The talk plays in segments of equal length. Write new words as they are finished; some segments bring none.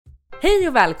Hej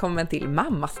och välkommen till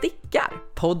Mamma stickar,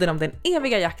 podden om den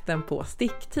eviga jakten på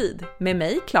sticktid. Med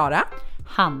mig, Klara,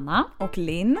 Hanna och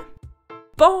Linn.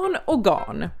 Barn och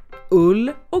garn,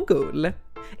 ull och gull.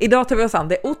 Idag tar vi oss an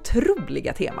det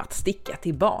otroliga temat sticka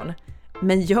till barn.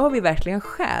 Men gör vi verkligen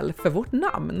skäl för vårt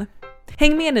namn?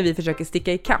 Häng med när vi försöker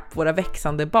sticka ikapp våra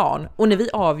växande barn och när vi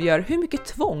avgör hur mycket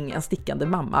tvång en stickande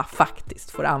mamma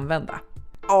faktiskt får använda.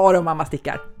 Ja då, mamma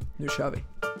stickar. Nu kör vi!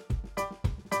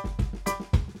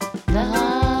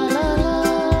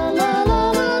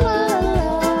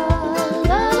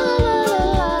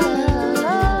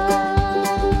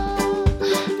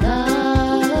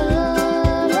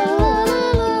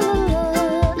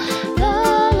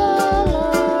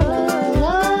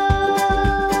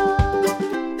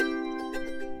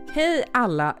 Hej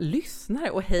alla lyssnare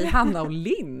och hej Hanna och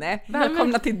Linne.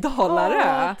 Välkomna till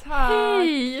Dalarö.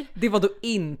 Hej! Det var då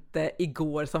inte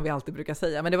igår som vi alltid brukar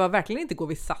säga, men det var verkligen inte igår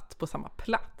vi satt på samma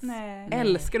plats. Nej.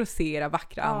 Älskar att se era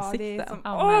vackra ansikten. Det är som,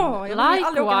 Ja, jag vill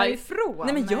aldrig åka likewise. härifrån.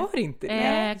 Nej men gör inte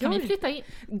det. Kan vi flytta in?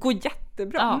 Går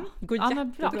jättebra. Ja. Går Ja, men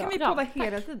jättebra. bra. Då kan vi Bra. podda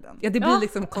hela tiden. Ja, det blir Ja.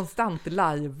 liksom konstant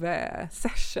live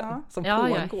session Ja. som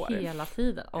Ja, pågår. hela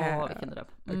tiden. Vilken dröm.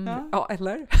 Mm. Ja,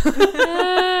 eller?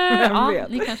 Ja,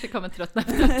 vet? ni kanske kommer tröttna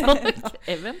efter ett tag,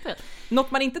 eventuellt.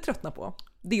 Något man inte tröttnar på,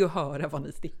 det är att höra vad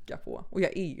ni stickar på. Och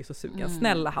jag är ju så sugen.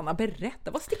 Snälla Hanna,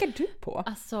 berätta. Vad stickar du på?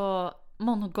 Alltså,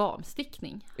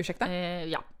 monogamstickning. Ursäkta?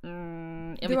 Ja. Jag Du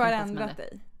vet har inte vad som ändrat händer.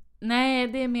 dig. Nej,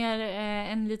 det är mer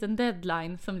en liten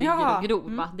deadline som ligger Jaha. och gror.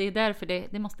 Va? Det är därför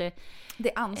det måste...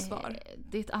 Det är ansvar.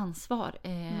 Det är ett ansvar.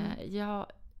 Jag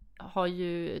har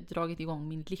ju dragit igång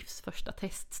min livs första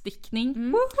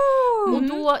teststickning. Och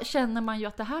då känner man ju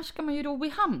att det här ska man ju ro i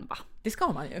hamn, va? Det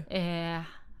ska man ju.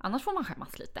 Annars får man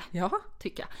skämmas lite, Ja.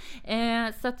 tycker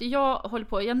jag. Så att jag håller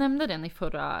på, jag nämnde den i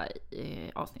förra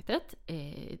avsnittet.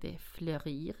 Det är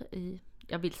fleurir i...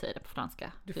 Jag vill säga det på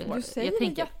franska. Du säger jag det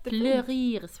tänker jättefint.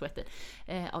 fleurir sweater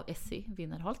av Essie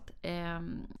Winnerholt.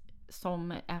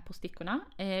 Som är på stickorna.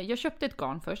 Jag köpte ett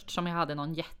garn först som jag hade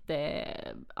någon jätte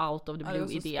out of the Ja, det blue var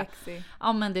så idé. spexig.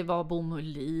 Ja, men det var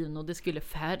bomullin och det skulle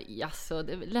färgas och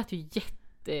det lät ju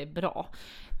jättebra.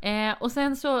 Och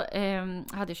sen så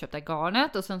hade jag köpt det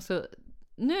garnet och sen så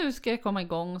nu ska jag komma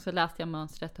igång och så läste jag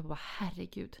mönstret och bara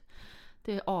herregud.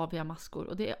 Det är aviga maskor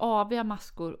och det är aviga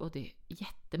maskor och det är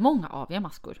jättemånga aviga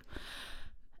maskor.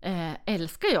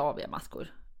 Älskar jag aviga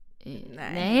maskor?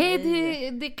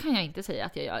 Nej, det kan jag inte säga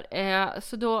att jag gör.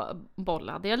 Så då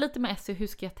bollade jag lite med Essie. Hur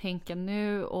ska jag tänka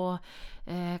nu? Och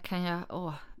kan jag...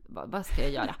 vad ska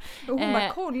jag göra? Och hon bara,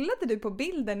 kollade du på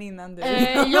bilden innan du...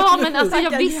 Ja, men alltså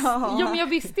Ja. jag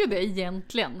visste ju det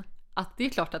egentligen. Att det är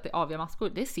klart att det är aviga maskor.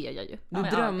 Det ser jag ju. Du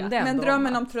med drömde ögat. ändå Men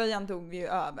drömmen om om tröjan tog vi ju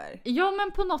över. Ja,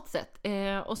 men på något sätt.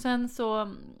 Och sen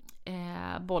så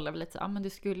bollade vi lite så, men du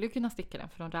skulle kunna sticka den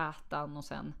från rätan och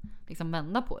sen liksom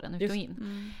vända på den ut och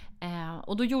in.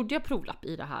 Och då gjorde jag provlapp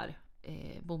i det här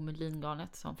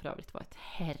bomullingarnet som för övrigt var ett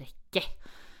härke.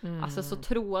 Alltså så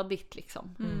trådigt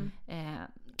liksom.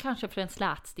 Kanske för en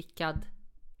slätstickad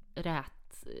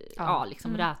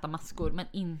räta maskor, men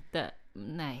inte,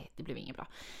 nej, det blev inget bra.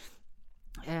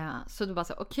 Så det var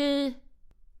så, okej,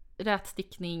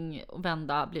 rätstickning och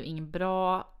vända blev ingen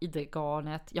bra i det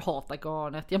garnet. Jag hatar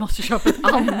garnet. Jag måste köpa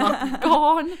ett annat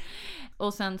garn.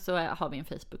 Och sen så har vi en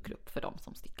Facebookgrupp för de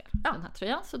som stickar den här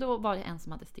tröjan. Så då var det en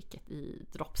som hade stickat i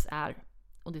Drops Air.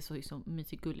 Och det såg ju så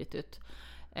mysigt gulligt ut.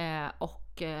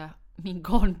 Och min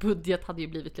garnbudget hade ju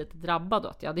blivit lite drabbad då.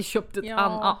 Att jag hade köpt ett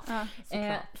annat.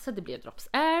 Så det blev Drops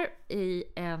Air i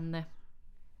en...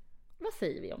 Vad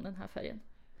säger vi om den här färgen?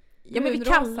 Ja, men vi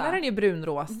kallar den ju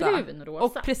brunrosa. Brunrosa.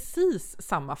 Och precis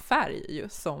samma färg ju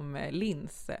som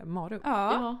Linns Marum.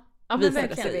 Ja, men Visade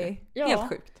verkligen. sig. Ja. Helt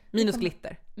sjukt. Minus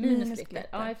glitter. Minus glitter.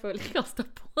 Ja, jag får väl kasta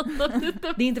på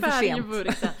lite. Det är inte för sent.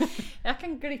 färgburken. Jag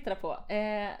kan glittra på.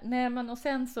 Nej, men och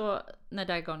sen så när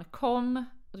det här garnet kom,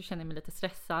 då kände jag mig lite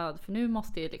stressad. För nu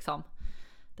måste ju liksom,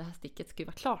 det här sticket ska ju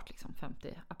vara klart liksom 5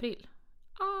 april.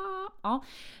 Ja.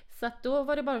 Så att då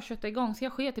var det bara att köta igång. Så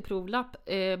jag sket i provlapp,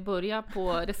 börja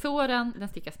på resåren, den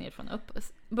stickas ner från upp.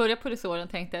 Börja på resåren,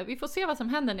 tänkte vi får se vad som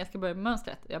händer när jag ska börja med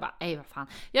mönstret. Jag bara, vad fan,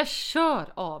 jag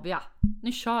kör avia.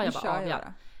 Nu kör jag bara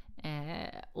avia.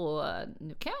 Och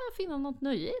nu kan jag finna något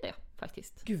nöje i det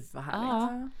faktiskt. Gud vad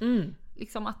härligt.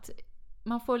 Liksom att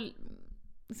man får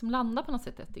liksom landa på något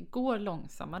sätt att det går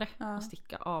långsammare att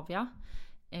sticka avia.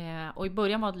 Och i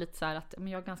början var det lite så här att men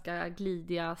jag har ganska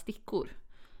glidiga stickor.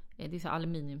 Det är så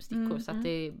aluminiumstickor så att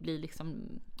det blir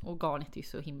liksom, och garnet är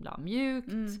så himla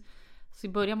mjukt. Så i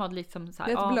början var det liksom så här,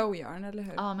 det är ett blowjärn, eller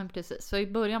hur? Ja, men precis. Så i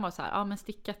början var det så här, men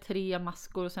sticka 3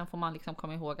 maskor och sen får man liksom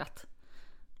komma ihåg att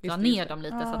dra ner dem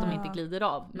lite så att de inte glider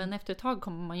av. Men efter ett tag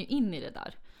kommer man ju in i det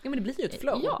där. Ja, men det blir ju ett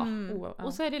flow. Ja,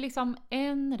 och så är det liksom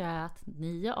en rät,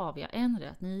 9 aviga, en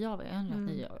rät, 9 aviga, en rät,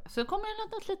 9 aviga. Så kommer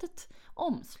det ett litet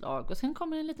omslag och sen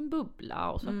kommer en liten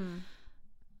bubbla och så.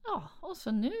 Ja, och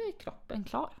så nu är kroppen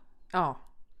klar. Ja.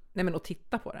 Nej, men att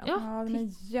titta på den. Ja, den är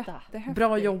jättehäftig.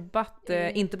 Bra jobbat,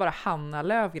 inte bara Hanna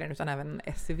Lövgren utan även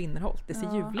Essie Winnerholt. Det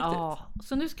ser ljuvligt ut.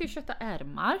 Så nu ska jag köta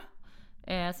ärmar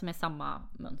som är samma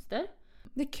mönster.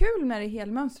 Det är kul med det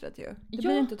helmönstret ju. Det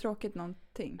blir inte tråkigt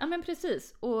någonting. Ja, men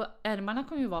precis. Och ärmarna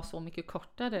kommer ju vara så mycket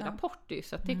kortare rapporter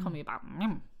så att det kommer ju bara...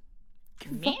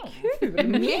 Kul!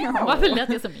 Varför lät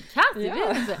det som en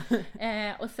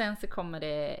katt? Och sen så kommer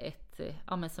det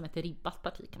som ett ribbat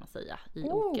parti kan man säga i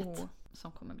oket.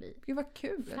 Som kommer bli Gud vad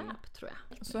kul. fab, tror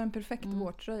jag. Så en perfekt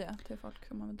vårtröja till folk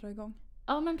som man vill dra igång.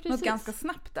 Ja, men precis. Något ganska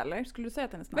snabbt eller? Skulle du säga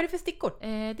att den är snabb? Vad är det för stickor?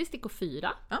 Det är stickor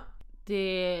 4. Ja.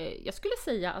 Jag skulle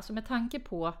säga, alltså med tanke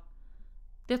på...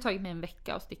 Det har tagit mig en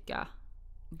vecka att sticka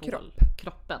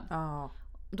kroppen. Ja.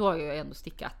 Då har jag ändå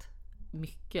stickat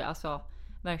mycket. Alltså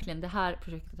verkligen, det här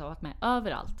projektet har varit med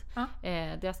överallt. Ja.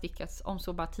 Det har stickats om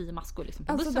så bara 10 maskor. Liksom,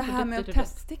 alltså det här med att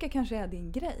teststicka kanske är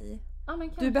din grej. Ja,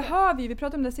 men du behöver ju, vi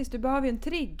pratade om det sist, du behöver ju en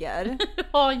trigger.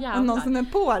 Ja, och någon som är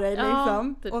på dig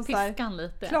liksom. Typ och så här,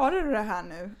 lite. Klarar du det här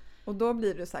nu? Och då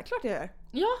blir du så här, klart jag gör.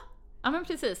 Ja, men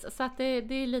precis. Så att det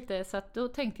är lite, så att då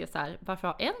tänkte jag så här, varför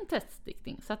ha en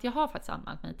teststickning? Så att jag har faktiskt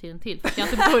anmält mig till en till, för att jag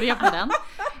inte börjar på den.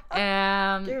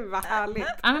 Gud vad härligt.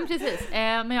 Ja, men precis.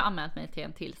 Men jag har anmält mig till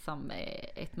en till som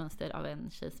ett mönster av en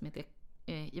tjej som heter,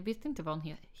 jag vet inte vad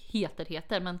hon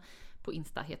heter, men på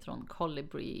Insta heter hon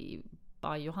Colibri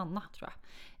by Johanna, tror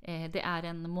jag. Det är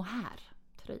en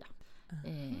mohair-tröja.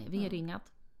 V-ringad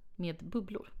med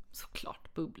bubblor.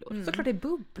 Såklart bubblor. Såklart det är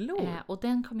bubblor. Och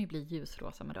den kommer ju bli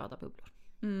ljusrosa med röda bubblor.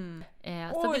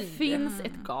 Så det finns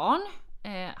ett garn.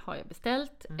 Har jag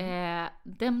beställt.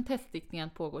 Den teststickningen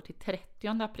pågår till 30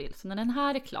 april. Så när den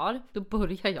här är klar, då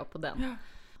börjar jag på den. Ja.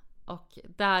 Och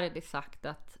där är det sagt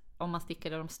att om man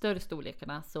stickar i de större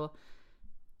storlekarna så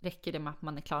räcker det med att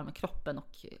man är klar med kroppen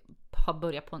och har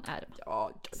börjat på en ärm.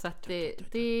 Så att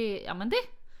det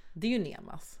är ju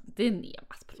Nemas. Det är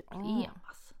Nemas problem.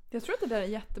 Jag tror att det där är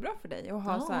jättebra för dig att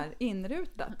ha så här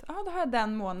inrutat. Ja, då har jag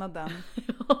den månaden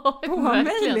på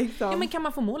mig liksom. Ja, men kan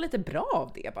man få må lite bra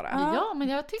av det bara? Ja, men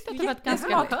jag tyckte att det var ett ganska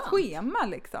skönt schema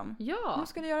liksom. Ja. Nu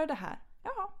ska du göra det här.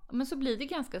 Ja. Men så blir det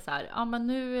ganska så här, ja men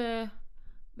nu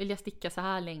vill jag sticka så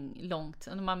här långt.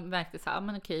 Och man märkte så här, ja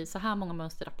men okej, så här många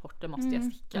mönsterrapporter måste jag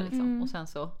sticka liksom. Och sen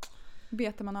så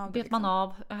betar man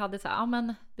av. Jag hade så här, ja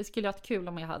men det skulle ha varit kul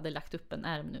om jag hade lagt upp en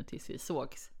ärm nu tills vi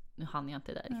sågs. Nu hann jag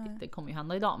inte där riktigt, det kommer ju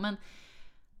hända idag. Men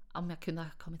om jag kunde ha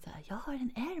kommit så här, jag har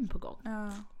en ärm på gång.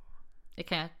 Ja. Det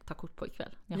kan jag ta kort på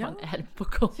ikväll. Jag har en ärm på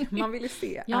gång. Man vill ju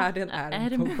se, är det en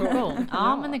ärm på gång?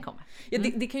 Ja, men den kommer. Ja,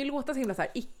 det kan ju låta så himla så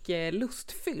här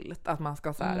icke-lustfyllt att man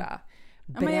ska så här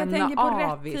bränna men jag tänker på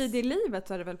av rätt tid i livet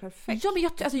så är det väl perfekt. Ja, men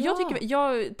jag tycker,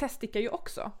 jag teststickar ju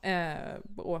också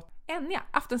åt Enja,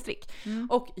 Aftenstrick.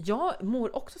 Och jag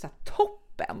mår också så här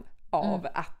toppen av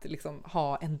att liksom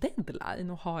ha en deadline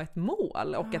och ha ett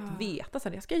mål och att veta så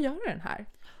att jag ska göra den här.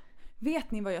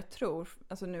 Vet ni vad jag tror?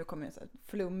 Alltså nu kommer jag så här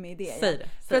flummig idé. Säg det.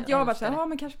 För att jag var så här,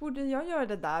 men kanske borde jag göra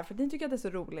det där för ni tycker att det är så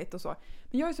roligt och så.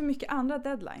 Men jag har ju så mycket andra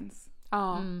deadlines.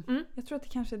 Jag tror att det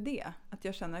kanske är det. Att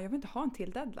jag känner att jag vill inte ha en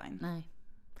till deadline.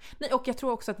 Nej, och jag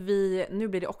tror också att nu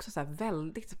blir det också så här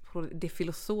väldigt på det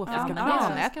filosofiska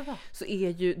planet. Så är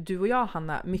ju du och jag,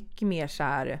 Hanna, mycket mer så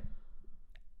här.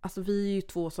 Alltså vi är ju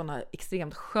 2 sådana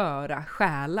extremt sköra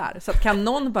själar. Så att kan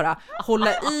någon bara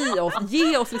hålla i oss,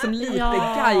 ge oss liksom lite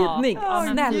guidning.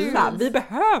 Snälla, vi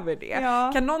behöver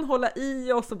det. Kan någon hålla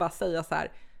i oss och bara säga så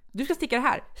här: du ska sticka det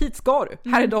här, hit ska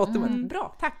du, här är datumet.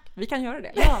 Bra, tack, vi kan göra det.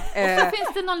 Och så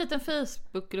finns det någon liten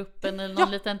Facebookgrupp eller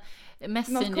någon liten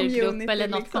Messengergrupp eller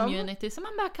något liksom. Community som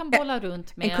man bara kan bolla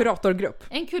runt med. En kuratorgrupp.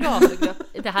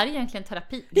 Det här är egentligen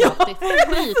terapi.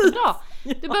 Skitbra.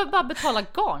 Du behöver bara betala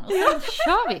garn och sen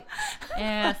kör vi.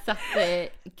 Så att,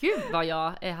 gud vad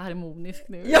jag är harmonisk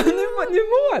nu. Ja, nu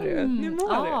mår du. Nu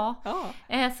mår du.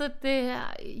 Ja. Så att,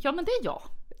 men det är jag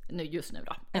nu just nu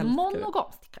då. En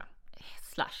monogamsticka.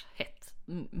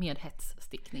 Med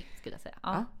hetsstickning skulle jag säga.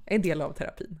 Ja, en del av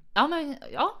terapin.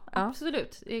 Ja,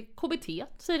 absolut. KBT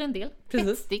säger en del.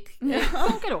 Hetsstick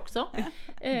funkar också.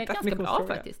 Ganska bra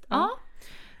faktiskt.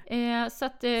 Så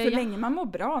att, så länge man mår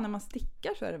bra när man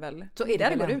stickar så är det väl så är det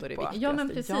väl ändå det viktigaste. Ja, men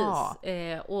precis.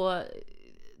 Och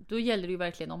då gäller det ju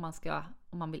verkligen om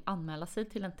man vill anmäla sig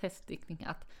till en teststickning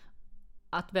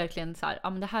att verkligen så här,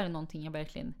 men det här är någonting jag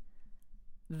verkligen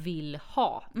vill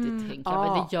ha. Det tänker jag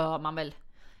väl, det gör man väl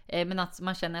Men att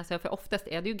man känner sig, för oftast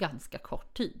är det ju ganska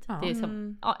kort tid. Det är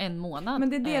som en månad. Men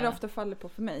det är det ofta faller på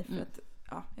för mig. För att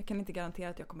jag kan inte garantera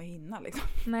att jag kommer hinna liksom.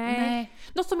 Nej.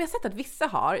 Något som jag sett att vissa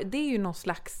har, det är ju någon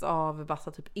slags av bara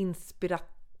typ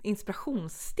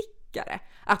inspirationsstickare.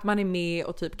 Att man är med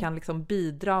och typ kan liksom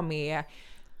bidra med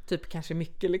typ kanske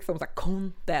mycket liksom så här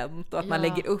content och att man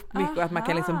lägger upp mycket och att man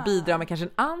kan liksom bidra med kanske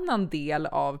en annan del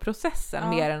av processen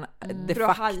mer än det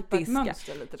faktiska.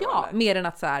 Lite då, eller? Mer än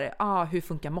att så här, hur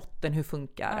funkar måtten, hur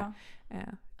funkar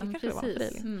det kanske precis. var för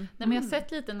dig. Nej, men jag har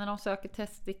sett lite när de söker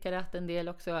teststickare att en del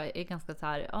också är ganska så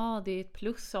här, det är ett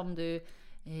plus om du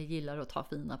gillar att ta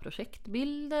fina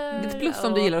projektbilder. Det är ett plus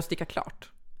om du gillar att sticka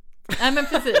klart. Nej, men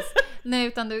precis. Nej,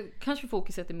 utan du kanske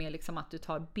fokuset är mer liksom att du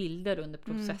tar bilder under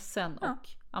processen och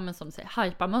men som du säger,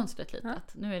 hypa mönstret lite.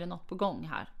 Att nu är det något på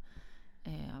gång här.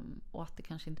 Och att det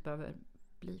kanske inte behöver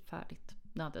bli färdigt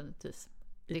nödvändigtvis.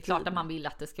 Det är klart att man vill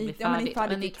att det ska bli färdigt.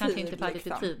 Men det är kanske inte färdigt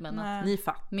i tid. Men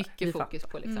att mycket fokus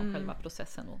på liksom själva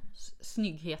processen och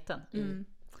snyggheten i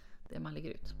det man lägger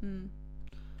ut.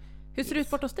 Hur ser det ut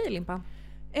bort hos dig, Limpan?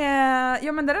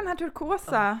 Men det är den här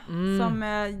turkosa som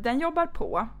den jobbar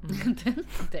på.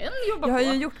 Den jobbar jag har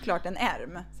på. ju gjort klart en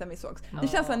ärm sen vi sågs. Det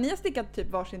känns som att ni har stickat typ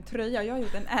varsin tröja. Jag har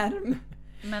gjort en ärm.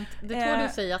 Men det tål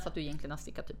du säga att du egentligen har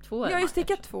stickat typ 2 ärmar. Jag har ju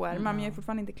stickat 2 ärmar men jag är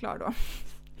fortfarande inte klar då.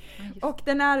 Och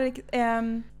den är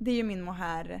det är ju min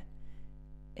mohair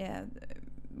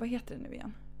vad heter det nu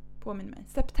igen? Påminn mig.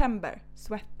 September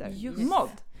sweater mod.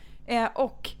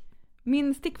 Och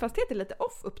min stickfasthet är lite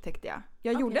off upptäckte jag.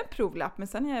 Jag gjorde en provlapp men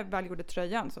sen när jag väl gjorde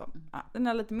tröjan så den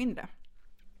är lite mindre.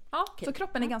 Så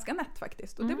kroppen är ganska nätt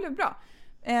faktiskt och det blev bra.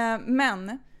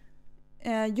 Men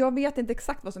jag vet inte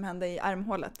exakt vad som hände i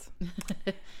ärmhålet.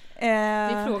 Det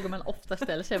är frågor man ofta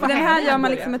ställer sig. För den här gör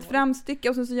man liksom ett framstycke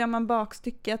och så gör man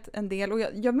bakstycket en del. Och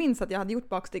jag minns att jag hade gjort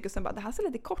bakstycket och sen bara, det här ser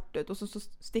lite kort ut. Och så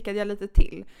stickade jag lite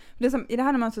till. Det är som, i det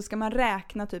här när man så ska man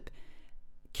räkna typ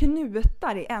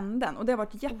knutar i änden. Och det har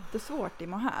varit jättesvårt i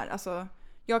mohair. Alltså,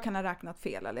 jag kan ha räknat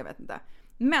fel eller jag vet inte.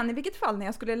 Men i vilket fall när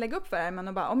jag skulle lägga upp för ärmen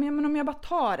och bara, om jag bara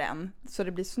tar en så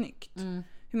det blir snyggt.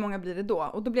 Hur många blir det då?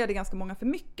 Och då blev det ganska många för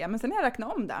mycket. Men sen när jag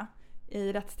räknade om det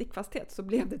i rätt stickfasthet så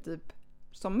blev det typ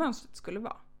som mönstret skulle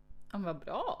vara. Ja, vad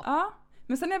bra. Ja,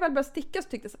 men sen när jag väl började sticka så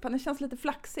tyckte jag att den känns lite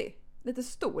flaxig. Lite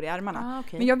stor i ärmarna.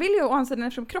 Men jag vill ju, å andra sidan,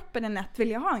 eftersom kroppen är nätt vill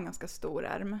jag ha en ganska stor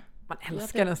ärm. Man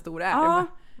älskar en stor ärm. Ja,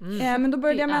 men då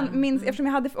började jag eftersom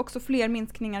jag hade också fler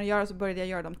minskningar att göra så började jag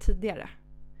göra dem tidigare.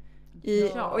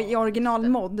 Och i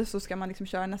originalmod så ska man liksom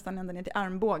köra nästan ända ner till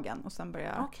armbågen och sen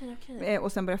börja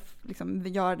och sen börja liksom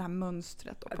göra det här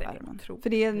mönstret på ärmen. För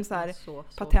det är en så här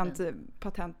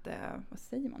patent vad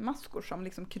säger man, maskor som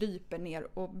liksom kryper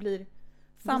ner och blir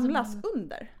samlas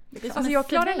under. Liksom. Alltså jag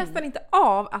klarar nästan inte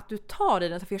av att du tar i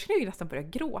den för jag skulle ju nästan börja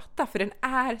gråta för den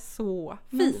är så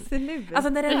fin. Alltså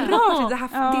när den rör sig,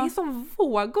 det är som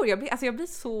vågor. Jag blir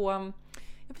så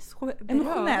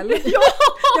emotionell.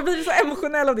 Jag blir så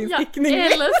emotionell av din stickning. Jag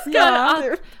älskar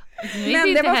att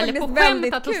men det var faktiskt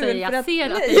väldigt kul säga, jag ser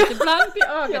att det är lite blankt i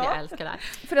ögonen. Jag älskar det här.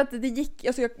 För att det gick,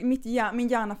 alltså min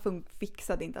hjärna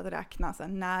fixade inte att räkna så här,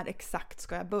 när exakt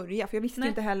ska jag börja. För jag visste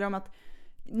inte heller om att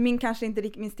min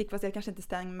stickfasthet kanske inte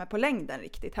stämmer på längden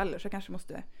riktigt heller. Så jag kanske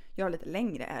måste göra lite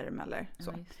längre ärm eller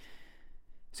så.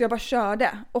 Så jag bara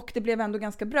körde och det blev ändå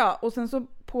ganska bra. Och sen så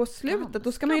på slutet,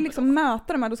 då ska man ju liksom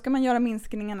möta de här. Då ska man göra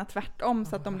minskningarna tvärtom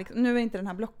så att de liksom, nu är inte den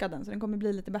här blockad än så den kommer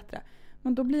bli lite bättre.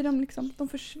 Men då blir de liksom,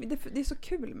 det är så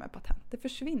kul med patent. Det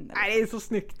försvinner. Nej, det är så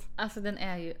snyggt. Alltså den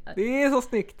är ju... Det är så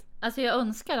snyggt. Alltså jag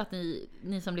önskar att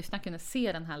ni som lyssnar kunde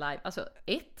se den här live. Alltså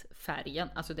färgen,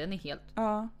 alltså den är helt...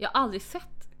 Jag har aldrig sett...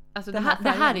 Alltså det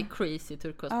här är crazy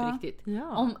turkos på riktigt.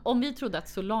 Ja. Om vi trodde att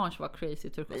Solange var crazy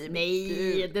turkos.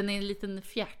 Nej, den är en liten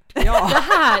fjärt. Ja. Det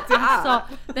här,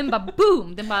 alltså, den bara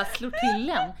boom, den bara slår till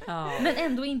en. Ja. Men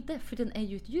ändå inte, för den är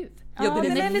ju ett djuv. Ja,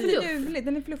 den är lite ljuvlig,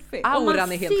 den är fluffig.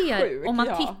 Auran är helt sjuk. Om man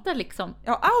tittar liksom...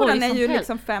 Ja, auran är ju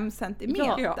liksom 5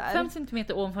 centimeter. Ja, 5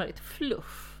 centimeter ovanför ett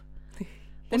fluff.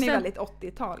 Den är väldigt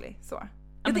 80-talig så.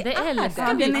 Ja, men det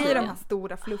älskar vi. Den är ju de här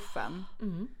stora fluffen.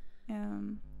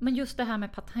 Men just det här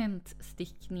med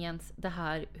patentstickningens, det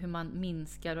här hur man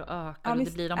minskar och ökar och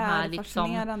det blir de här liksom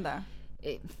fascinerande.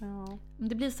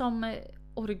 Det blir som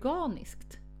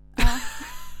organiskt.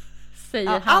 Säger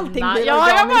Hanna. Allting blir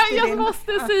organiskt. Jag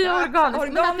måste säga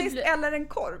organiskt. Organiskt eller en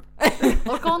korv.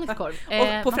 Organisk korv.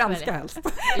 Och på franska helst.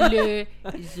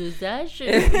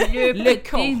 Le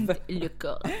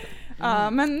corv.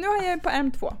 Men nu har jag på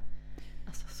ärm 2.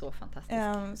 Alltså så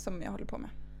fantastiskt. Som jag håller på med.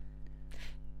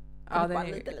 Ja, det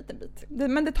är en liten bit.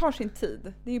 Men det tar sin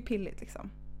tid. Det är ju pilligt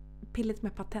liksom. Pilligt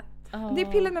med patent. Det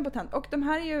är pilligt med patent. Och de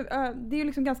här är ju, det är ju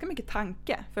liksom ganska mycket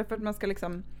tanke. För att man ska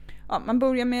liksom, man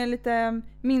börjar med lite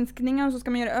minskningar och så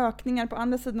ska man göra ökningar på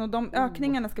andra sidan och de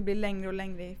ökningarna ska bli längre och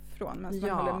längre ifrån medan man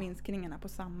håller minskningarna på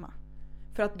samma.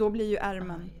 För att då blir ju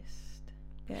ärmen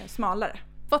smalare.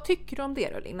 Vad tycker du om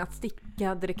det då, Linn? Att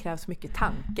sticka där det krävs mycket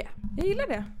tanke? Jag gillar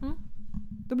det.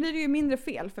 Då blir det ju mindre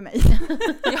fel för mig.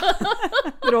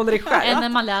 Du håller dig själv. Än när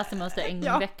man läser mönster en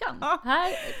gång i veckan.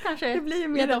 Här kanske det blir ju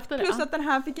mer oftare. Plus att den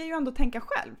här fick jag ju ändå tänka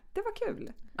själv. Det var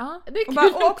kul. Ja, det är Och,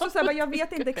 kul. och också så här, jag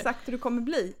vet inte exakt hur det kommer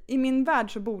bli. I min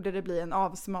värld så borde det bli en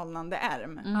avsmalnande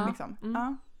ärm. Liksom.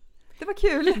 Ja. Det var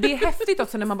kul. Det är häftigt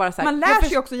också när man bara så här, Man lär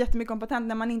sig också jättemycket om patent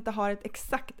när man inte har ett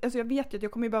exakt, alltså jag vet ju att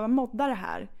jag kommer ju behöva modda det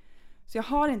här. Så jag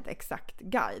har inte exakt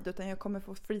guide utan jag kommer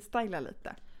få freestyla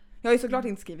lite. Jag har ju såklart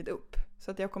inte skrivit upp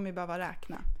så att jag kommer ju behöva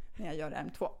räkna när jag gör ärm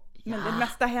 2. Men det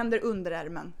mesta händer under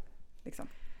ärmen. Liksom.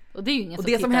 Och det är ju ingen och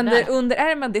det som händer under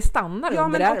ärmen, det stannar under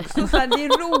men ärmen. också så här, det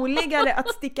är roligare att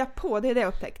sticka på, det är det jag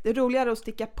upptäckt. Det är roligare att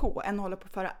sticka på än att hålla på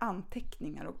att föra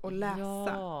anteckningar och läsa.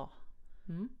 Ja.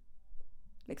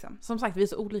 Liksom. Som sagt, vi är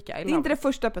så olika. Det är inte det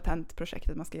första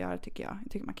patentprojektet man ska göra tycker jag.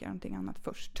 Jag tycker man kan göra någonting annat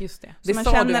först. Just det. Så man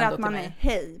känner att man är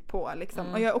hej på liksom.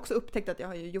 Och jag har också upptäckt att jag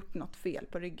har ju gjort något fel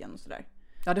på ryggen och sådär.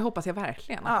 Ja, det hoppas jag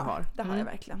verkligen att du har. Det har jag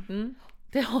verkligen.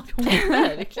 Det har hon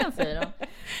verkligen, säger de.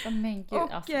 Men gud,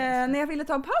 och alltså. när jag ville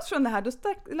ta en paus från det här, då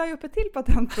la jag upp ett till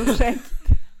patentprojekt.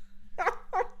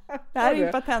 Det här är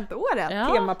ju patentåret.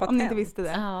 Ja. Temapatent. Om ni inte visste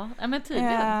det. Ja, men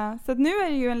tydligen. Så att nu är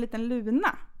det ju en liten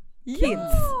Luna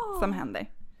Kids som händer.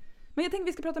 Men jag tänkte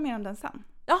vi ska prata mer om den sen.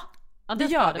 Ja, det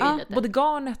gör vi lite. Både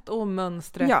garnet och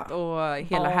mönstret och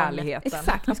hela härligheten.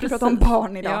 Exakt, vi ska prata om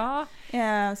barn idag.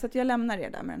 Ja. Så att jag lämnar er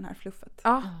där med den här fluffet.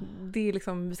 Ja, det är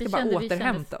liksom, vi ska bara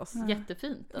återhämta oss.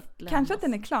 Jättefint att kanske att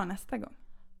den är klar nästa gång.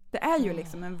 Det är ju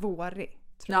liksom en vårig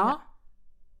tröja.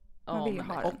 Man vill ju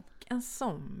ha den. Och en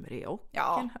somrig och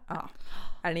ja.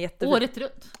 Är den jättefin? Året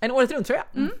runt. En året runt tröja.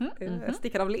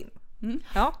 Stickad av Linn.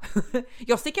 Ja.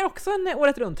 Jag stickar också en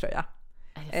året runt tröja.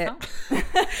 Är det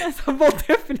sant? Så vad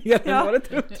definierar en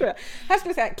året runt tröja? Här ska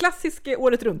vi säga klassisk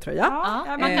året runt tröja.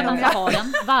 Ja, man kan alltså ha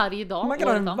den varje dag. Man kan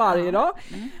ha den varje dag.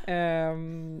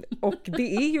 Och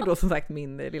det är ju då som sagt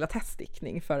min lilla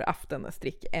teststickning för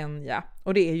Aftenstrick Enja.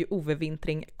 Och det är ju Ove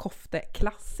Wintring Kofte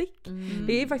Classic.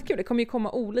 Det är faktiskt kul, det kommer ju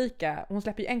komma olika. Hon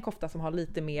släpper ju en kofta som har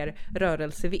lite mer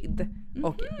rörelsevidd.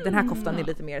 Och den här koftan är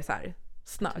lite mer så här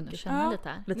snagg.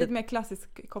 Lite mer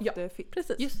klassisk koftefit. Ja,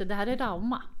 precis. Just det här är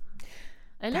Rauma.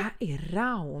 Eller? Det här är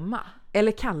Rauma.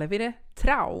 Eller kallar vi det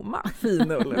trauma,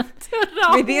 finull?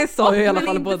 Men det sa jag i alla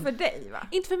fall. Men inte för dig, va?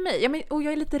 Inte för mig. Ja, men, och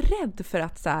jag är lite rädd för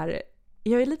att så här,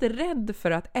 jag är lite rädd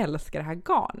för att älska det här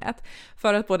garnet.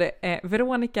 För att både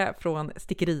Veronica från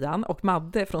Stickerian och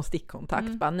Madde från Stickkontakt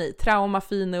bara nej, trauma,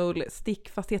 finull,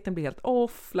 stickfastheten blir helt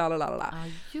off, lalalala.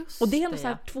 Och det är ändå så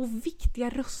här två viktiga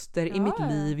röster i mitt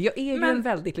liv. Jag är ju en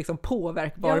väldigt liksom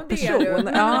påverkbar person.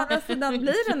 Men å andra sidan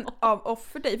blir den av off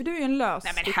för dig, för du är ju en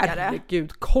lösstickare. Nej men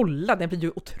herregud, kolla, den blir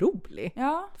ju otrolig.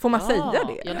 Ja. Får man säga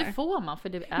det? Ja, det får man, för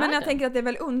det är men jag tänker att det är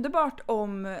väl underbart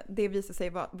om det visar sig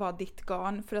vara ditt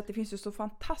garn, för att det finns ju så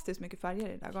fantastiskt mycket färger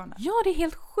i det där garnet. Ja, det är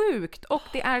helt sjukt. Och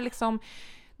det är liksom,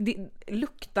 det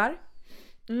luktar.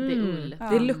 Det är ull.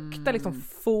 Det luktar liksom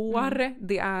får.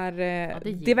 Det är,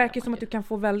 det verkar som att du kan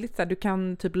få väldigt så här, du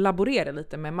kan typ laborera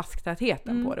lite med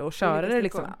masktätheten på det och köra det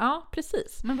liksom. Ja,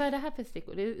 precis. Men vad är det här för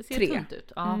stickor? Det ser 3. tunt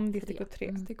ut. Ja, det är stickor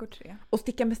 3. Stickor 3. Och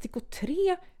sticka med stickor 3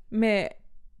 med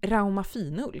Rauma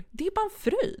finull. Det är bara en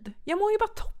fröjd. Jag mår ju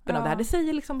bara toppen av det här. Det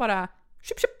säger liksom bara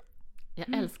köp.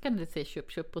 Jag älskar när det säger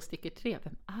köp på stickor 3.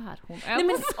 Vem är hon? Nej,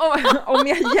 men, om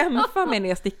jag jämför med när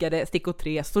jag stickade stickor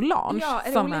 3 Solange. Ja, är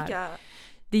det som olika?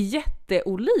 Det är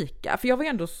jätteolika. För jag var ju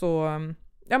ändå så...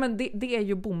 Ja, men det är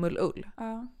ju bomull-ull.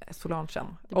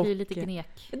 Solangen. Det blir lite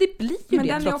gnek. Det blir ju men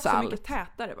det den trots är också allt. mycket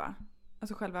tätare, va?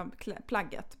 Alltså själva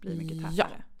plagget blir mycket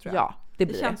tätare, tror jag. Ja, det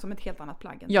blir känns som ett helt annat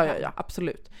plagg. Ja,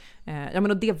 absolut. Ja,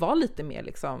 men och det var lite mer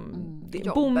liksom...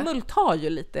 bomull tar ju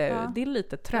lite... Det är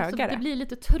lite trögare. Alltså, det blir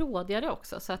lite trådigare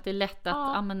också, så att det är lätt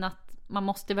att man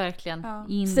måste verkligen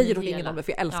in säger i ingen om det,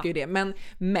 för jag älskar ju det.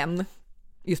 Men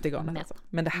just det garnet alltså.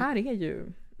 Men det här är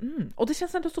ju... Och det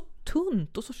känns ändå så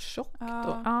tunt och så tjockt.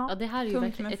 Ja, det här är ju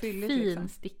verkligen ett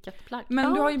finstickat plagg.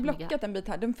 Men du har ju blockat en bit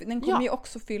här. Den kommer ju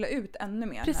också fylla ut ännu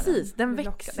mer. Precis, den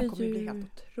växer Den kommer ju... bli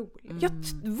helt otrolig. Jag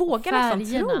vågar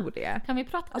nästan tro det. Kan vi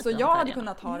prata lite alltså om jag hade färgerna?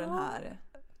 kunnat ha den här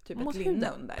typ mot ett linne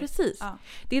huden. under. Precis.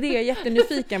 Det är det jag är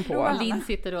jättenyfiken på. Linn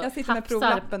sitter och jag sitter med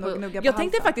provlappen och gnuggar på Jag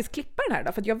tänkte halsen. faktiskt klippa den här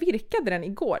då, för att jag virkade den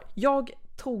igår. Jag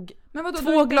tog vadå,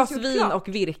 2 glas vin och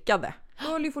virkade. Du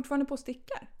håller ju fortfarande på och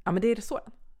stickar. Ja, men det är det så.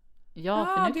 Ja,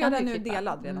 för nu du kan är du nu klippa.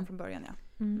 delad redan från början,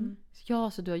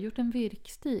 Ja, så du har gjort en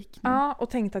virkstik. Ja, och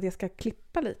tänkte att jag ska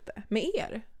klippa lite med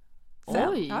er.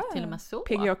 Oj, Ja. till och med så.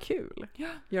 PGA kul.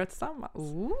 Göra tillsammans.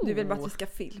 Du vill bara att vi ska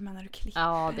filma när du klipper.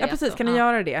 Ja, det Ja är precis, så. kan ni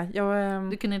göra det?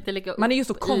 Du kunde inte lägga upp Man är ju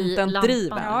så i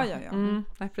content-driven. lampan. Ja.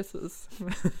 Nej, precis.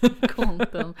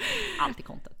 Content. Alltid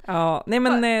content. Ja, nej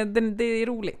men det är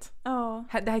roligt. Ja.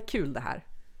 Det här är kul det här.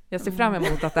 Jag ser fram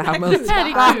emot att det här mönstret... Det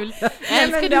här är kul. Jag Nej,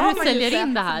 älskar men det har hur du man ju säljer sett.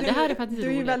 in det här. Det här är faktiskt du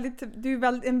är ju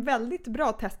roligt. en väldigt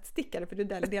bra teststickare för du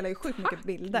delar ju sjukt mycket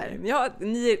bilder. Ja,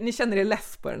 ni känner er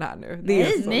less på den här nu. Det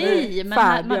är så. Nej,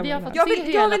 men vi har fått Jag se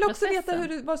vill hela också veta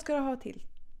processen. vad ska du ha till?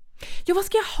 Ja, vad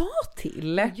ska jag ha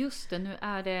till? Just det, nu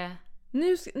är det...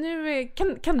 Nu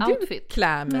kan du Outfit. klä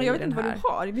mig Men jag i vet den inte vad här? du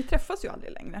har. Vi träffas ju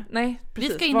aldrig längre. Nej,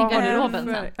 precis. ska in i Vad har du garderoben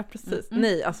för- sen. Ja, precis. Mm.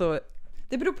 Nej, alltså...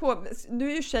 Det beror på.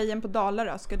 Du är ju tjejen på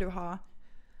Dalarö. Ska du ha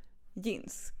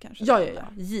jeans kanske? Ja.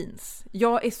 Jeans.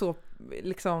 Jag är så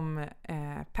liksom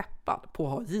peppad på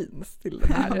att ha jeans till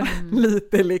den här.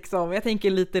 Lite liksom, jag tänker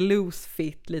lite loose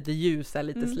fit, lite ljusa,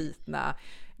 lite slitna.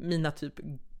 Mina typ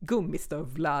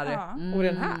gummistövlar Ja. och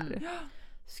den här.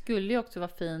 Skulle ju också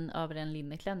vara fin över en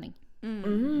linneklänning.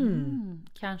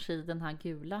 Kanske i den här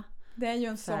gula. Det är ju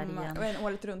en Färgen. sommar och en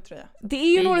året runt tröja. Det är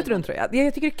ju en Det är året ju- runt tröja.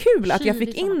 Jag tycker det är kul att jag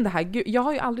fick Kylig in det här. Jag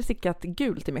har ju aldrig stickat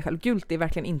gult till mig själv. Gult är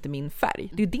verkligen inte min färg.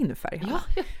 Det är ju din färg. Hanna.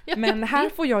 Ja. Men här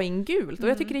får jag in gult och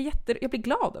jag tycker det är jag blir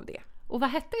glad av det. Och vad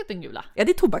hette den gula? Ja,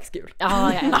 det är tobaksgul.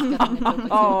 Ja, jag älskar den.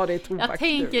 Ja, det är Jag tobaksgul.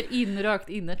 tänker inrökt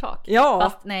innertak. Ja.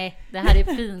 Fast nej, det här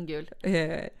är fingul.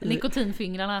 Eh,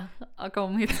 Nikotinfingrarna har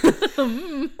kommit.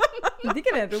 Jag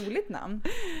tycker det är ett roligt namn.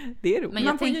 det är roligt. Men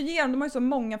Man jag får tänk- ju ge dem, de har ju så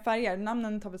många färger.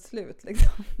 Namnen tar väl slut liksom.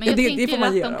 Men Ja, jag det tänker får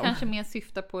man ge att de dem. kanske mer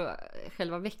syftar på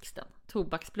själva växten.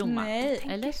 Tobaksblomma. Nej,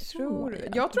 Eller? tror du?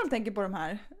 jag. Jag tror de tänker på de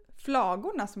här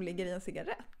flagorna som ligger i en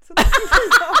cigarett. Så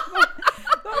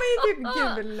de är ju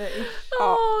typ gul.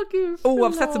 Ja. Gud,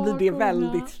 Oavsett så blir det flagorna.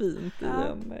 väldigt fint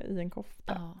Ja. i en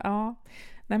kofta. Ja. Ja.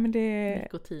 Nej men det...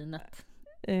 Nikotinet.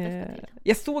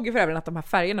 Jag såg ju för övrigt att de här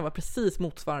färgerna var precis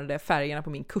motsvarande färgerna på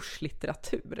min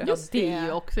kurslitteratur. Just Det är ju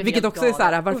det. också Vilket helt också är så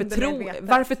här, galet. Undermedvetet.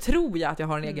 varför tror jag att jag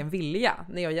har en egen vilja?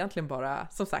 När jag egentligen bara,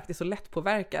 som sagt, är så lätt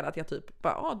påverkad att jag typ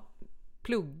bara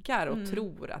pluggar och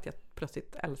tror att jag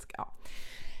plötsligt älskar. Ja.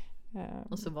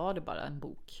 Och så var det bara en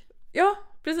bok. Ja,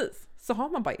 precis. Så har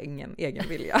man bara ingen egen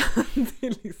vilja. Det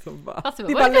är liksom bara, Fast det är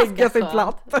var bara ganska lägga sig skönt.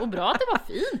 platt. Och bra att det var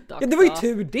fint också. Ja, det var ju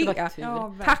tur det. var tur.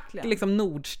 Ja, Tack verkligen. liksom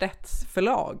Nordstedts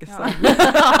förlag. Ja.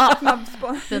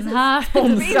 Som Den här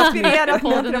Inspirerat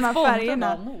mig podden till de här är sponsrad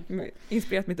färgerna. av Nord.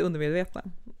 inspirerat mitt undermedvetna.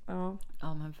 Ja.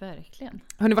 Ja men verkligen.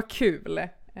 Hörrni, vad kul.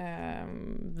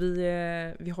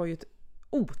 Vi har ju ett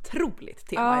otroligt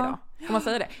tema Ja. idag. Kan man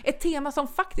säga det? Ett tema som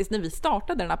faktiskt när vi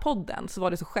startade den här podden så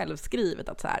var det så självskrivet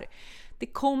att så här, det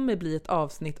kommer bli ett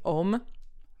avsnitt om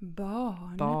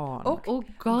Barn. Och Och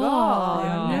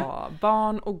garn. ja,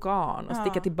 barn och garn och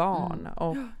sticka Ja. till barn.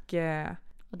 Och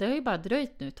Och det har ju bara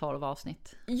dröjt nu 12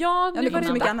 avsnitt. ja, Ja, nu det var kom så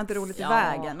det mycket dags. annat roligt i Ja.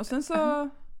 vägen. Och sen så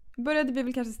började vi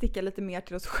väl kanske sticka lite mer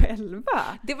till oss själva.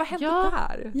 Det var hänt Ja.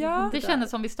 där. Ja. Det kändes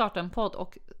som vi startade en podd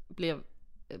och blev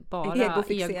bara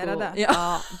Egofixerade.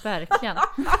 Ja, verkligen.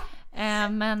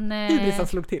 Men Hybrisen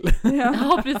slog till.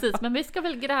 ja, precis. Men vi ska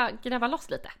väl gräva loss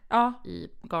lite Ja, i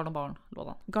garn och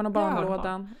barnlådan. garn och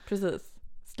barnlådan. Precis.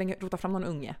 Rota fram någon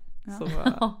unge.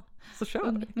 Så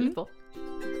kör vi. Eller två.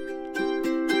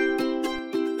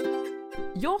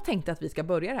 Jag tänkte att vi ska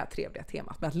börja det här trevliga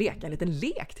temat med att leka en liten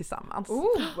lek tillsammans.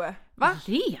 Va?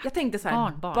 Lek. Jag tänkte så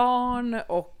här, Barn. barn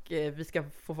och vi ska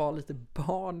få vara lite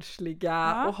barnsliga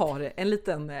Ja. och ha en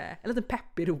liten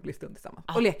peppig rolig stund tillsammans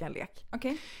och leka en lek.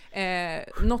 Okej.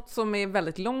 Något som är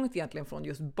väldigt långt egentligen från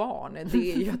just barn,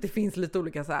 det är ju att det finns lite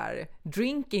olika så här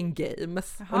drinking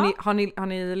games. Jaha. Och har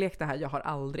ni lekt det här? Jag har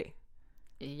aldrig.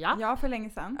 Ja. Ja, för länge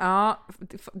sedan. Ja,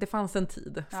 det fanns en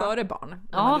tid Ja. före barn.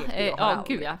 när Ja, man lekte jag har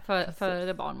aldrig. gud ja.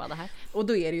 Före barn var det här. Och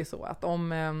då är det ju så att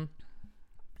om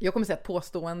jag kommer säga ett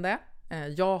påstående,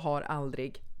 jag har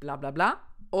aldrig bla bla bla,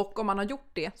 och om man har gjort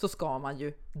det så ska man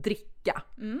ju dricka,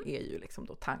 är ju liksom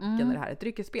då tanken när det här är ett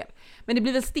dryckesspel. Men det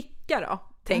blir väl sticka då,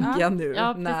 tänker jag nu,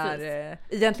 Ja, när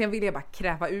precis. egentligen vill jag bara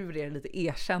kräva ur er lite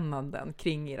erkännanden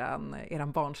kring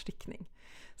eran barnstickning.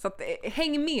 Så att,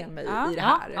 häng med mig Ja. i det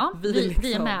här. Ja, vi är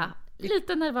liksom- med.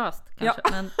 Lite nervöst kanske,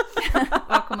 men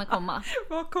vad kommer komma?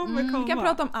 Vad kommer komma? Vi kan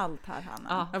prata om allt här, Hanna.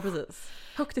 Ja. Ja, precis.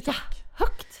 Högt i tak.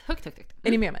 Högt.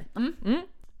 Är ni med mig?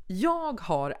 Jag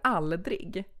har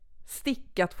aldrig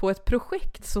stickat på ett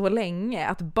projekt så länge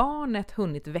att barnet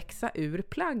hunnit växa ur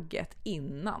plagget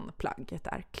innan plagget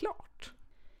är klart.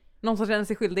 Någon som känner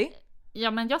sig skyldig?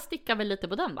 Ja, men jag stickar väl lite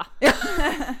på den va?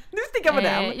 Du stickar på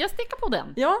den! Jag stickar på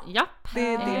den. Ja, Japp. det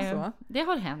är så. Det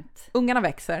har hänt. Ungarna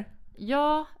växer.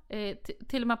 Ja,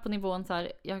 till och med på nivån så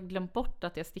här, jag har glömt bort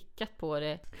att jag stickat på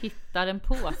det, hittar en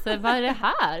påse, vad är det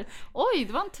här? Oj,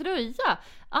 det var en tröja.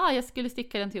 Jag skulle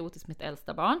sticka den till Otis, mitt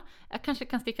äldsta barn. Jag kanske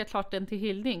kan sticka klart den till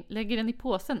Hilding, lägger den i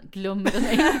påsen, glömmer den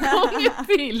en gång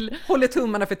till. Håller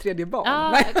tummarna för tredje barn.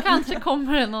 Ja, kanske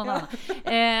kommer det någon annan.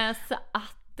 Så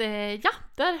att ja,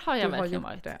 där har jag Du har verkligen gjort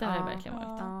varit. det. Där har jag verkligen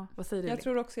varit. Ja, vad säger du? Jag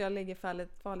tror också jag ligger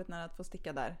farligt nära att få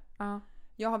sticka där. Ja.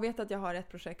 Jag har vet att jag har ett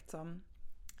projekt som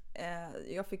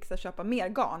jag fick så köpa mer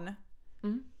garn.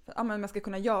 För, men om jag ska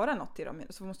kunna göra något till dem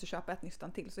så måste jag köpa ett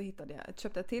nystan till. Så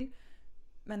köpte jag till.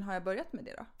 Men har jag börjat med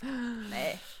det då?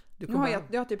 Nej. Nu har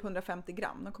jag har typ 150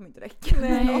 gram. De kommer inte räcka.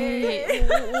 Nej.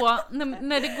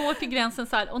 När det går till gränsen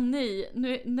så här, nej,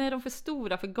 nu är de för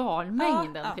stora för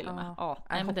garnmängden till och med.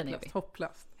 Nej, men den är jobbig.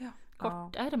 Hopplöst. Ja.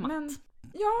 Kort är det matt. Men,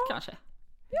 kanske.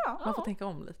 Ja. Man får tänka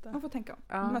om lite. Man får tänka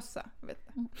om. Mössa, jag vet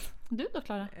det. Du då,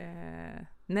 Klara?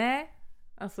 Nej.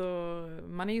 Alltså,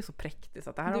 man är ju så präktig så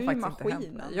att det här Du har är faktiskt maskinen.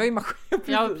 inte hänt. Jag är maskin.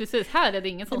 Ja, precis. Här är det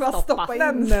ingen som bara stoppas.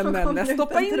 Nej.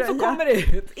 Stoppa in så kommer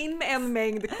det ut. In med en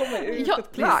mängd, kommer ut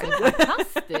ett plagg.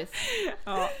 Fantastiskt.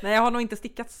 Nej, jag har nog inte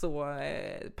stickat så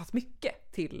pass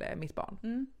mycket till mitt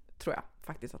barn. Tror jag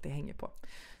faktiskt att det hänger på.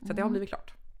 Så att det har blivit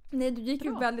klart. Nej, du gick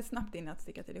ju väldigt snabbt in att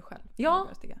sticka till dig själv. Ja,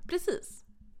 precis.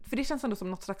 För det känns ändå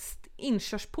som något slags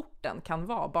inkörsporten kan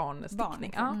vara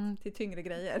barnstickning. Till tyngre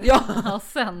grejer. Ja,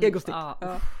 sen. Egostick.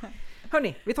 Ja.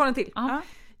 Hörni, vi tar en till. Ja.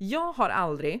 Jag har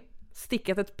aldrig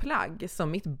stickat ett plagg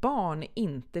som mitt barn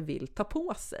inte vill ta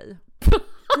på sig.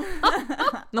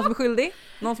 Någon som är skyldig?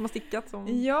 Någon som har stickat?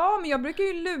 Ja, men jag brukar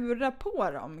ju lura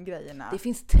på de grejerna. Det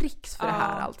finns tricks för det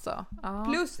här alltså.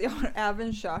 Plus jag har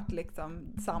även kört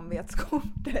liksom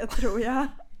samvetskortet, tror jag.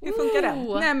 Hur funkar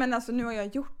det? Nej, men alltså nu har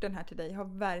jag gjort den här till dig. Jag har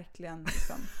verkligen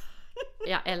liksom...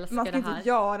 Jag älskar man ska det här. inte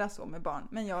göra så med barn,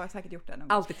 men jag har säkert gjort det någon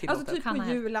gång. Alltid tillåtet. Alltså typ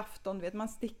på julafton, du vet, man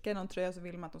stickar någon tröja så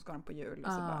vill man att de ska ha den på jul.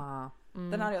 Och så bara.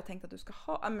 Den har jag tänkt att du ska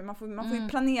ha. Men man får ju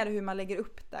planera hur man lägger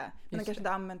upp det. Men den kanske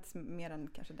inte används mer än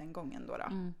kanske den gången då.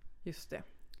 Just det.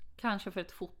 Kanske för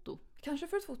ett foto. Kanske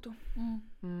för ett foto.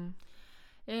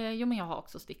 Jo, men jag har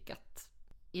också stickat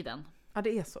i den. Ja,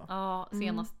 det är så. Ja,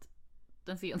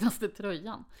 den senaste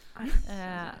tröjan.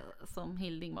 Som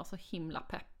Hilding var så himla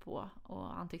pepp på. Och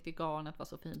han tyckte garnet var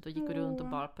så fint och gick runt och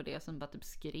bar på det. Sen bara typ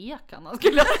skrek han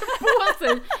skulle ha på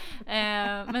sig.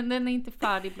 Men den är inte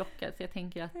färdigblockad, så jag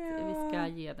tänker att vi ska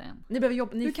ge den. Ni behöver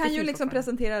jobba. Du kan ju liksom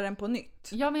presentera den på nytt.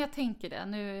 Ja, men jag tänker det.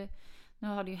 Nu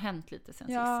har det ju hänt lite sen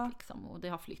sist liksom, och det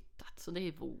har flyttat. Så det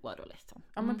är vår och liksom.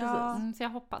 Ja, men precis. Så jag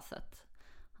hoppas att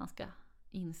han ska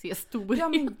inse storhet. Ja,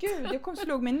 men gud, jag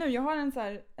slog mig nu. Jag har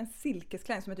en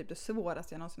silkesklänning som är typ det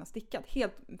svåraste jag någonsin har stickat.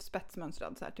 Helt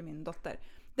spetsmönstrad så här till min dotter.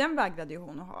 Den vägrade ju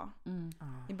hon att ha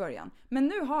i början. Men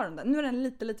nu har hon den. Nu är den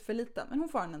lite för liten. Men hon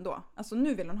får den ändå. Alltså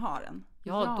nu vill hon ha den.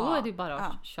 Ja, då är det bara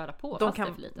att köra på.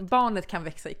 Barnet kan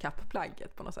växa i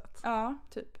kappplagget på något sätt. Ja,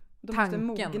 typ. De måste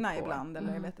mogna ibland,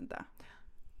 eller jag vet inte.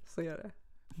 Så gör det.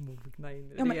 Mogna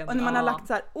in i och när man har lagt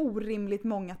så här orimligt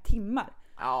många timmar.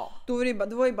 Ja. Då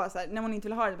var det bara så här, när man inte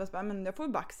vill ha det, bara, men jag får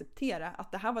bara acceptera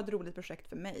att det här var ett roligt projekt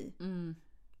för mig.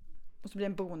 Och så blir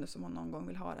det en bonus om hon någon gång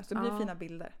vill ha det. Så det blir fina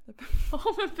bilder. Ja,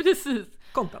 men precis.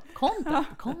 Content.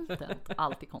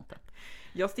 Alltid content.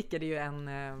 Jag stickade ju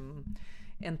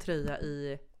en tröja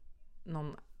i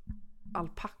någon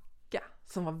alpacka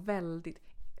som var väldigt...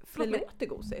 Det låter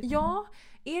gosigt. Ja,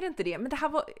 är det inte det? Men det här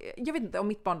var... Jag vet inte om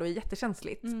mitt barn då är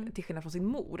jättekänsligt till skillnad från sin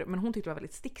mor. Men hon tyckte det var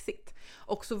väldigt sticksigt.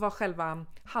 Och så var själva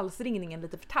halsringningen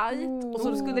lite för tajt. Och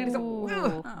så skulle det liksom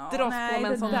dras på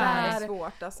med en sån där. Det är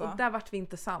svårt alltså. Och där vart vi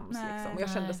inte sams liksom. Och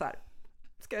jag kände så här,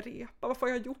 ska jag repa? Varför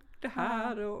har jag gjort det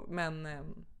här?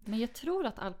 Men jag tror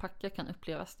att alpacka kan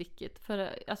uppleva stickigt.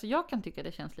 För alltså jag kan tycka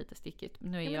det känns lite stickigt.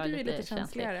 Nu är jag lite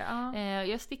känsligare.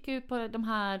 Jag sticker ju på de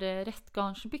här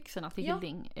rättgarnsbyxorna till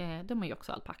Hilding. De är ju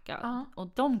också alpacka. Och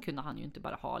de kunde han ju inte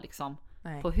bara ha liksom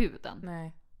på huden.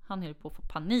 Nej. Han höll på att få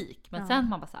panik. Men sen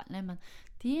man bara såhär, nej men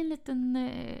det är en liten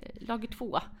lager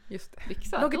 2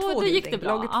 byxa. Då gick det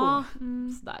bra. Lager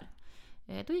 2. Sådär.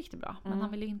 Då gick det bra. Men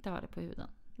han ville inte ha det på huden.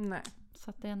 Nej. Så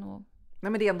att det är nog...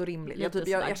 Nej, men det är ändå rimligt.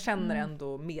 Jag känner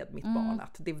ändå med mitt barn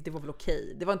att det var väl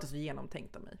okej. Det var inte så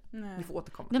genomtänkt av mig. Nej. Vi får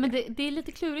återkomma till men det är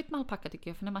lite klurigt med alpacka tycker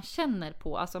jag. För när man känner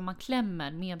på, alltså man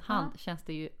klämmer med hand känns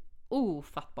det ju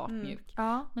ofattbart mjuk.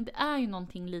 Ja. Men det är ju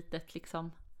någonting litet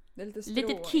liksom... Det är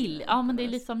lite kill. Ja, men det är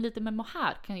liksom lite med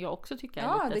mohair kan jag också tycka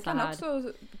är lite det kan så här,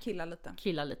 också killa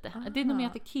lite. Det är nog mer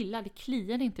att det killar, det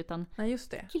kliar inte utan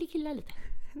just det. Killar lite.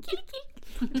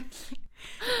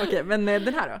 Okej, men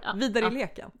den här då. Vidare i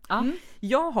leken.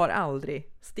 Jag har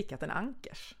aldrig stickat en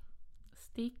ankers.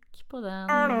 Stick på den.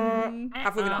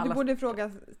 Här får vi Du alla. borde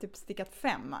fråga typ stickat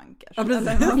 5 ankers. Ja, precis.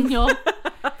 Eller- Ja.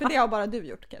 För det har bara du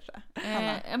gjort kanske.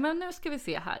 Men nu ska vi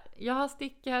se här. Jag har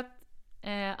stickat,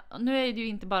 nu är det ju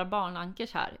inte bara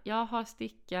barnankers här. Jag har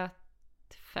stickat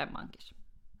 5 ankers.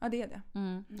 Ja, det är det.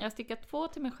 Jag har stickat 2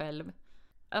 till mig själv.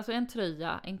 Alltså en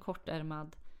tröja, en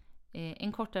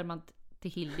kortärmad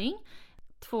till Hilding.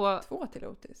 2 till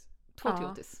Otis. till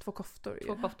Otis. 2 koftor.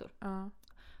 2 koftor. Ja.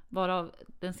 Varav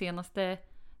den senaste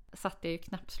satte jag ju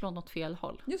knappslån åt fel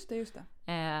håll. Just det.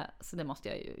 Så det måste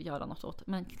jag ju göra något åt.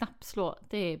 Men knappslå,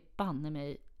 det är banne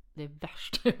mig det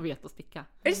värsta jag vet att sticka.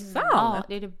 Är det sant? Ja,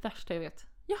 det är det värsta jag vet.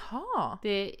 Jaha. Det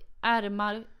är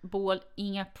ärmar, bål,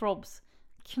 inga probs.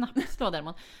 Knappslå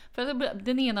däremot. För att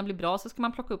den ena blir bra så ska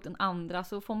man plocka upp den andra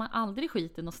så får man aldrig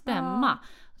skiten att stämma.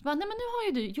 Så bara, nej men nu har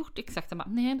ju du gjort exakt samma.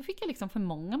 Nej, då fick jag liksom för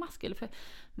många masker. Eller för...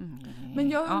 Men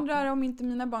jag undrar om inte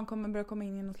mina barn kommer börja komma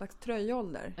in i någon slags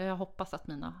tröjålder. Jag hoppas att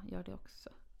mina gör det också.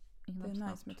 Det är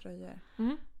nice med tröjor.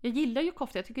 Jag gillar ju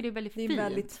kofta, jag tycker det är väldigt Det är fint.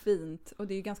 väldigt fint och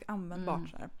det är ju ganska användbart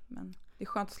så här. Men det är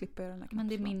skönt att slippa göra den här Men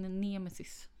det är knappslån. min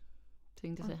nemesis.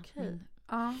 Tänkte jag säga. Min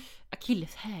Ja.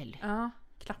 akilleshäl. Ja.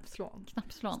 Knappslån.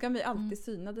 Knappslån. Ska vi alltid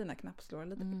syna dina knappslår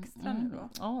lite extra nu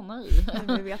då? Nej.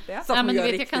 Så vi vet det. Så Ja, men du gör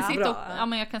vet, riktigt jag kan sitta och, bra. ja,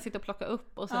 men jag kan sitta och plocka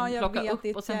upp och sen Ja, jag plocka vet, upp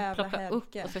ditt och sen jävla plocka upp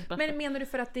och helvete. sen plocka. Men menar du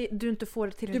för att du inte får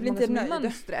det Du tillräckligt blir många inte som är nöjd?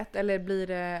 mönstret? Eller blir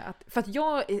det att... För att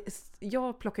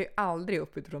jag plockar ju aldrig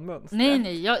upp utifrån mönstret.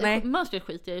 Nej. Mönstret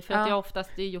skiter jag i för att jag oftast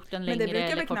har gjort den Men längre det brukar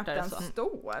eller väl knappt kortare. ens Så.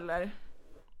 stå eller?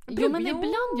 Jo, men Jo.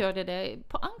 ibland gör det.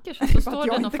 På ankers så För att står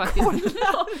jag det nog inte faktiskt.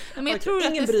 kollar. Men jag tror att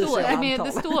ingen det bryr står, sig om men det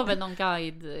antal. står väl någon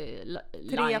guide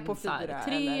 3 på line, så här. 4,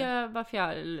 3 eller? var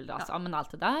fjärde, alltså, ja. Men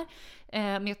allt det där.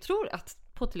 Men jag tror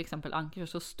att på till exempel ankers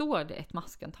så står det ett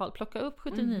maskantal. Plocka upp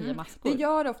 79 maskor. Det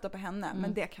gör det ofta på henne,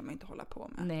 men det kan man inte hålla på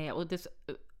med. Nej, och det,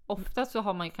 ofta så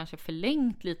har man ju kanske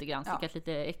förlängt lite grann, stickat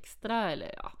lite extra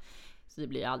eller ja. Så det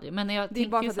blir aldrig. Men jag Det är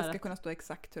bara för ju att så det här ska kunna stå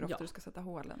exakt hur ofta du ska sätta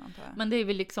hålen antar jag. Men det är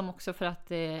väl liksom också för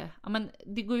att ja, men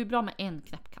det går ju bra med en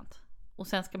knäppkant. Och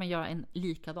sen ska man göra en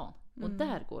likadan. Och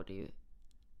där går det ju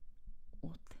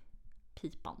åt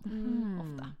pipan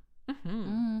ofta.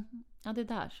 Ja, det är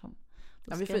där som...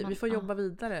 Ja, vi får jobba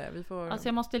vidare. Vi får... Alltså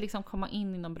jag måste liksom komma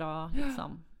in i någon bra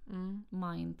liksom,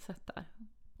 mindset där.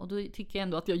 Och då tycker jag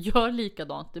ändå att jag gör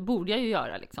likadant. Det borde jag ju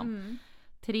göra liksom.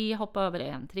 3 hoppa över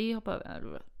 1, 3 hoppa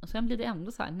över. Och sen blir det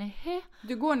ändå så här, nej.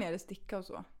 Du går ner i sticka och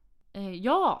så?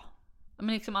 Ja,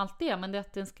 men liksom allt det. Men det är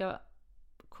att den ska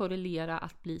korrelera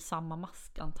att bli samma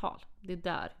maskantal. Det är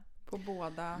där. På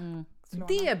båda slåna.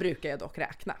 Det brukar jag dock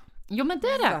räkna. Jo, men det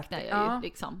räknar jag ja. ju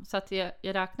liksom. Så att jag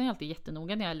räknar ju alltid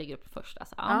jättenoga när jag lägger upp första.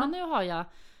 Alltså, ja, men nu har jag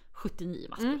 79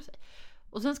 maskor.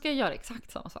 Och sen ska jag göra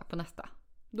exakt samma sak på nästa.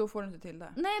 Då får du inte till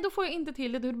det. Nej, då får jag inte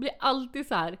till det. Det blir alltid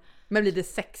så här. Men blir det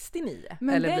 69?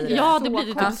 Men eller det blir är det... Ja, så det blir det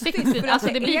typ konstigt, 60. för Alltså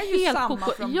att det det blir är ju helt samma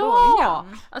koko. från Ja!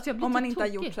 början. Alltså jag blir Om man typ inte har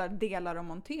tokig. gjort så här delar och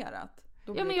monterat.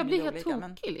 Då Ja, men kan jag det blir bli helt olika,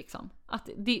 tokig liksom. Att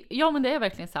det, ja, men det är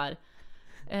verkligen så här.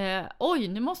 Oj,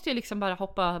 nu måste jag liksom bara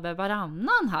hoppa över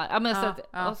varannan här. Ja, men så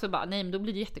att, och så bara, nej, men då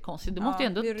blir det jättekonstigt. Du måste ju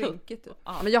ändå det är ta upp. rynkigt typ.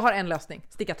 Ja, men jag har en lösning.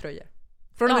 Sticka tröjor.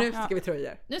 Från och med nu stickar vi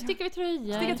tröjor. Nu stickar vi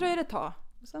tröjor. Sticka tröjor ett tag.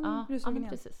 Och sen blir du sugen igen.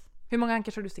 precis. Hur många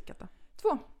ankers har du stickat då?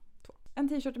 2. En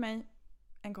t-shirt till mig.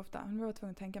 En kofta. Nu var jag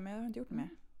tvungen att tänka, men jag har inte gjort mer.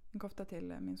 En kofta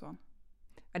till min son.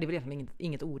 Det är väl egentligen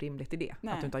inget orimligt i det.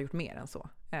 Nej. Att du inte har gjort mer än så.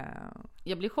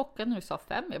 Jag blev chockad när du sa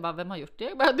 5. Jag bara, vem har gjort det?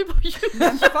 Jag bara, det var ju...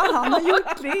 Vem fan har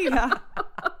gjort det?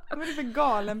 Vad är det för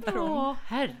galen person? Åh,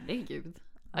 herregud.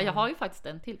 Ja, jag har ju faktiskt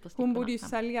en till på stickorna. Hon borde ju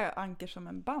sälja anker som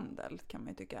en bandel, kan man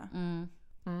ju tycka.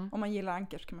 Om man gillar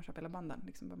ankers kan man köpa hela bandeln.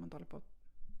 Liksom behöver man inte hålla på och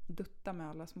dutta med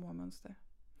alla små mönster.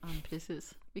 Ja,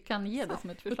 precis. Vi kan ge det som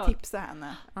ett Och förslag. tipsa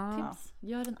henne. Tips.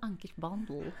 Gör en ankers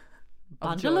bundle. Of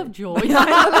Bundle of joy.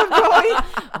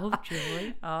 Of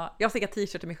joy. Ja, jag har stickat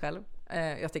t-shirt till mig själv.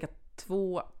 Jag har stickat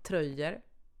 2 tröjor.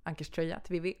 Ankerströja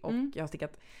till Vivi. Och jag har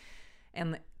stickat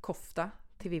en kofta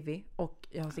till Vivi. Och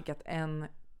jag har stickat en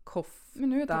kofta. Men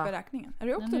nu är jag typ i räkningen. Är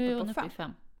du också Nu är uppe hon på uppe i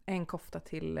 5? 5. En kofta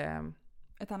till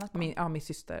Ett annat barn? min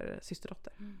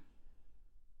systerdotter.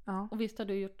 Ja. Och visst har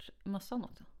du gjort mössan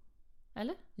också?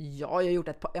 Eller? Ja, jag har gjort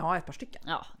ett par stycken.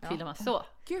 Ja, till och med så.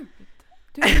 Gud,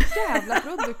 du är så jävla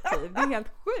produktiv. Det är helt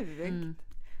sjukt.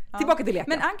 Ja. Tillbaka till leken.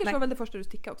 Men ankers Nej. var väl det första du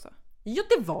stickade också? Ja,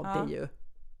 det var det ju.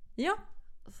 Ja.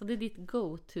 Så det är ditt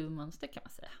go-to-mönster kan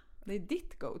man säga. Det är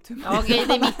ditt go-to. Ja, okej,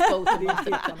 det är mitt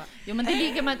go-to-mönster. Jo, men det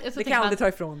ligger med... Det kan jag aldrig ta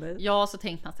ifrån dig. Ja, så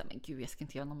tänkte man så här, men gud, jag ska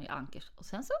inte göra någon mer ankers. Och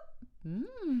sen så...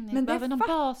 Men det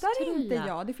fattar inte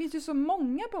jag. Det finns ju så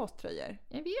många baströjor.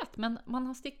 Jag vet, men man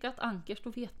har stickat ankers, då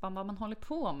vet man vad man håller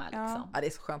på med liksom. Ja, det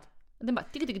är så skönt. Den bara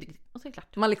och så är det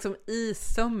klart. Man liksom i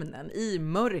sömnen, i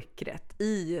mörkret,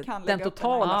 i Kan den lägga upp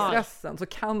totala en stressen så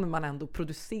kan man ändå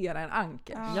producera en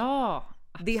anker. Ja,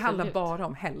 Det handlar absolut. bara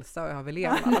om hälsa och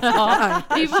överlevnad. Ja,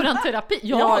 det är ju våran terapi.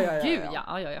 Ja, Ja. gud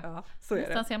ja. Ja, så är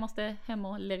Nästan det. så jag måste hem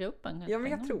och lägga upp en. Ja,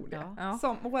 men jag tror det. Ja, Ja.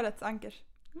 Som årets ankers.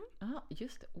 ja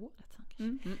just det. Årets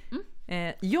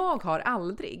ankers. Jag har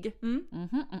aldrig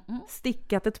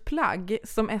stickat ett plagg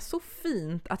som är så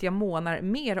fint att jag månar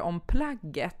mer om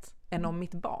plagget än om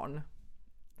mitt barn.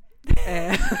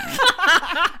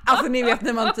 Alltså ni vet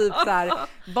när man typ så här,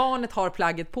 barnet har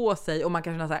plagget på sig och man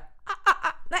kan känna så här,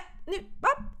 nej nu,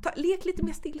 lek lite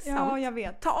mer stillsamt. Ja, jag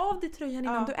vet. Ta av dig tröjan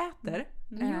innan du äter.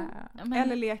 Ja, men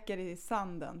Eller leker i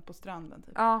sanden på stranden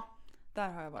typ. Ja, Där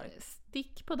har jag varit.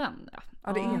 stick på den då.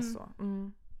 ja, det är så.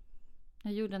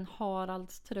 Jag gjorde en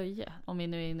Haralds tröja, om vi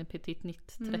nu är inne på Petit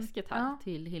Nytt-träsket här, Ja.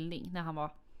 till Hilding. När han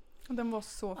var, Och den var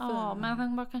så fin. ja men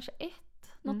han var kanske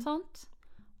något sånt.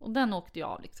 Och den åkte jag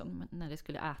av liksom när det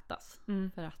skulle ätas.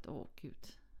 För att, gud,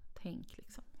 tänk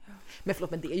liksom. Men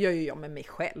förlåt, men det gör ju jag med mig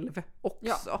själv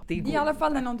också. Ja. Det går I alla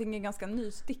fall när inte. någonting är ganska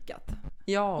nystickat.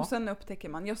 Ja. Och sen upptäcker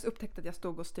man, jag upptäckte att jag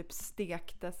stod och typ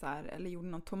stekte så här, eller gjorde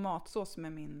någon tomatsås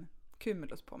med min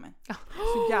Cumulus på mig.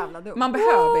 Så jävla dumt. Man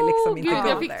behöver liksom inte Gud, gå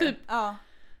jag fick där. typ, Ja.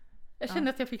 jag kände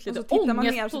att jag fick Och lite så tittar man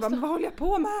ångest ner och så på bara, vad håller jag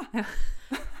på med?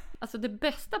 Alltså det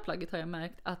bästa plagget har jag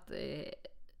märkt att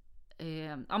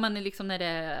ja men liksom när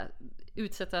det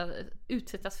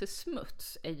utsättas för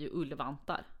smuts är ju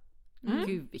ullvantar.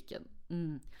 Gud vilken.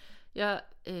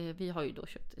 Vi har ju då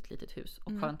köpt ett litet hus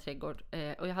och har en trädgård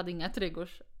och jag hade inga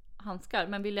trädgårdshandskar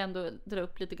men ville ändå dra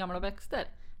upp lite gamla växter.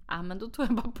 Ja men då tog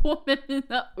jag bara på mig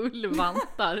mina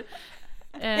ullvantar.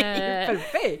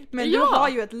 Perfekt! Men du Ja. har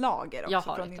ju ett lager Jag också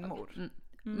har från ett din lager. mor.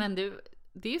 Men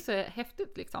det är så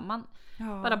häftigt liksom. Man Ja.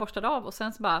 bara borstar av och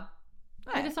sen så bara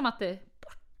är det som att det är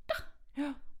borta.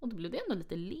 Ja. Och då blev det ändå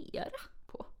lite lera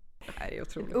på. Det här är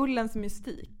otroligt. Ullens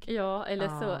mystik. Ja, eller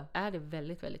så är det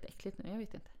väldigt, väldigt äckligt nu. Jag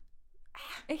vet inte.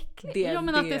 Äckligt. Ja,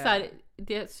 men att det är så här,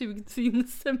 det sugs in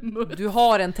smuts. Du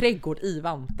har en trädgård i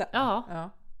vanten. Ja, Ja.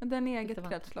 Men den är eget Lite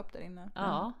vatten. kretslopp där inne.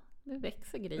 ja, det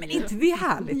växer grejer. Men inte det är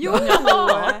härligt? Jo!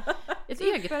 Ja. Ett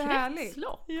eget Superhärligt.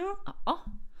 kretslopp. Ja. Ja.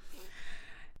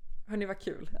 Hörni, vad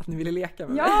kul att ni ville leka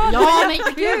med mig. Ja, det Ja, var men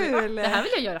jättekul! kul! Det här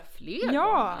vill jag göra fler Ja.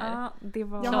 gånger. Ja, det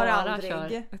var... Jag har Klara aldrig. kör.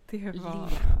 Det var...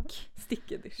 Lek.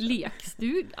 Stick edition.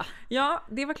 Lekstuga. Ja,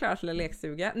 det var Klaras lilla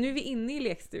lekstuga. Nu är vi inne i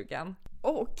lekstugan.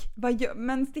 Och,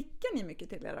 men stickar ni mycket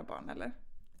till era barn eller?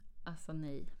 Alltså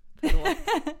nej. Förlåt.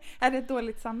 Är det ett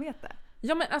dåligt samvete?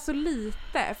 Ja, men alltså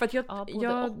lite. För att Ja,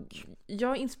 både och.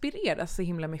 jag inspireras så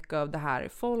himla mycket av det här.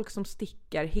 Folk som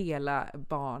stickar hela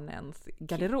barnens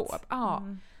garderob. Ja.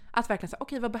 Att verkligen säga,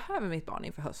 okej, vad behöver mitt barn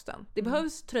inför hösten? Det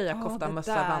behövs tröja, Ja, kofta, det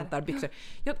mössa, där. vantar, byxor.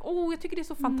 Jag tycker det är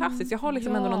så fantastiskt. Jag har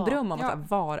liksom ändå någon dröm om att så här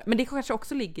vara... Men det kanske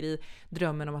också ligger i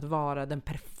drömmen om att vara den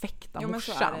perfekta Jo, men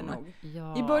så är det morsan. nog.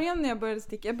 Ja. I början när jag började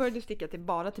sticka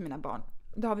bara till mina barn.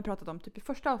 Det har vi pratat om typ i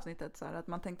första avsnittet. Så här, att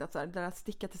man tänkte att så här, det där att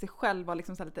sticka till sig själv var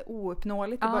liksom så här lite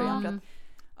ouppnåeligt i början.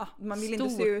 För att man ville inte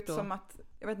se Stort ut då. som att,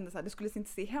 jag vet inte, så här, det skulle inte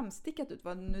se hemstickat ut.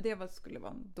 Vad nu det skulle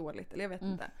vara dåligt, eller jag vet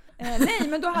inte. Nej,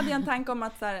 men då hade jag en tanke om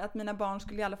att, så här, att mina barn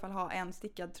skulle i alla fall ha en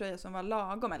stickad tröja som var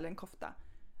lagom, eller en kofta.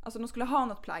 Alltså de skulle ha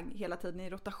något plagg hela tiden i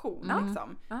rotation.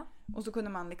 Liksom. Ja. Och så kunde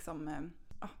man liksom...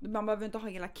 man behöver inte ha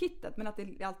hela kittet, men att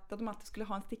de alltid skulle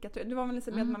ha en stickad tröja. Det var väl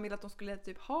liksom att man ville att de skulle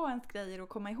typ ha ens grejer och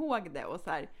komma ihåg det. Och så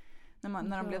här,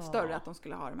 när de blev större, att de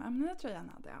skulle ha de här, men den här tröjan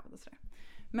hade jag. Och så där.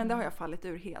 Men det har jag fallit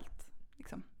ur helt.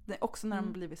 Liksom. Det är också när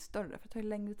de blivit större, för det tar ju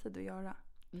längre tid att göra.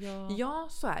 Ja,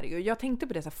 så är det ju. Jag tänkte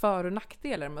på det, så här, för- och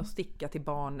nackdelar med att sticka till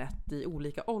barnet i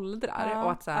olika åldrar. Ja,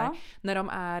 Och att så här, ja. när de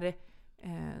är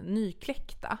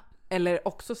nykläckta, eller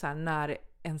också så här, när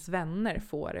ens vänner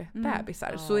får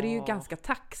bebisar, så är det ju ganska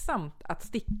tacksamt att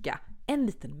sticka en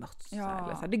liten mössa. Ja.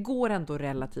 Eller så här. Det går ändå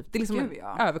relativt. Det är liksom Gud, en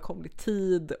ja. överkomlig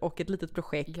tid och ett litet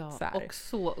projekt. Ja, så här. och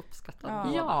så uppskattad Ja.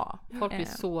 gåva. Ja, Folk blir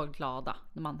så glada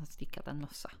när man har stickat en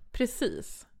mössa.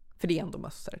 precis. För det är ändå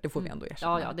mössor, det får vi ändå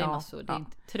erkänna. Ja, det är massor. Det är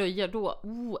inte tröjor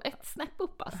då. Ett snäpp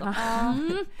upp alltså.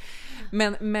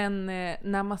 Men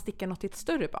när man stickar något till ett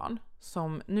större barn,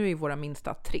 som nu är våra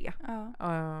minsta 3,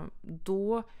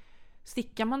 då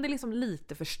stickar man det liksom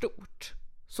lite för stort,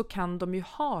 så kan de ju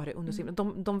ha det under sin...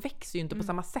 De växer ju inte på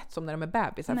samma sätt som när de är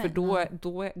bebisar, för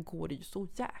då går det ju så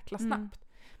jäkla snabbt.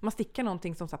 Man stickar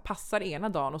någonting som så här passar ena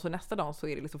dagen och så nästa dag så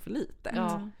är det liksom för lite.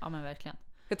 Ja, men verkligen.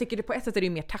 Jag tycker det på ett sätt är det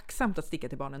mer tacksamt att sticka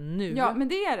till barnen nu. Ja, men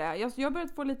det är det. Jag har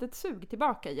börjat få lite ett sug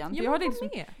tillbaka igen. För jag, hade liksom,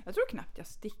 med. jag tror knappt jag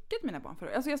stickat mina barn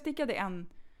förut. Alltså jag stickade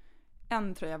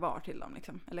en tröja var till dem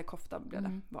liksom. Eller kofta blev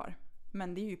det var.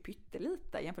 Men det är ju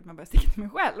pyttelite jämfört med att börja sticka till mig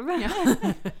själv.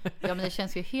 Ja, men det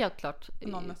känns ju helt klart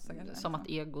Någon mössa kanske, som att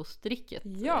egostricket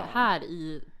Ja. här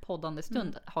i poddande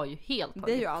stund har ju helt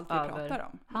Det är ju tagit allt vi över pratar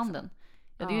om. Liksom. handen.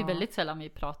 Ja, det är ju Ja. väldigt sällan vi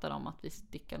pratar om att vi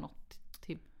stickar något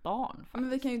till barn faktiskt. Men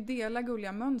vi kan ju dela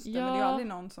gulliga mönster, men det är ju aldrig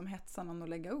någon som hetsar någon att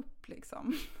lägga upp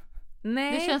liksom.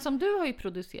 Nej. Det känns som du har ju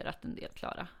producerat en del,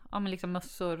 Klara. Ja, men liksom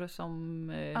mössor som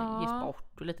ges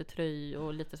bort och lite tröj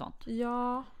och lite sånt.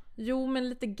 Ja, jo men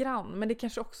lite grann. Men det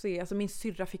kanske också är, alltså min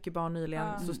syrra fick ju barn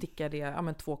nyligen, så stickade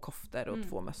jag 2 koftor och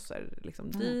 2 mössor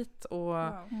liksom dit. Och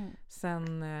Wow.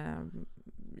 sen,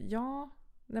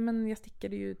 nej men jag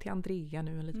stickade ju till Andrea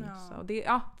nu en liten Ja. mössa. Och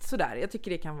det, sådär. Jag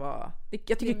tycker det kan vara,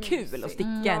 jag tycker det är kul mysigt. att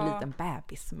sticka en liten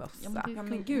bebismössa. Ja, men Ja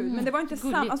men gud, men det var inte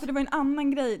samma, alltså det var en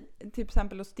annan grej till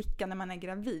exempel att sticka när man är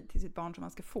gravid till sitt barn som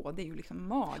man ska få, det är ju liksom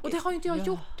magiskt. Och det har ju inte jag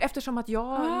gjort eftersom att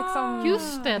jag liksom...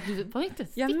 Just det, du var inte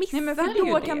Jag missade Nej men för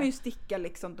ju då det. kan man ju sticka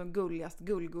liksom de gulligaste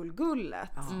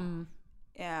gullgullet.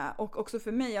 Och också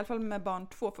för mig, i alla fall med barn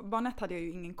 2, för barn 1 hade jag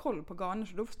ju ingen koll på garner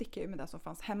så då stickade jag ju med det som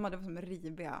fanns hemma, det var som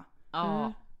riviga.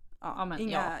 Ja. Ja, men,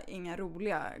 Inga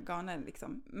roliga garner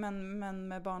liksom. Men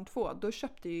med barn 2, då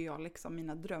köpte ju jag liksom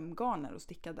mina drömgarner och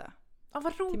stickade Vad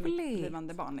till mitt roligt!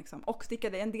 blivande barn liksom. Och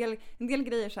stickade en del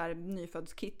grejer så här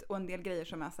nyföddskit och en del grejer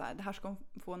som är så här, det här ska hon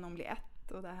få när hon blir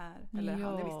 1 och det här. Eller Ja.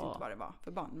 jag visste inte vad det var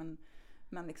för barn,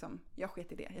 men liksom, jag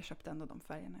sket i det. Jag köpte ändå de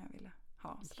färgerna jag ville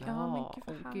ha. Så. Ja, men Ja, gud,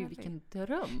 vad gud härligt. vilken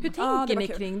dröm. Hur det tänker var ni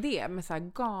kul. kring det med så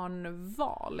här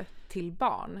garnval till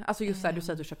barn? Alltså just så här, du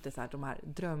säger att du köpte så här, de här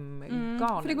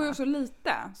drömgarnerna. För det går ju så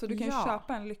lite, så du kan ju Ja.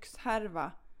 köpa en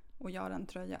lyxhärva och göra en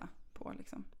tröja på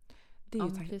liksom. Det är ju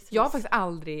Ja, tack- precis. jag har faktiskt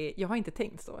aldrig, jag har inte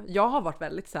tänkt så. Jag har varit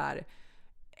väldigt så här,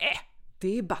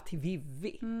 det är bara till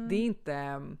Vivi. Det är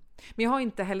inte, men jag har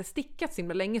inte heller stickat så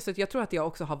himla länge så att jag tror att jag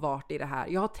också har varit i det här.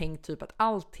 Jag har tänkt typ att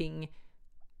allting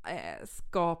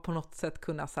ska på något sätt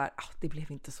kunna så här, det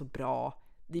blev inte så bra,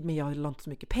 men jag la inte så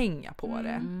mycket pengar på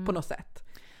det på något sätt.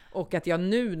 Och att jag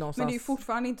nu någonstans... Men det är ju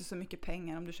fortfarande inte så mycket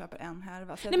pengar om du köper en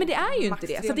härva. Nej men det är ju max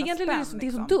inte det. Så det, 300 egentligen är det, spänn, det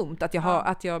är så liksom. dumt att jag har,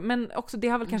 att jag, men också det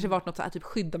har väl kanske varit något så här, typ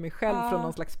skydda mig själv från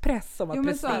någon slags press om att Jo,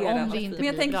 men så, prestera. om det inte Men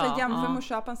jag blir tänker så bra, här, jämför ja. med att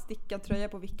köpa en stickad tröja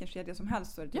på vilken kedja som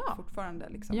helst så är det typ Ja. fortfarande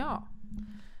liksom, Ja.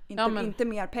 inte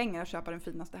mer pengar att köpa den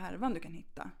finaste härvan du kan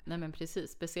hitta. Nej men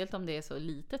precis, speciellt om det är så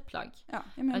litet plagg. Ja,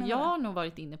 Jag har nog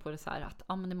varit inne på det så här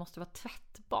att men det måste vara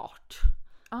tvättbart.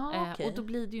 Okej. Och då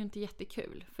blir det ju inte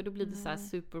jättekul. För då blir det så här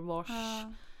superwash.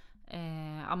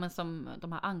 Men som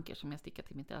de här anker som jag stickar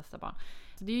till mitt äldsta barn.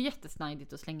 Så det är ju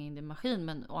jättesnajdigt att slänga in det i maskin.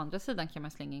 Men å andra sidan kan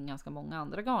man slänga in ganska många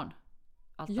andra garn.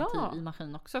 Alternativ i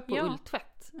maskin också på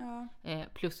ulltvätt. Ja.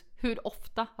 Plus hur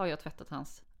ofta har jag tvättat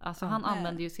hans. Alltså han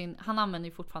använder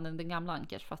ju fortfarande den gamla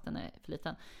ankers fast den är för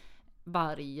liten.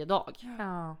 Varje dag.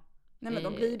 Ja. Nej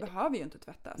men behöver ju inte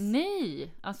tvättas.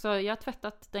 Nej, alltså jag har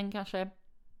tvättat den kanske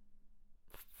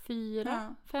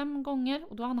 4-5 gånger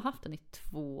och då har han haft den i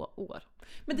 2 år.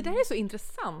 Men det där är så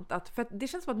intressant för att det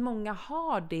känns som att många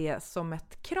har det som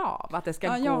ett krav att det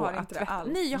ska gå jag har att inte det tvätta.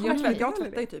 alls. Nej, jag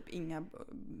tvättar ju typ inga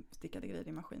stickade grejer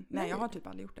i maskin. Nej, jag har typ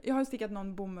aldrig gjort det. Jag har stickat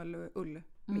någon bomull och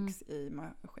ullmix i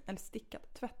maskin.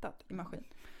 Eller tvättat i maskin.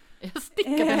 Jag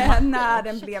stickade när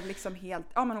den blev liksom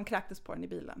helt, men hon kräktes på den i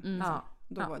bilen. Ja.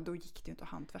 Då gick det ju inte att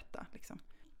handtvätta liksom.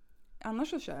 Annars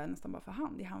så kör jag nästan bara för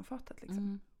hand i handfatet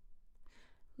liksom.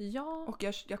 Ja. Och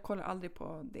jag kollar aldrig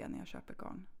på det när jag köper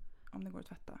garn. Om det går att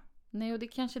tvätta. Nej, och det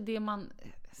är kanske det man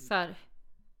så här,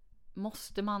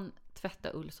 måste man tvätta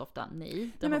ull så ofta?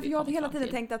 Nej, Nej men för jag har hela tiden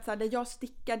tänkt att så här, det jag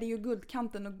stickar det är ju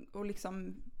guldkanten och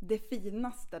liksom det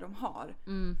finaste de har.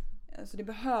 Så det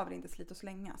behöver inte slita och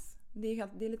slängas. Det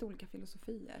är lite olika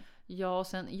filosofier. Ja, och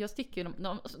sen jag stickar ju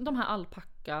de här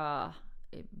alpacka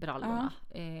brallorna.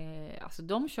 Alltså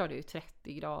de körde ju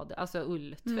 30 grader, alltså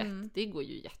ulltvätt. Det går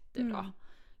ju jättebra.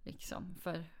 Liksom.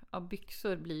 För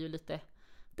byxor blir ju lite,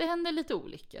 det händer lite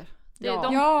olyckor.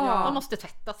 De måste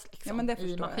tvättas liksom, men det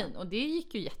i maskin. Och det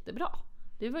gick ju jättebra.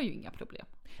 Det var ju inga problem.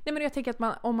 Nej men jag tänker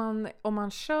att om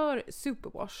man kör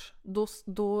superwash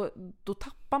då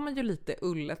tappar man ju lite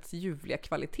ullets ljuvliga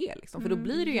kvalitet liksom. För då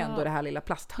blir det ju ändå det här lilla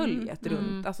plasthöljet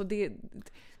runt. Alltså det...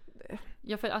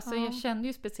 Ja, för alltså jag kände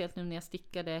ju speciellt nu när jag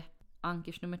stickade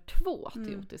ankers nummer 2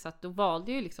 till Otis att då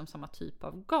valde jag ju liksom samma typ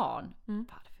av garn.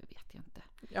 Varför vet jag inte.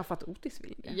 Ja, för att Otis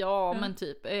vill det. Ja, men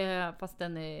typ fast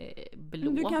den är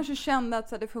blå. Men du kanske kände att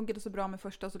så här, det funkade så bra med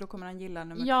första så då kommer han gilla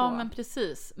nummer 2. Ja, men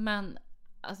precis. Men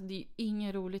alltså, det är ju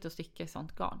inget roligt att sticka i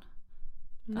sånt garn.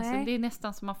 Alltså, det är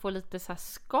nästan som man får lite så här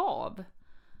skav.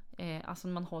 Alltså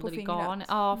när man håller i garn.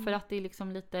 Ja, för att det är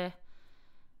liksom lite...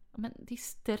 Men det är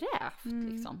strävt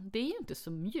liksom. Det är ju inte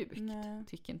så mjukt,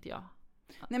 tycker inte jag.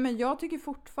 Nej, men jag tycker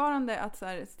fortfarande att så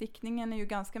här, stickningen är ju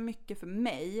ganska mycket för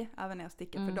mig, även när jag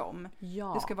stickar för dem.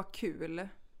 Ja. Det ska vara kul.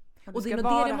 Och det är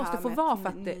nog det måste få vara för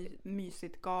att det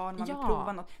mysigt garn, man Ja. vill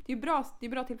prova något. Det är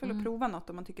bra tillfälle att prova något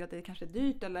om man tycker att det kanske är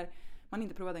dyrt eller man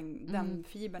inte provat den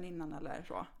fibern innan eller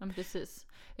så. Ja, men precis.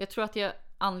 Jag tror att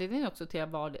anledningen också till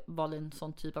att jag valde en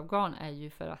sån typ av garn är ju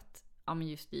för att men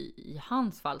just i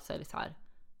hans fall så är det så här.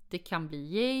 Det kan bli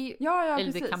yay eller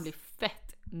precis. det kan bli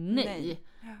fett nej.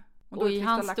 Ja. Och i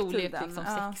hans storlek liksom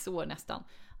 6 år nästan.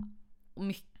 Och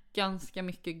ganska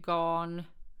mycket garn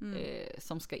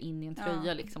som ska in i en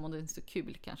tröja liksom. Och det är inte så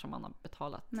kul kanske om man har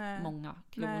betalat många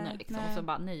kronor liksom. Och så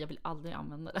bara nej, jag vill aldrig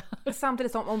använda det.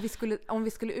 Samtidigt som om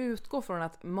vi skulle utgå från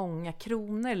att många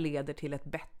kronor leder till ett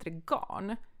bättre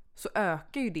garn, så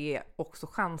ökar ju det också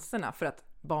chanserna för att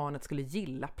barnet skulle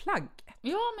gilla plagget.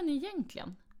 Ja, men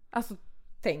egentligen. Alltså,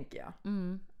 tänker jag.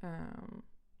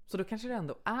 Så då kanske det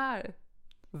ändå är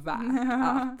värt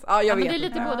att... Ja, jag vet men det är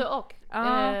inte. lite både och,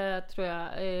 tror jag.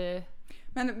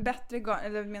 Men bättre garn,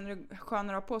 eller menar du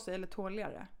skönare att ha på sig eller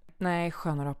tåligare? Nej,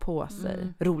 skönare att ha på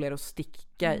sig. Roligare att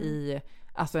sticka i,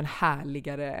 alltså en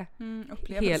härligare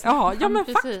upplevelse. Ja, men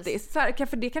precis. faktiskt. Så här,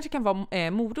 för det kanske kan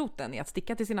vara moroten i att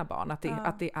sticka till sina barn.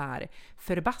 Att det är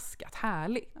förbaskat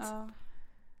härligt. Ja.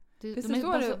 De Precis är så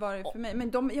bara har det varit för mig.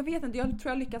 Men jag vet inte, jag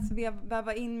tror jag lyckats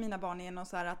väva in mina barn i någon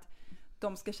så här att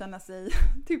de ska känna sig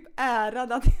typ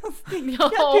ärade att jag stickar.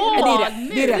 Ja,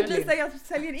 det är rätt. Visar jag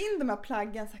säljer in de här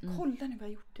plaggen så här, kolla nu vad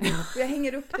jag gjort det. Och jag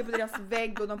hänger upp det på deras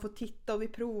vägg och de får titta och vi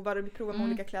provar med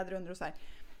olika kläder under och så här.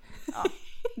 Ja,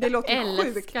 det låter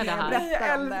sjukt när jag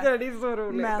berättar om det. Det är så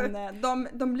roligt. Men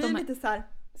de blir lite så här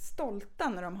stolta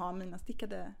när de har mina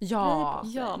stickade grejer på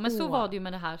sig. Ja, men så var det ju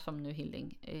med det här som nu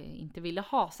Hilding inte ville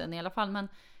ha sen i alla fall. Men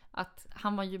att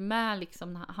han var ju med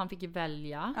liksom, han fick ju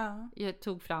välja. Jag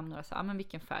tog fram några så men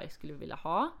vilken färg skulle vi vilja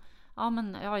ha?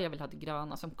 Jag vill ha det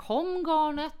gröna. Som kom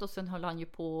garnet och sen höll han ju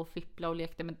på och fippla och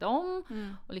lekte med dem.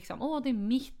 Och liksom, det är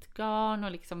mitt garn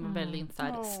och liksom väldigt så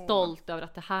här, stolt över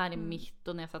att det här är mitt.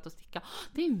 Och när jag satt och stickade,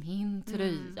 det är min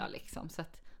tröja liksom. Så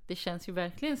att det känns ju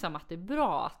verkligen som att det är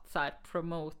bra att så här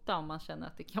promota om man känner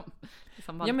att det kan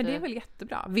liksom vara men det är väl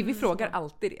jättebra. Vi frågar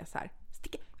alltid det så här.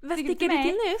 Vad stickar du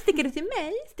till nu? Stickar du till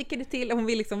mig? Stickar du till? Hon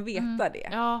vill liksom veta det.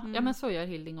 Ja, men så gör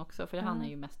Hilding också. För han är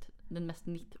ju den mest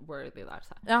knit-worthy där.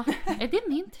 Så här. Ja. Är det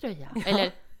min tröja?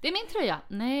 Eller, det är min tröja.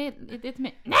 Nej, det är till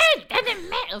mig. Nej, det är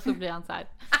min! Och så blir han så här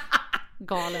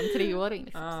galen 3-åring.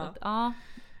 Liksom. Så att, ja.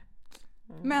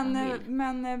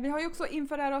 Men vi har ju också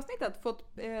inför det här avsnittet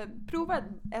fått prova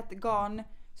ett garn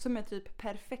som är typ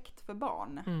perfekt för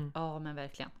barn. Ja, men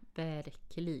verkligen.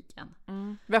 Verkligen.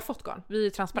 Vi har fått garn. Vi är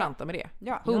transparenta med det.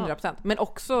 Ja. 100%. Men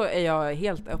också är jag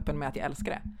helt öppen med att jag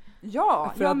älskar det.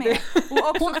 Ja, för jag att med. Och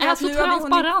också Hon för är att så nu har vi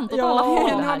transparent åt alla håll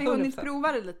nu har här. vi hunnit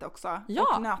prova det lite också.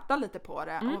 Ja. Och nöta lite på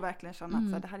det. Och verkligen känna att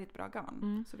så här, det här är ett bra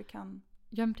garn. Så vi kan...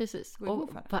 Ja, men precis. Gå ihop Och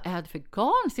för det. vad är det för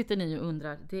garn sitter ni och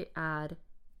undrar? Det är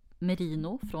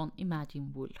merino från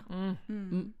Imagine Wool.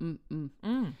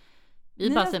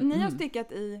 Ni har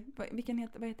stickat i,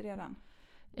 vad heter det den?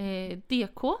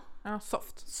 DK. Ja,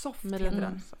 soft Heter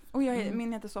den. Och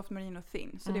min heter Soft Merino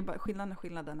Thin. Så det är bara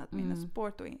skillnaden att min är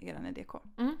sport och eran är DK.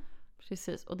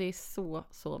 Precis, och det är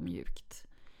så mjukt.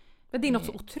 Men det är något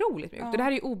så otroligt mjukt. Och det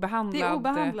här är ju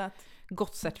obehandlat.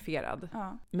 Gott certifierad.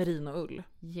 Merino-ull.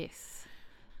 Yes.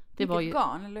 Det var ju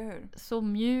garn, eller hur? Så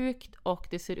mjukt och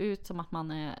det ser ut som att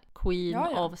man är queen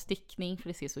av stickning för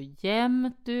det ser så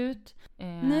jämnt ut.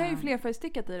 Ni har ju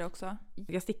flerfärgstickat i det också.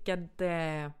 Jag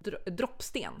stickade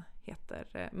droppsten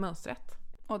heter mönstret.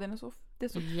 Det är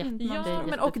så fint. Ja,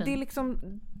 men och det är liksom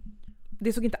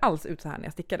det såg inte alls ut så här när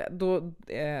jag stickade. Då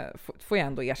får jag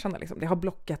ändå erkänna liksom. Det har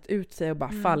blockat ut sig och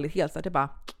bara fallit helt så att det bara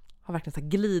har verkligen så här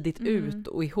glidit ut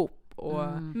och ihop.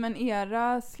 Men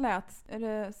era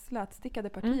slätstickade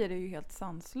partier är ju helt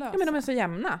sanslösa. Ja, men de är så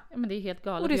jämna. Ja, men det är helt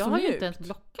galet. Och det är jag så har mjukt. ju inte ens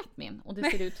blockat min. Och det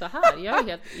ser ut så här. Jag är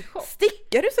helt i chock.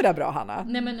 Stickar du så där bra, Hanna?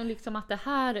 Nej, men och liksom att det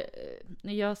här...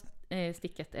 När jag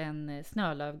stickat en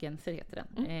snölövgenser heter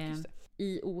den.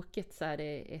 I oket så är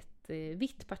det ett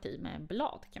vitt parti med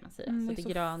blad kan man säga. Så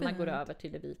det gröna fint. Går över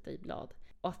till det vita i blad.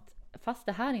 Och att fast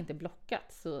det här inte är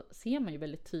blockat så ser man ju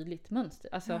väldigt tydligt mönster.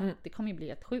 Alltså det kommer ju bli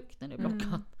helt sjukt när det är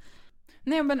blockat.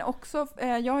 Nej, men också,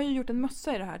 jag har ju gjort en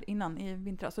mössa i det här innan i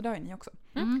vintras, så det har ju ni också.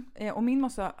 Och min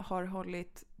mössa har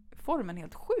hållit formen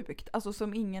helt sjukt, alltså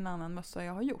som ingen annan mössa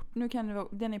jag har gjort. Nu kan det vara,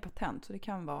 den är patent så det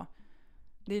kan vara,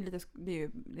 det är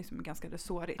ju liksom ganska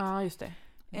resårigt. Ja, just det.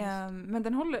 Men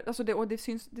den håller, alltså det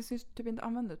syns typ inte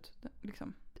använd ut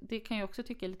liksom. Det kan jag också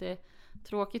tycka är lite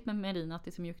tråkigt med merino att det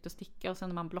är så mjukt att sticka och sen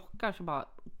när man blockar så bara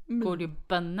går det ju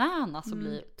bananas och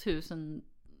blir 1000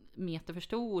 meter för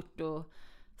stort och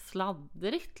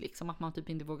sladdrigt liksom, att man typ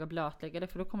inte vågar blötlägga det,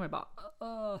 för då kommer det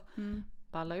bara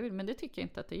balla ur. Men det tycker jag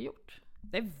inte att det är gjort.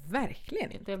 Det är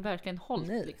verkligen inte. Det är verkligen hållt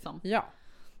liksom. Ja.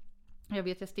 Jag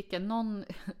vet, jag stickade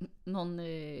någon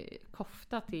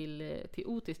kofta till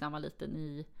Otis när han var liten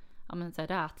i så här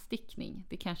rätstickning.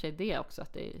 Det kanske är det också,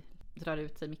 att det drar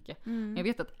ut sig mycket. Men jag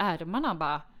vet att ärmarna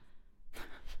bara,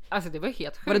 alltså det var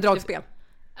helt sjukt. Var det dragspel?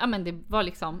 Ja, men det var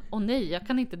liksom, nej, jag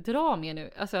kan inte dra mer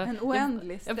nu. Alltså, En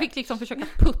oändlig jag fick liksom försöka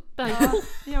putta ihop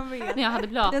Jag vet. när jag hade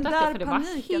blötat Den det, där för det var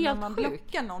paniken när helt man sjukt.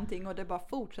 blockar någonting och det bara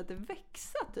fortsätter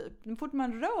växa typ. Så fort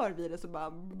man rör vid det så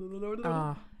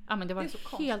bara... Ja, men det var Det är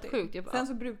så helt konstigt. sjukt. Jag bara, Sen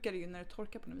så brukar det ju när det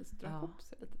torkar på något vis dra ihop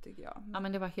sig lite, tycker jag. ja,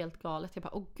 men det var helt galet. Jag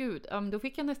bara, åh gud. Ja, men då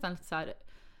fick jag nästan lite så här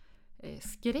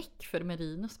skräck för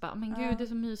merinos. Bara, men gud, det är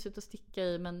så mysigt att sticka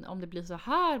i, men om det blir så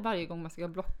här varje gång man ska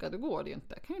blocka, då går det ju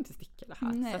inte. Jag kan ju inte sticka det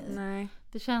här. Nej. Så att Nej.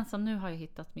 det känns som nu har jag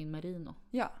hittat min merino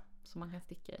Ja, som man kan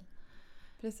sticka i.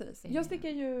 precis. Jag stickar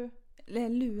ju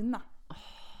Luna.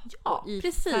 Ja, I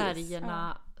precis.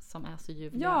 färgerna som är så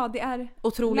ljuvliga. Ja, det är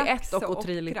Otrolig lax 1 och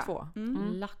otrolig ockra. 2.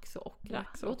 Lax och ockra.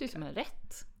 Lax Det och låter ju som en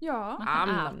rätt. Ja, Man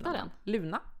kan äta den.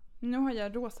 Luna. nu har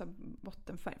jag rosa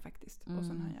bottenfärg faktiskt. Och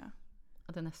sen har jag...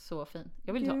 Ja, den är så fin.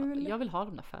 Gul. Jag vill ha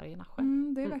de där färgerna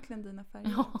själv. det är verkligen dina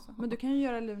färger också. Men du kan ju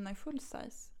göra Luna i full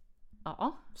size.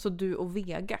 Ja. Så du och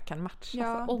Vega kan matcha.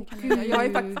 Ja, Åh, det kan gud. jag har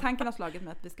ju faktiskt, tanken har slagit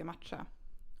mig att vi ska matcha.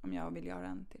 Om jag vill göra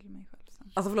en till mig själv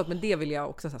sen. Alltså förlåt, men det vill jag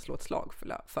också så här slå ett slag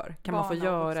för. Kan man få Barn har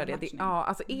göra också det? matchning. Ja,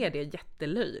 alltså är det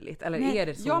jättelöjligt? Eller Nej, är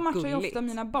det så jag matchar gulligt? ju ofta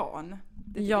mina barn.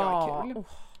 Det tycker jag är kul.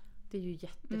 Det är ju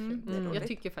jättefint. det är roligt. Jag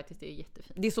tycker faktiskt det är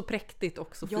jättefint. Det är så präktigt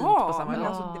och så fint Ja, på samma men gång.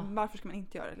 alltså, varför ska man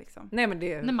inte göra det liksom? Nej men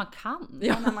det... När man kan.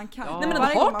 Ja, när man kan. Nej, men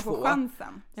Varje har gång man får två.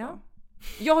 chansen. Så. Ja.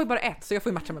 Jag har ju bara ett, så jag får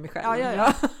ju matcha med mig själv.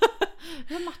 Ja.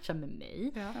 Jag matchar med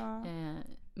mig. Ja.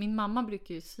 Min mamma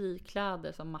brukar ju sy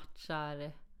kläder som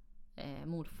matchar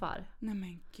morfar. Nej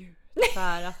men gud.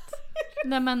 För att...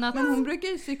 Nej, men hon brukar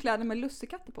ju sy kläder med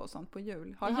lussekatter på och sånt på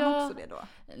jul. Har han också det då?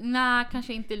 Nej,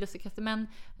 kanske inte lussekatter, men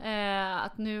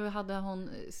att nu hade hon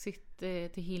sytt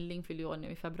till Hilling fyllde år nu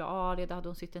i februari. Då hade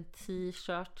hon sytt en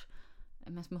t-shirt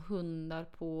med små hundar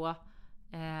på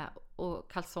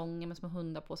och kalsonger med små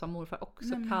hundar på, så har morfar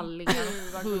också kallingar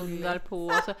och hundar på,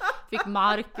 och så fick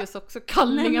Marcus också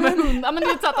kallingar med hundar. Men det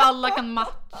är så att alla kan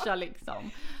matcha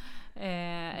liksom.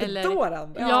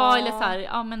 Bedårande. Ja, eller så här,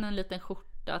 ja, men en liten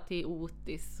skjorta till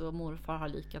Otis och morfar har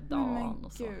likadan. Men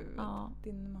och så. gud, Ja.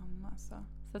 din mamma så.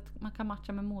 Så att man kan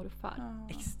matcha med morfar. Ja.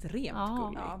 Extremt Ja.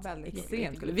 gulligt. Ja, väldigt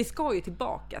Extremt gulligt. Vi ska ju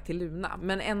tillbaka till Luna,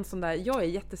 men en sån där, jag är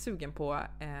jättesugen på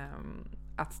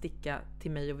att sticka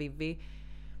till mig och Vivi.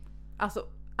 Alltså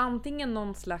antingen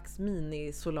någon slags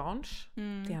mini Solange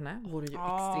till henne vore ju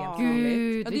extremt roligt.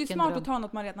 Gud, Ja, det är ju vilken smart dröm. att ta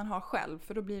något man redan har själv,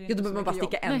 för då blir det Ja, inte då så behöver man bara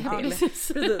mycket sticka jobb. en Nej, till.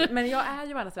 precis. Precis. Men jag är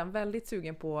ju å andra sidan väldigt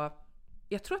sugen på,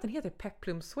 jag tror att den heter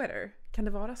Peplum Sweater. Kan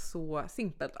det vara så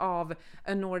simpelt? Av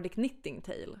A Nordic Knitting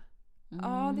Tale.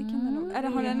 Ja, det kan den nog. Eller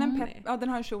har den en pepp? Ja, den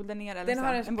har en kjol där nere eller Den så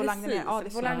har här, en volang där nere. Ja, det är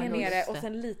så volangen jävla nere gulligt. och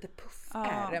sen lite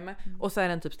puffärm. Och så är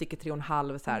den typ sticket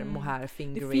 3,5 så här mohair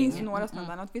fingering. Det finns ju några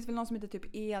sådana där. Det finns väl någon som heter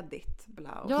typ Edith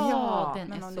blouse. Ja, den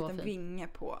med är någon så liten fin. vinge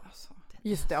på. Alltså.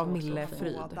 Just det, av Så, Mille så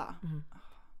Fryd. Båda.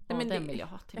 Ja, men den det- vill jag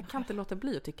ha till Jag mig. kan inte låta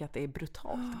bli att tycka att det är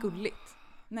brutalt gulligt.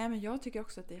 Nej, men jag tycker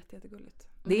också att det är jättegulligt.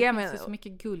 Det är finns men, ju så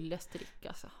mycket gulliga strick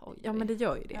alltså. Oj, ja men det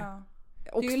gör ju det. Ja.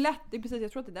 Och, Det är ju lätt, det är precis,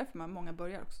 jag tror att det är därför många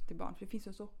börjar också till barn. För det finns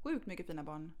ju så sjukt mycket fina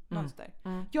barnmönster.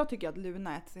 Jag tycker att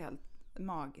Luna är ett så helt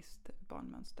magiskt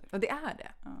barnmönster. ja, det är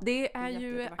det. Ja, Det är ju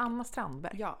jättevackert. Anna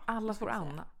Strandberg. Ja, Allas det vår ska jag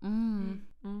säga.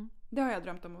 Anna. Det har jag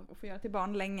drömt om att få göra till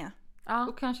barn länge. Ja.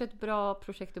 Och kanske ett bra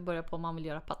projekt att börja på om man vill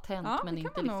göra patent, Ja, men det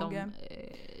inte kan man liksom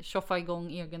nog. tjoffa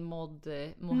igång egen mod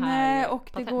mohair Nej, och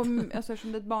det patent. går, alltså,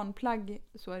 eftersom det är ett barnplagg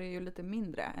så är det ju lite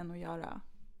mindre än att göra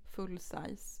full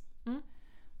size.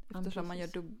 Eftersom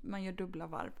man gör dubbla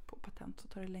varv på patent så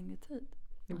tar det längre tid.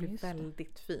 Det blir just det.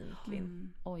 väldigt fint,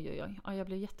 Linn. Oj. Ja, jag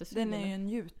blev jättesugen. Den är ju en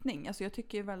njutning. Alltså jag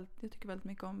tycker väldigt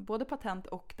mycket om både patent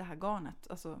och det här garnet.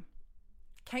 Alltså,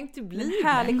 Kan inte en bli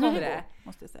härlig bättre. kombo,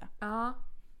 måste jag säga. Ja.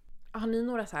 Har ni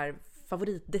några så här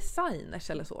favoritdesigners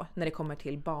eller så när det kommer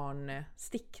till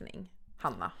barnstickning?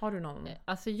 Hanna, har du någon?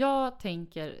 Alltså jag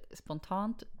tänker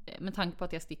spontant, med tanke på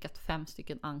att jag stickat 5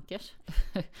 stycken ankers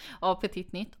av Petit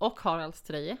Knit och Haralds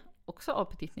tröja, också av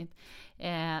Petit Knit,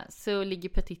 så ligger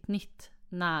Petit Knit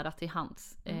nära till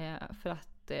hands. För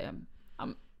att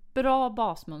bra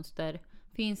basmönster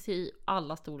finns i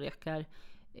alla storlekar.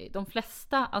 De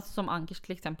flesta, alltså som ankers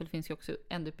till exempel, finns ju också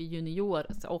ända upp i junior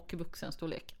och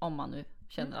vuxenstorlek om man nu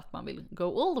känner att man vill go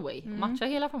all the way och matcha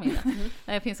hela familjen.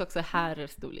 Det finns också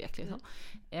herrstorlek liksom.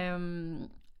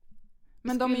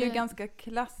 Men de är ju ganska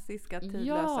klassiska,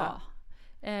 tidlösa.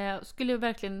 Ja, Skulle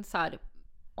verkligen så här,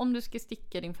 om du ska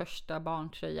sticka din första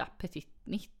barntröja petit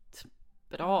knit,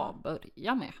 bra,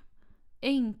 börja med.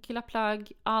 Enkla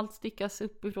plagg, allt stickas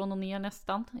uppifrån och ner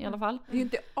nästan i alla fall. Det är ju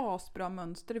inte asbra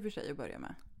mönster i och för sig att börja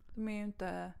med. De är ju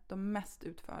inte de mest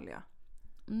utförliga.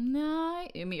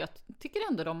 Nej, men jag tycker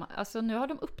ändå alltså nu har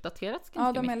de uppdaterats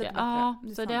ganska de är mycket.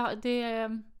 lite bättre. Ja, Det är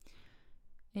så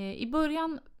det i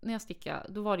början när jag stickade,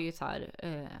 då var det ju så här,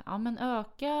 men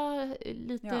öka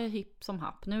lite hipp som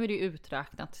happ. Nu är det ju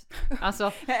uträknat.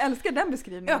 Alltså, jag älskar den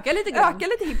beskrivningen. Öka lite grann. Öka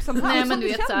lite hipp som happ. nej men du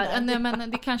vet så här, nej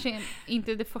men det kanske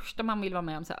inte är det första man vill vara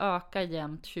med om, så här, öka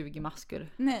jämnt 20 masker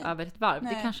över ett varv.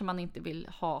 Nej. Det kanske man inte vill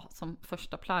ha som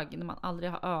första plagg när man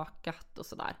aldrig har ökat och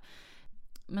sådär.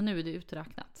 Men nu är det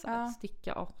uträknat. Så här,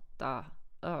 sticka 8,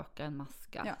 öka en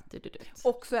maska. Ja. Du.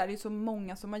 Och så är det ju så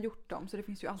många som har gjort dem, så det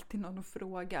finns ju alltid någon att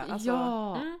fråga. Alltså,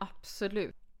 ja,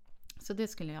 absolut. Så det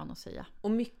skulle jag nog säga.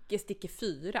 Och mycket sticker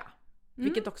 4.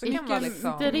 Vilket också kan vara liksom...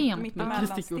 Extremt mitt mycket emellan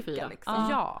stickor 4. liksom.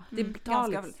 Ja, det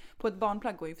ganska, på ett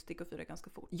barnplagg går ju stickor 4 ganska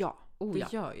fort. Ja,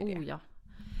 det gör ju det. Ja.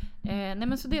 Nej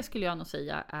men så det skulle jag nog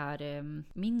säga är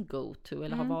min go-to,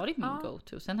 eller har varit min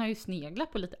go-to. Sen har jag ju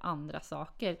sneglat på lite andra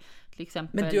saker. Till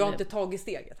exempel, men du har inte tagit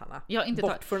steget, Hanna? Jag har inte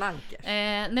bort från anker?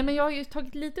 Nej men jag har ju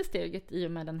tagit lite steget i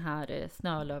och med den här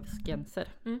snölövsgränser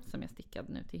som jag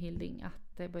stickade nu till Hilding.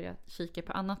 Att börja kika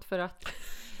på annat för att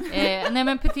nej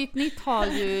men petit knit har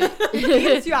ju Det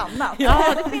finns ju annat.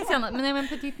 Ja, det finns ju annat. Men nej men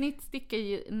petit knit stickar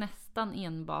ju nästan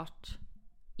enbart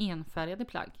enfärgade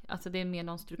plagg. Alltså det är mer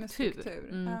någon struktur.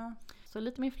 Ja. Så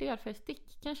lite mer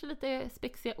flerfärgstick. Kanske lite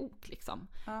spexiga ok liksom.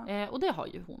 Ja. Och det har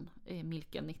ju hon.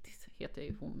 Milka Nittis heter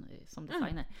ju hon som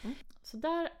designer. Så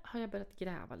där har jag börjat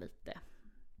gräva lite.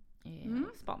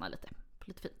 Spana lite. På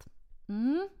lite fint.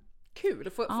 Kul.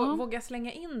 Får våga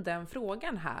slänga in den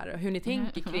frågan här. Hur ni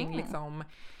tänker kring liksom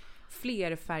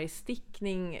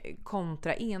flerfärgstickning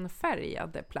kontra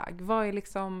enfärgade plagg. Vad är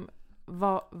liksom...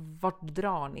 Vart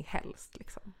drar ni helst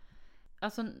liksom?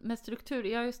 Alltså med struktur,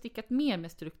 jag har ju stickat mer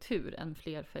med struktur än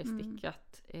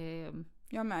flerfärgstickat.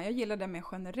 Jag gillar det mer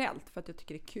generellt för att jag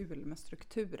tycker det är kul med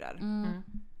strukturer.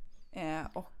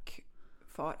 Och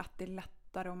för att det är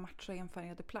lättare att matcha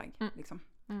enfärgade plagg. Liksom.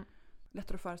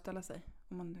 Lättare att föreställa sig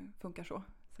om man funkar så.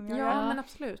 Som jag gör. Men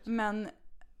absolut. Men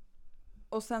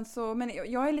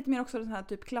jag är lite mer också den här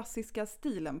typ klassiska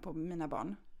stilen på mina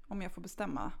barn. Om jag får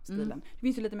bestämma stilen. Det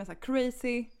finns ju lite mer så här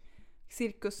crazy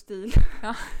cirkusstil.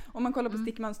 Ja. Om man kollar på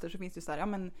stickmönster så finns det så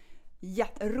här,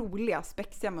 jätteroliga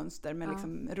spexiga mönster med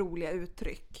liksom roliga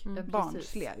uttryck.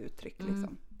 Barnsliga uttryck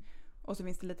liksom. Och så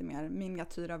finns det lite mer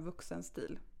miniatyra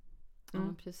vuxenstil.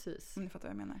 Precis. Om ni fattar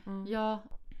vad jag menar. Ja.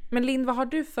 Men Lind, vad har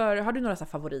du några så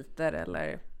här favoriter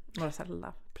eller några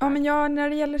särskilda plagg? Ja, men när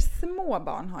det gäller små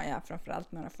barn har jag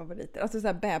framförallt några favoriter. Alltså så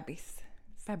här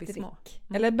bebissmå.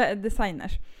 Eller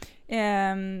designers.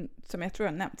 Som jag tror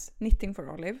har nämnts. Knitting for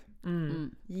Olive.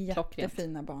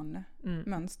 Jättefina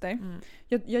barnmönster.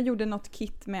 Jag gjorde något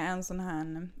kit med en sån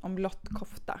här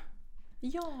omlottkofta.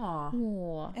 Ja.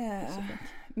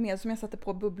 Med som jag satte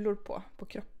på bubblor på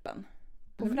kroppen.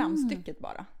 På framstycket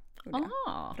bara.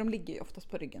 För de ligger ju oftast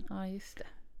på ryggen. Ja, just det.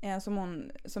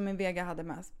 Som en Vega hade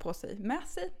med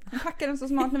sig. Hon packade den så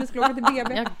smart när vi skulle åka till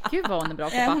BB. Ja, gud vad hon är bra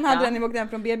på att packa. Hon hade den, jag åkte den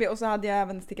från BB och så hade jag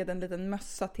även stickat en liten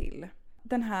mössa till.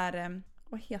 Den här,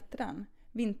 vad heter den?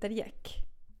 Vintergäck.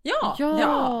 Ja,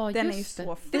 den är ju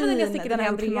så fin. Det var den jag stickade den med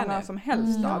har jag Andrea många som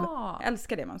helst av. Ja. Jag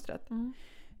älskar det mönstret.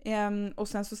 Och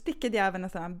sen så stickade jag även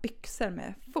nästan byxor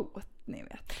med fot, ni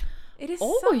vet. Är det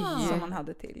sant? Som hon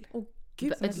hade till.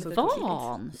 Gud,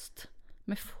 advanced.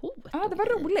 Med fot. Ja, det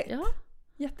var roligt. Ja.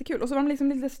 Jättekul. Och så var de liksom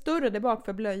lite större där bak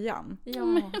för blöjan.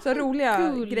 Ja. Så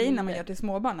roliga grejer när man gör till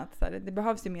småbarn. Att så här, det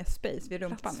behövs ju mer space vid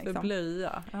rumpan. Plats för liksom.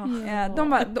 blöja. Ja.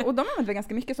 De använde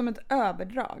ganska mycket som ett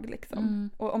överdrag. Liksom.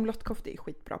 Och omlottkofta är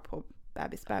skitbra på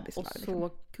bebis. Och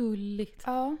så gulligt.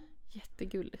 Ja.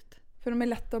 Jättegulligt. För de är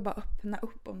lätta att bara öppna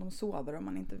upp om de sover. Om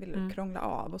man inte vill krångla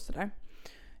av och sådär.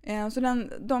 Så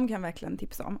de kan jag verkligen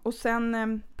tipsa om. Och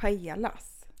sen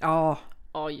paellas. Ja.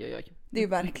 Oj. Det är ju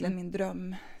verkligen min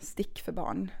drömstick för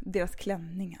barn. Deras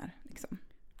klänningar liksom.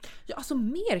 Ja, alltså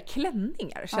mer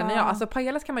klänningar känner jag. Alltså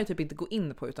paellas kan man ju typ inte gå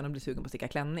in på utan att bli sugen på att sticka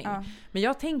klänning. Men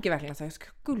jag tänker verkligen så här, jag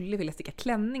skulle vilja sticka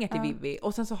klänningar till Vivi.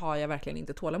 Och sen så har jag verkligen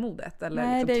inte tålamodet. Eller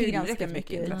nej, liksom det är ju ganska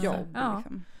mycket jobb.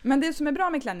 Liksom. Men det som är bra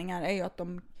med klänningar är ju att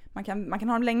man kan ha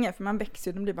dem länge. För man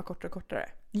växer ju, de blir bara kortare och kortare.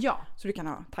 Ja. Så du kan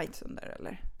ha tights under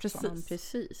eller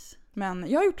Precis. Men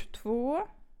jag har gjort 2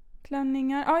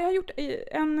 klänningar. Ja, jag har gjort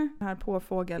en här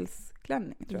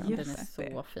påfågelsklänning tror jag. Den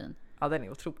är så fin. Ja, den är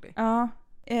otrolig. Ja.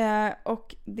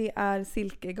 Och det är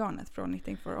silkegarnet från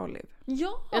Knitting for Olive.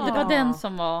 Ja. Det var den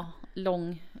som var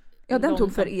lång. Ja, den tog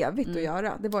långsamt. för evigt att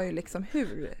göra. Det var ju liksom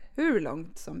hur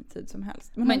långt som tid som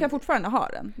helst. Men hon kan fortfarande ha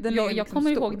den. Den är Jag liksom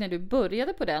kommer stor. ihåg när du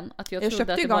började på den att jag trodde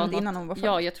köpte att ju det var garnet något... innan hon var född.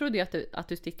 Ja, jag trodde ju att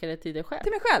du stickade till dig själv.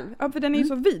 Till mig själv. Ja, för den är ju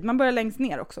så vid. Man börjar längst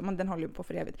ner också. Men den håller ju på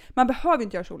för evigt. Man behöver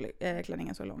inte göra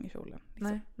klänningen så lång i kjolen.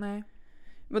 Liksom. Nej.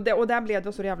 Och där blev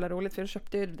det så jävla roligt. För jag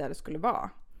köpte ju det där det skulle vara.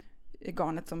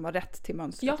 Garnet som var rätt till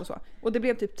mönstret och så. Och det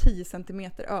blev typ 10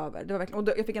 centimeter över. Det var verkligen,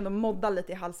 och jag fick ändå modda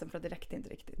lite i halsen för att det räckte inte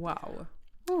riktigt. Wow.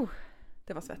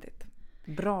 Det var svettigt.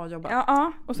 Bra jobbat.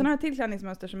 Ja, och sen har jag ett till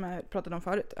klänningsmönster som jag pratade om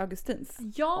förut. Augustins.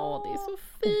 Ja, det är så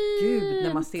fint. Gud,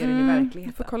 när man ser den i Jag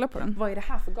verkligheten. får kolla på den. Vad är det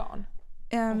här för garn?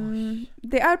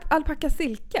 Det är alpacka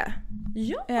silke.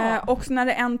 Ja. Och så när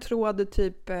det är en tråd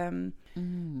typ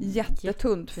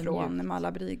jättetunt jättemjuk. från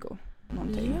Malabrigo.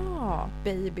 Någonting. Ja.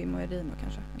 Baby merino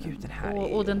kanske. Gud, den här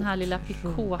är Och den här lilla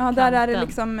pikåkanten. Ja, där är det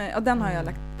liksom, den har jag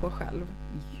lagt på själv.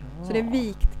 Ja. Så det är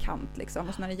vikt kant liksom.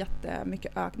 Och så är det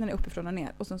jättemycket ökningar uppifrån och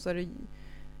ner. Och sen så är det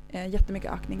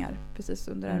jättemycket ökningar precis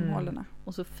under armhålorna.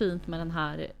 Och så fint med den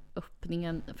här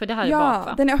öppningen. För det här är Ja, bak,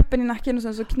 va? den är öppen i nacken och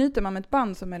sen så knyter man med ett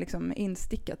band som är liksom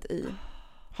instickat i.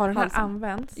 Har den här halsen.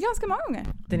 använts? Ganska många gånger.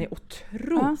 Den är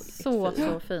otroligt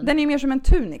Så fin. Den är mer som en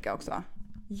tunika också.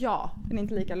 Ja, Den är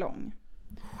inte lika lång.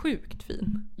 sjukt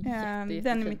fin. Den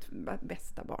är mitt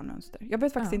bästa barnmönster. Jag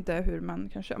vet faktiskt inte hur man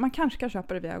kan köpa. Man kanske kan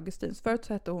köpa det via Augustins. Förut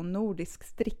så hette hon Nordisk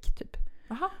strick typ.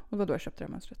 Aha. Och det var då jag köpte det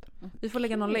här mönstret. Vi får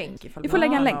lägga någon länk ifall Vi får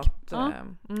lägga en länk.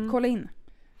 något, Kolla in.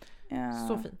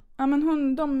 Så fin. Ja,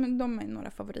 men de är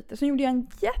några favoriter. Sen gjorde jag en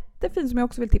jättefin som jag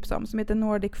också vill tipsa om. Som heter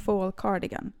Nordic Fall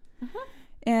Cardigan.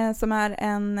 Som är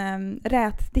en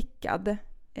rätstickad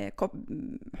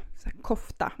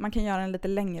kofta. Man kan göra den lite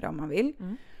längre om man vill.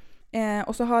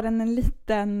 Och så har den en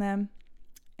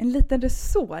liten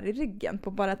resår i ryggen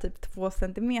på bara typ 2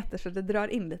 centimeter så det drar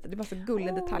in lite. Det är bara så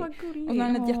gullig detalj. Och så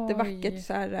har den ett jättevackert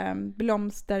så här,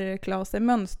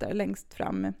 blomsterklasemönster längst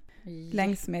fram.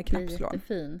 Längs med knappslån.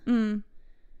 Jättefin.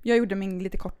 Jag gjorde min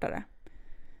lite kortare.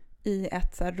 I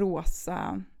ett så här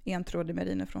rosa entrådig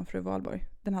merino från Fru Valborg.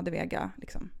 Den hade väga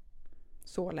liksom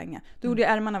så länge. Då gjorde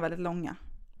jag ärmarna väldigt långa.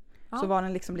 Så var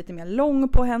den liksom lite mer lång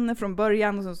på henne från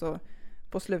början. Och så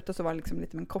på slutet så var det liksom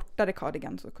lite en kortare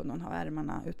cardigan. Så kunde hon ha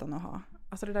ärmarna utan att ha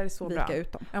Alltså det där är så vika bra.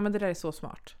 ut dem. Ja, men det där är så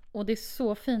smart. Och det är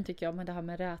så fint tycker jag med det här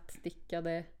med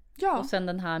rätstickade. Ja. Och sen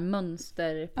den här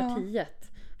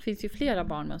mönsterpartiet. Det finns ju flera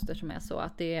barnmönster som är så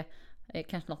att det är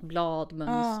kanske något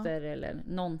bladmönster eller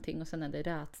någonting och sen är det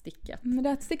rätstickat. Men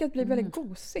rätstickat blir väldigt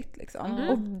gosigt liksom. Mm.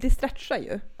 Och det stretchar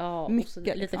ju. Ja, mycket, och så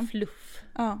lite liksom. fluff.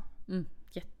 Ja.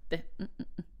 Jätte.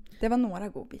 Det var några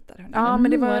godbitar. Hörni. Ja,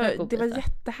 men det några var godbitar.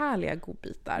 jättehärliga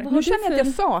godbitar. Vad Nu har känner du jag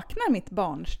att för- jag saknar mitt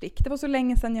barnstick. Det var så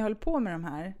länge sedan jag höll på med de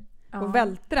här. Och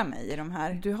vältra mig i de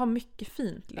här. Du har mycket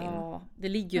fint, Linn. Ja, det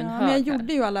ligger ju en hög men jag här.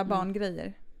 gjorde ju alla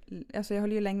barngrejer. Alltså jag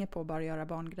höll ju länge på att bara göra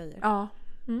barngrejer. Ja.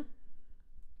 Mm.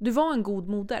 Du var en god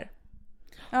moder.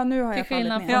 Ja, nu har Till jag fallit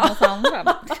skillnad ner. från oss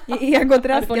andra. I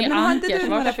egodräsken. Här får ni Men har inte Ankers, du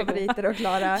några varsågod. favoriter att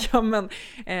Klara? Ja, men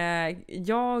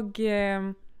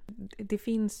det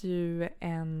finns ju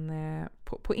en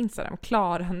på Instagram,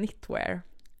 Klara Knitwear.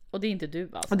 Och det är inte du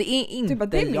alltså. Och det är inte Du bara,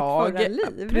 det är mitt jag. förra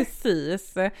liv.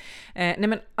 Precis. Nej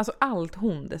men alltså allt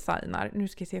hon designar, nu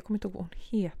ska jag se, jag kommer inte ihåg vad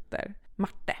hon heter.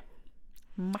 Marte.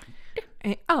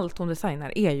 Allt hon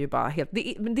designar är ju bara helt,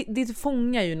 det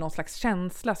fångar ju någon slags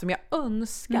känsla som jag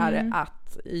önskar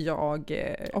att jag...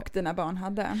 Och dina barn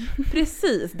hade.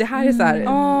 Precis, det här är så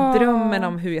här drömmen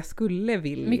om hur jag skulle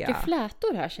vilja. Mycket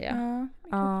flätor här ser jag. Ja,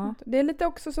 Ja. det är lite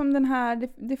också som den här,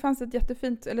 det fanns ett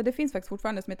jättefint, eller det finns faktiskt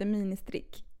fortfarande som heter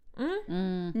ministrick.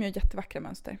 Mm. De gör jättevackra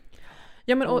mönster.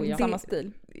 Ja, men och ja. Samma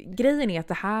stil. grejen är att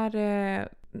det här,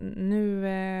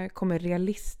 nu kommer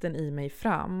realisten i mig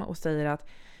fram och säger att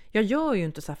jag gör ju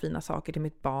inte så här fina saker till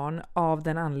mitt barn av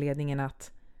den anledningen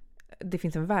att det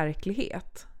finns en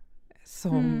verklighet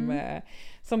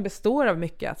som består av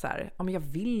mycket att så här, ja, men jag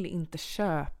vill inte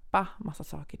köpa massa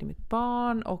saker till mitt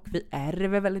barn och vi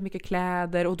ärver väldigt mycket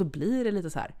kläder och då blir det lite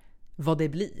så här vad det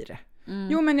blir.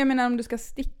 Jo, men jag menar om du ska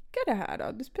sticka det här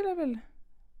då, det spelar väl...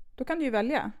 Då kan du ju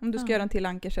välja om du ska göra en till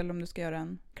ankers eller om du ska göra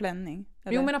en klänning.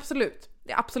 Eller? Jo, men absolut.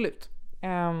 Ja, absolut.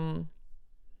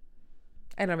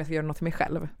 Eller om jag ska göra något till mig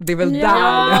själv. Det är väl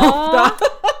där det ofta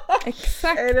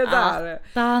Exakt. är det där.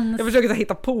 Dans. Jag försöker så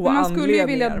hitta på Men man skulle ju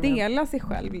vilja anledningar, men- dela sig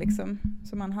själv liksom.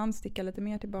 Så man hann sticka lite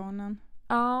mer till barnen.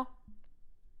 Ja.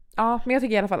 Ja, men jag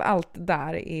tycker i alla fall allt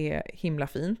där är himla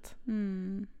fint.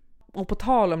 Mm. Och på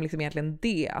tal om liksom egentligen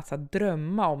det, alltså att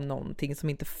drömma om någonting som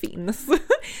inte finns,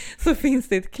 så finns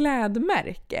det ett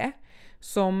klädmärke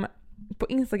som på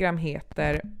Instagram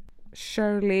heter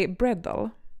Shirley Breddle.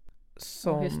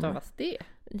 Som... Hur stavas det?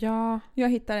 Ja, Jag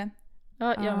hittade det.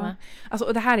 Ja, jag med. Alltså,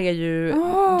 och det här är ju,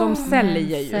 de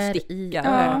säljer ju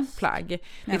stickade plagg.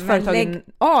 Det är ett företag lägg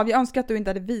av, jag önskar att du inte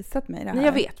hade visat mig det här. Nej,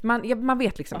 jag vet, man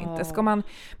vet liksom inte. Men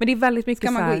det är väldigt mycket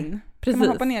ska man så här, gå in? precis. Ska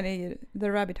man hoppa ner i the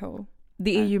rabbit hole?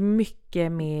 Det är ju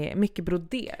mycket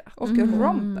broderat. Och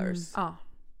rompers. Ja.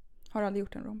 Har aldrig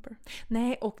gjort en romper.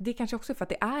 Nej, och det är kanske också för att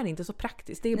det är inte så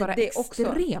praktiskt. Det är bara det är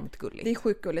extremt gulligt. Det är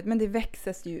sjukt gulligt, men det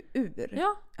växes ju ur.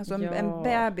 Ja. Alltså en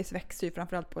bebis växer ju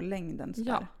framförallt på längden. Så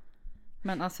Ja.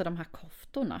 Men alltså de här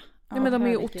koftorna. Nej, men de är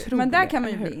ju otroliga. Men där kan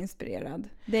man ju bli inspirerad.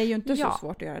 Det är ju inte så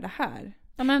svårt att göra det här.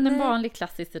 Ja, men en vanlig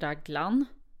klassisk raglan.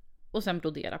 Och sen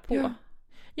brodera på.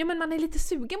 Ja, men man är lite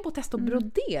sugen på att testa att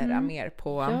brodera mer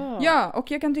på... Ja,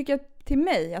 och jag kan tycka till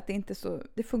mig att det inte så...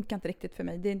 Det funkar inte riktigt för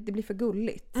mig. Det blir för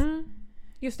gulligt.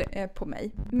 Just det. På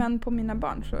mig. Men på mina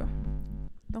barn så...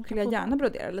 De skulle jag gärna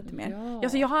brodera lite mer. Ja.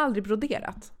 Alltså, jag har aldrig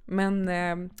broderat. Men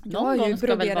jag har ju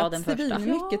broderat första.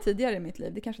 mycket tidigare i mitt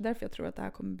liv. Det är kanske därför jag tror att det här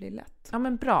kommer bli lätt. Ja,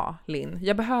 men bra, Linn.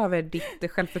 Jag behöver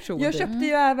ditt självförtroende. Jag köpte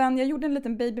ju även... Jag gjorde en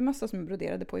liten babymössa som jag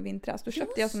broderade på i vintras. Då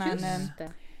köpte jag sån här...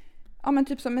 Ja, men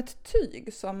typ som ett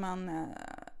tyg som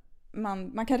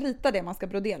man kan rita det man ska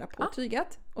brodera på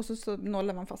tyget. Och så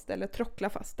nollar man fast det, eller trocklar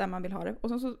fast där man vill ha det.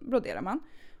 Och så broderar man.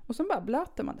 Och så bara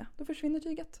blöter man det. Då försvinner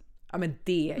tyget. Ja, men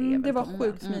det är väl det var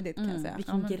sjukt smidigt kan jag säga.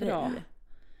 Vilken grej.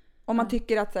 Om man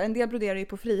tycker att en del broderar ju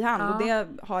på frihand och det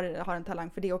har en talang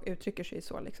för det och uttrycker sig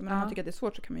så liksom. Men om man tycker att det är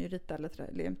svårt så kan man ju rita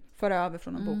eller föra över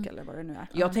från en bok eller vad det nu är.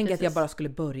 Jag tänker att jag bara skulle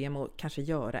börja med att kanske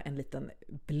göra en liten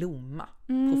blomma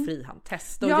på frihand.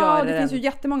 Testa och göra det finns ju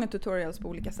jättemånga tutorials på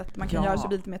olika sätt. Man kan göra så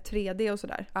lite mer 3D och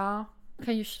sådär. Ja.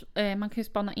 Man kan ju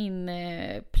spana in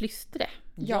plystre.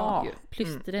 Ja.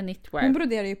 Plystre knitwear. Hon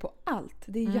broderar ju på allt.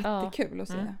 Det är jättekul att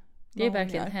se. Det är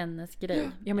verkligen hennes grej.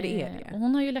 Ja, men det är det. Och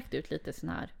hon har ju lagt ut lite sån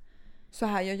här. Så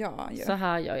här gör jag. Så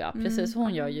här gör jag. Precis,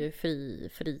 hon gör ju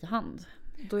frihand.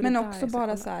 Men också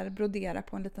bara så här brodera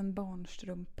på en liten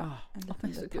barnstrumpa. En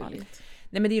liten så detalj. gulligt.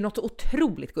 Nej, men det är ju något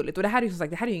otroligt gulligt. Och det här är ju som sagt,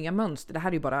 det här är ju inga mönster. Det här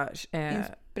är ju bara...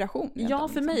 inspiration. Ja,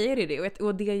 för mig är det.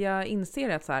 Och det jag inser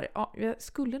är att så här, jag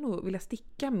skulle nog vilja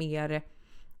sticka mer...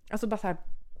 Alltså bara så här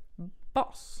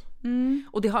bas.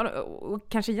 Och det har och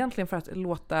kanske egentligen för att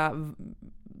låta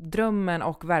drömmen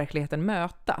och verkligheten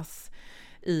mötas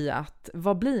i att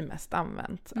vad blir mest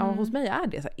använt. Ja, hos mig är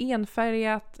det så här,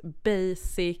 enfärgat,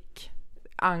 basic,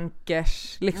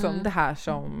 ankers, liksom det här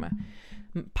som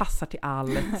passar till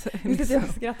allt. Liksom. Jag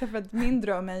skrattar för att min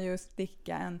dröm är ju att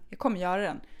sticka jag kommer göra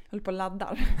den, jag håller på och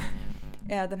laddar.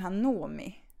 Den här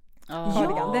Nomi.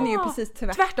 Ja. Den är ju precis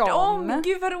tvärtom.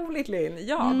 Gud vad roligt, Linn.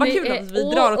 Ja, vad kul att vi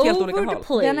drar åt helt olika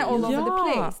håll. Den är all over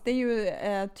the place. Det är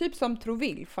ju typ som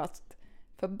Troville fast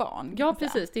för barn. Ja,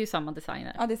 precis. Det är ju samma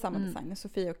designer. Ja, det är samma designer.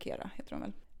 Sofia och Kera heter de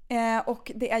väl.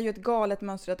 Och det är ju ett galet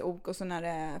mönstrat ok och så är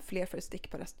det flerfärg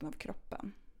stick på resten av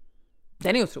kroppen.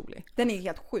 Den är otrolig. Den är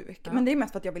helt sjuk. Ja. Men det är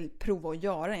mest för att jag vill prova att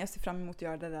göra den. Jag ser fram emot att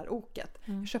göra det där oket.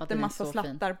 Jag köpte en massa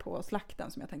slattar på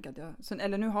slakten som jag tänker att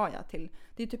eller nu har jag till.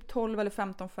 Det är typ 12 eller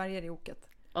 15 färger i oket.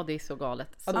 Ja, det är så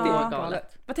galet. Så det är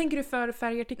galet. Vad tänker du för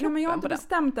färger till kroppen? Men jag har inte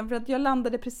bestämt den för att jag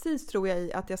landade precis tror jag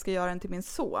i att jag ska göra den till min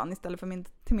son istället för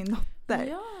till min dotter.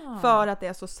 Ja. För att det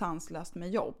är så sanslöst med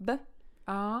jobb.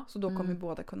 Ja. Så då kommer vi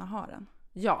båda kunna ha den.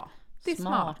 Ja. Det är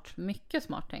smart. Mycket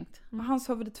smart tänkt. Hans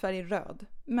favoritfärg är röd.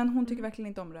 Men hon tycker verkligen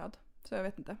inte om röd. Så jag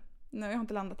vet inte. Nej, jag har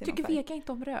inte landat i någon färg. Tycker Vega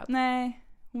inte om röd? Nej,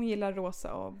 hon gillar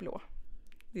rosa och blå.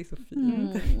 Det är så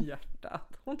fint.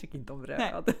 Hjärtat. Hon tycker inte om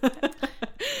röd.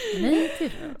 Nej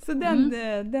till röd. Så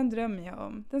den drömmer jag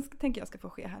om. Den tänker jag ska få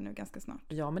ske här nu ganska snart.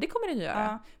 Ja, men det kommer den göra.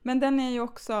 Ja, men den är ju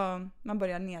också, man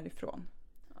börjar nerifrån.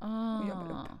 Och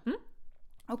jobbar upp.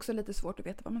 Också lite svårt att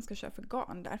veta vad man ska köra för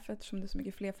garn där. För eftersom det är så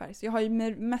mycket fler färger. Så jag har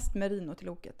ju mest merino till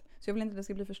loket. Så jag vill inte att det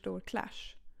ska bli för stor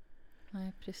clash.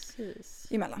 Nej, precis.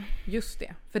 Emellan. Just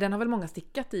det. För den har väl många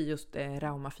stickat i just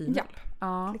Rauma Final.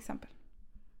 Ja, till exempel.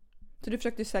 Så du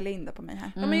försökte ju sälja in det på mig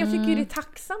här. Ja, men jag tycker ju det är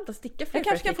tacksamt att sticka fler. Jag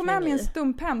kanske kan få med mig en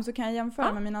stump hem så kan jag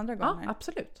jämföra med mina andra garner. Ja,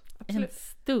 absolut. En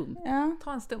stump? Ja.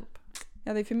 Ta en stump.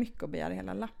 Ja, det är för mycket att begära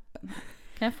hela lappen.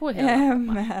 Kan jag få hela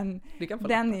men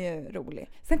den är ju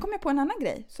rolig. Sen kom jag på en annan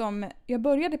grej som jag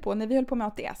började på när vi höll på med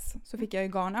ATS. Så fick jag ju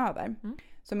garn över.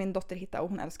 Som min dotter hittade och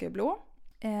hon älskar ju blå.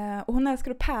 Och hon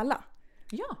älskar att pärla.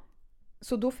 Ja.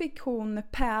 Så då fick hon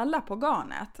pärla på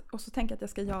garnet. Och så tänker jag att jag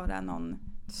ska göra någon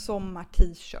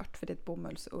sommar-t-shirt. För det är ett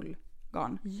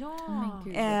bomullsullgarn.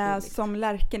 Ja. Som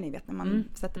lärken, ni vet, när man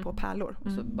sätter på pärlor.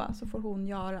 Och så får hon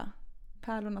göra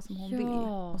pärlorna som hon vill.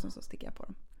 Och sen så sticker jag på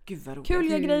dem. Gud vad roligt. Kul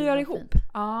grejer att göra ihop.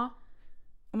 Ja.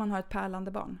 Om man har ett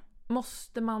pärlande barn.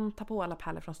 Måste man ta på alla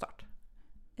pärlor från start?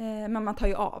 Men man tar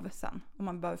ju av sen. Om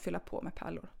man behöver fylla på med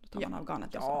pärlor. Då tar man av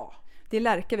garnet. och så. Ja. Det är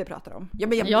lärke vi pratar om. Ja,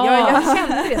 men jag Ja.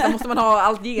 kände det. Då måste man ha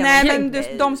allt genom. Nej,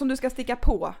 men de som du ska sticka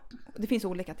på. Det finns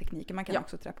olika tekniker. Man kan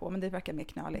också trä på. Men det verkar mer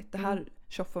knöligt. Det här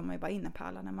tjoffar man ju bara in en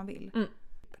pärla när man vill.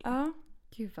 Ja,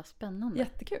 Gud vad spännande.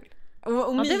 jättekul. Och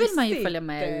Ja, det vill man ju mysigt. följa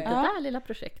med i det där lilla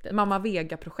projektet. Mamma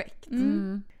Vega-projekt.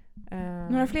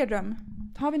 Några fler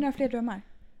Har vi några fler drömmar?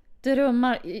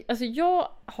 Drömmar, alltså jag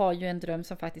har ju en dröm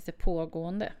som faktiskt är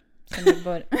pågående. Som vi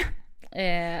bör,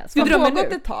 Vi drömmer pågå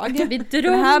gått ett tag. Vi Det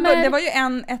drömmer. var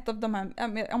ju ett av de här,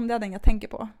 om det är den jag tänker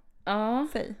på. Ja,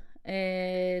 Säg.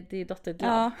 det är Dotter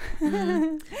Glad. Ja.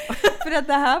 För att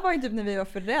det här var ju typ när vi var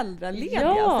föräldralediga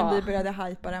Ja. som vi började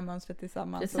hypa det här mönstret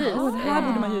tillsammans. Precis. Och, det här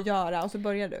borde man ju göra och så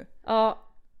börjar du. Ja,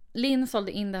 Linn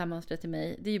sålde in det här mönstret till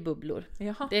mig. Det är ju bubblor.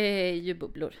 Jaha. Det är ju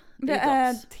bubblor. Det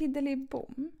är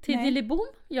Tiddly-bom. Tiddly-bom,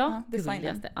 ja. designen.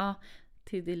 Gulligaste. Ja,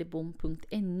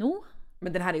 tiddlybom.no.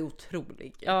 Men den här är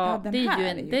otrolig. Ja, den det är här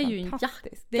ju en jacka.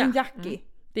 Det är en jackie.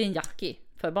 Det är en jackie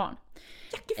för barn.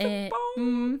 Jackie för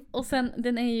barn. Och sen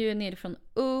den är ju nerifrån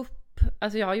upp.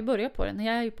 Alltså jag har ju börjat på den.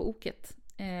 Jag är ju på oket.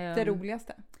 Det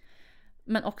roligaste.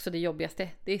 Men också det jobbigaste.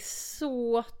 Det är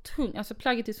så tungt. Alltså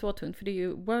plagget är så tungt för det är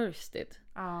ju worsted.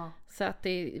 Ja. Så att det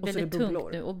är Och så är väldigt det tungt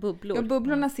bubblor. nu. Och bubblor. Ja,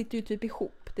 bubblorna sitter ju typ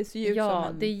ihop. Det ser ju ut som Ja,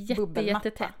 en det är bubbelmatta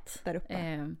jättetätt. där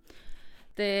uppe.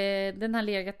 Den har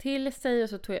legat till sig och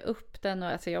så tog jag upp den och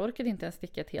alltså jag orkade inte ens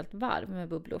sticka ett helt varv med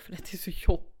bubblor för det är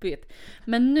så jobbigt.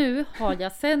 Men nu har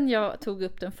jag sen jag tog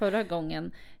upp den förra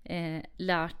gången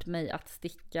lärt mig att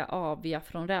sticka aviga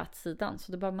från rätsidan.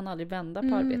 Så då behöver man aldrig vända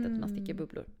på arbetet när man stickar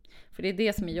bubblor. För det är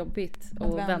det som är jobbigt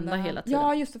att vända hela tiden.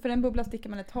 Ja, just det, för en bubbla stickar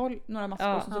man ett håll, några maskor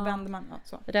Ja. och så vänder man. Ja,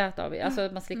 så. Rät av, alltså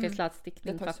man slickar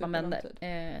slätstickning Det tar för att man superlång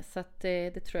vänder. Så att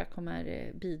det tror jag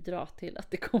kommer bidra till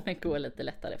att det kommer gå lite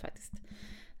lättare faktiskt.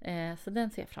 Så den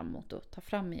ser jag fram emot att ta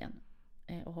fram igen.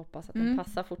 Och hoppas att den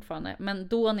passar fortfarande. Men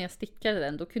då när jag stickade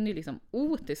den, då kunde ju liksom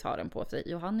Otis ha den på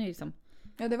sig. Och han är ju liksom...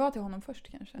 Ja, det var till honom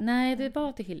först kanske. Nej, det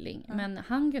var till Hilling. Ja. Men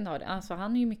han kunde ha det. Alltså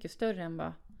han är ju mycket större än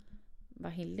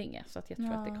vad Hilling är. Så att jag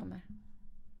tror att det kommer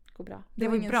gå bra. Det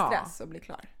var ingen bra. stress att bli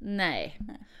klar. Nej.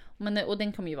 Men, och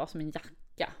den kommer ju vara som en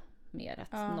jacka. Mer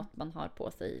att något man har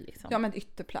på sig liksom. Ja, men ett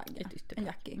ytterplagg. Ett ytterplagg. En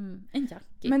jackie. En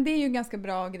jackie. Men det är ju en ganska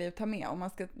bra grej att ta med om man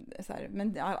ska så här,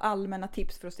 men allmänna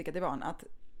tips för att sticka till barn att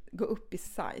gå upp i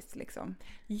size liksom.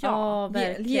 Ja,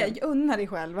 verkligen. Unna dig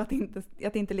själv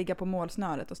att inte ligga på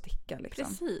målsnöret och sticka liksom.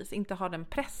 Precis, inte ha den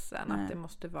pressen att det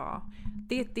måste vara.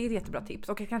 Det är ett jättebra tips.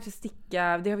 Och kanske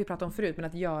sticka, det har vi pratat om förut, men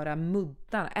att göra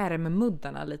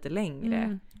ärmmuddarna lite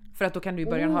längre. För att då kan du i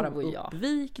början ha dem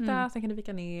uppvikta, sen kan du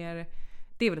vika ner.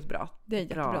 Det är väl ett bra. Det är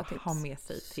jättebra tips. Ha med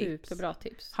sig tips. Superbra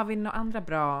tips. Har vi några andra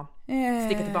bra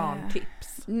sticka till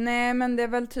barn-tips? Nej, men det är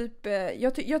väl typ...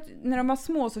 när de var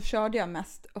små så körde jag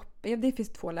mest upp. Det finns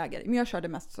 2 läger. Men jag körde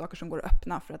mest saker som går att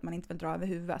öppna för att man inte vill dra över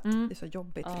huvudet. Det är så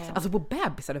jobbigt. Liksom. Alltså på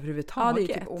bebisar överhuvudtaget. Ja,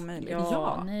 det är typ omöjligt.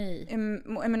 Ja, nej.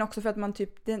 Men också för att man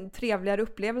typ... Det är en trevligare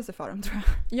upplevelse för dem, tror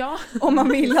jag. Ja. Om man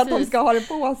vill att de ska ha det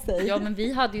på sig. Ja, men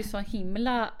vi hade ju så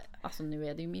himla... Alltså nu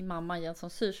är det ju min mamma igen som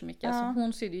syr så mycket. Alltså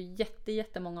hon sydde ju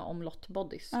jättemånga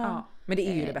omlottbodys. Ja. Men det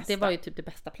är ju det bästa. Det var ju typ det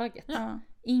bästa plagget. Ja.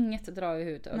 Inget dra i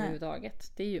huvudet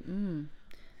överhuvudtaget. Det är ju...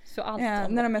 Så allt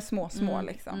när de är små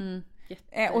liksom.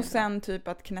 Och sen typ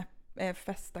att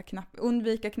fästa knappar.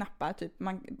 Undvika knappar. Typ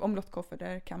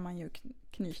omlottkofferter kan man ju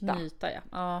knyta.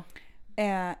 Ja.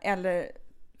 Eller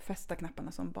fästa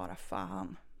knapparna som bara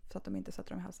fan. Så att de inte sätter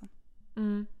dem i halsen.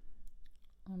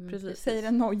 Precis. Säger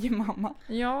en nojig mamma.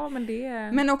 Ja, men det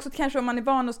är... Men också kanske om man är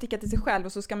van att sticka till sig själv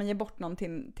och så ska man ge bort någon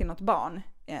till något barn.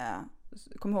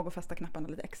 Kom ihåg att fästa knapparna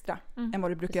lite extra än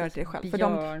vad du brukar göra till dig själv. För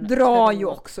de drar ju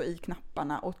också i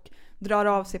knapparna och drar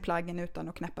av sig plaggen utan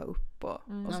att knäppa upp och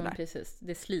sådär. Ja, precis.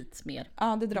 Det slits mer.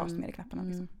 Ja, det dras mer i knapparna.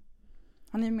 Liksom.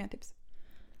 Har ni mer tips?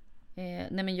 Nej,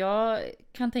 men jag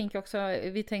kan tänka också,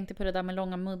 vi tänkte på det där med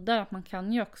långa muddar, att man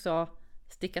kan ju också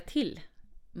sticka till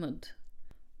mudd.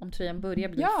 Om tröjan börjar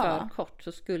bli för kort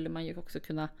så skulle man ju också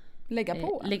kunna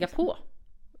lägga på.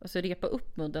 Alltså repa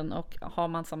upp mudden, och har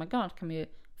man samma garn kan man ju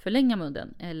förlänga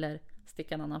mudden eller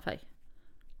sticka en annan färg.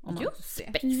 Just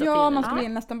det. Ja, man skulle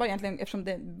nästan bara egentligen, eftersom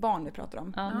det är barn vi pratar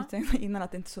om, innan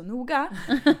att det inte är så noga.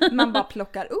 Man bara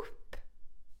plockar upp.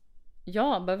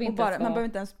 Ja, behöver inte man behöver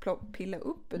inte ens pilla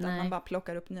upp, utan man bara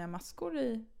plockar upp nya maskor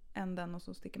i änden och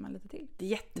så sticker man lite till. Det är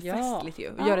jättefestligt ju.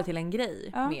 Gör det till en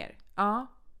grej mer. Ja.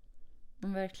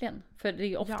 Men verkligen. För det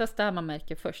är oftast där man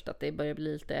märker först att det börjar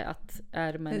bli lite att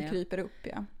ärmen det kryper upp,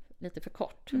 lite för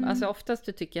kort. Alltså oftast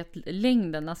du tycker att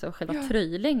längden, alltså själva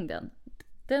tröjlängden,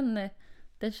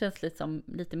 den känns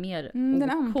lite mer den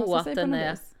OK, anpassar sig att den på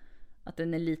är vis. att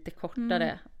den är lite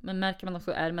kortare. Men märker man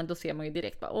också ärmen, då ser man ju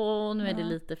direkt bara, nu är det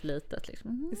lite för litet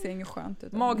liksom. Det ser inget skönt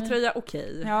ut. Magtröja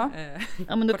okej. Ja.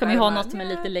 Ja, men då kan vi ha ärmar. något som är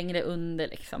lite längre under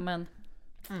liksom. Men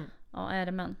ja,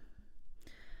 ärmen.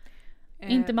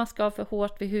 Inte maska av för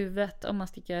hårt vid huvudet om man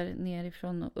stickar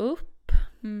nerifrån och upp.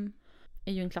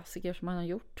 Är ju en klassiker som man har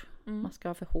gjort. Maska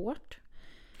av för hårt.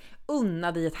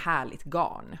 Unna dig ett härligt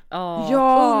garn. Ja.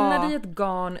 Unna dig ett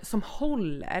garn som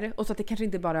håller, och så att det kanske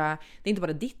inte bara, det är inte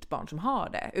bara ditt barn som har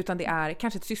det, utan det är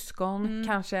kanske ett syskon,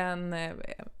 kanske en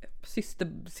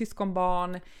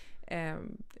syskonbarn,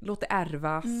 låt det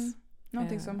ärvas.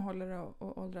 Någonting som håller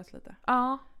och åldras lite.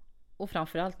 Ja. Och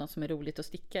framförallt något som är roligt att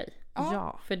sticka i.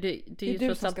 Ja. För det är ju du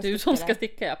trots som allt ska du sticka som det. ska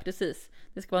sticka, ja precis.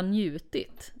 Det ska vara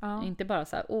njutigt. Ja. Inte bara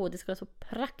så här, det ska vara så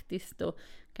praktiskt och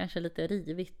kanske lite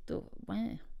rivigt och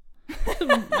Nej.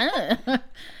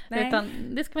 utan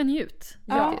det ska vara njut.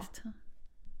 Faktiskt.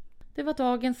 Det var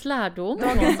dagens lärdom.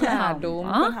 Dagens lärdom.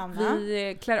 från Hanna.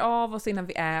 Vi klär av oss innan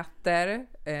vi äter.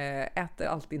 Äter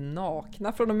alltid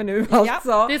nakna från och med nu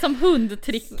alltså. Det är som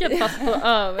hundtricket fast på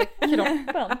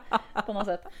överkroppen på något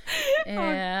sätt.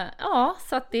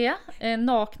 Så att det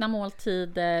nakna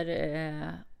måltider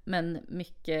men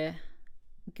mycket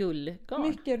gullgarn.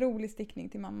 Mycket rolig stickning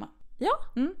till mamma. Ja,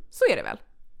 så är det väl.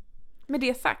 Med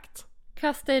det sagt.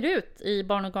 Kasta er ut i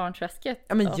barn- och garnträsket.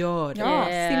 Ja, men gör det. Ja,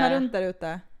 simma runt där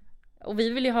ute. Och vi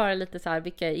vill ju höra lite så här,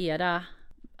 vilka är era...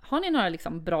 Har ni några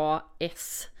liksom bra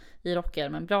S i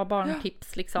rockärmen? Bra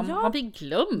barntips liksom? Ja. Har vi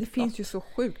glömt? Det finns ju så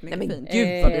sjukt mycket Nej, men fint.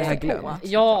 gud vad vi har glömt.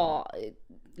 Ja,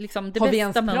 liksom det Har vi bästa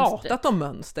ens mönstret. pratat om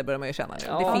mönster börjar man ju känna nu.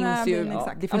 Ja, det finns nej, ju... men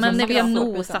exakt. Det Ja, finns men en när vi har massa-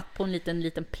 nosat på en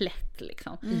liten plätt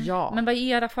liksom. Ja. Men vad är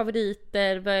era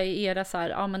favoriter? Vad är era så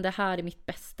här, men det här är mitt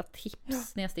bästa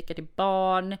tips när jag stickar till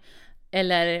barn?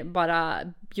 Eller bara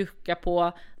bjucka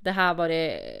på, det här var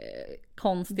det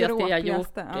konstigaste jag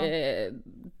gjort. Dråpligaste,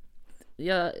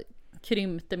 Jag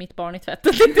krympte mitt barn i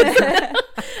tvätten.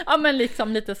 Ja, men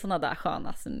liksom lite såna där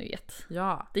sköna, så ni vet.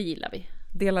 Ja, Det gillar vi.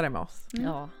 dela det med oss.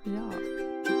 Ja. Ja.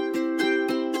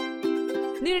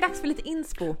 Nu är det dags för lite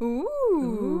inspo. Åh!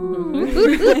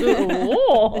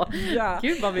 Ja.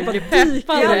 Gud vad vi Vad blir dyker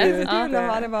peppade. ut. Ja. Kul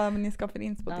att höra vad ni ska för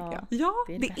inspo tycker Ja. jag. Ja,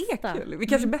 Det är det det bästa. är kul. Vi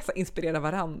kanske bäst inspirerar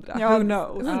varandra. Ja, Who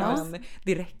knows? who knows? Men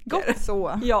det räcker. Gott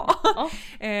så. Ja.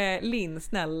 Ja. Linn,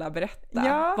 snälla berätta.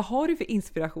 Ja. Vad har du för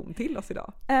inspiration till oss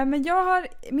idag? Men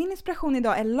min inspiration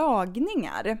idag är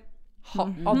lagningar. Det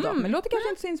låter kanske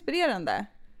inte så inspirerande.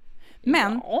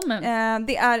 Men, Ja, men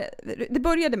det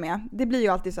började med, det blir ju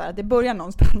alltid så här, det börjar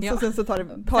någonstans och sen så tar det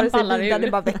sig ballar det vidare, ur.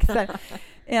 det bara växer.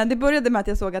 Det började med att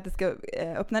jag såg att det ska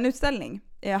öppna en utställning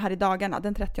här i dagarna,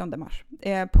 den 30 mars,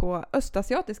 på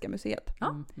Östasiatiska museet.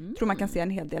 Tror man kan se en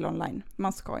hel del online.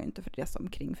 Man ska ju inte för resa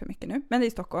omkring för mycket nu, men det är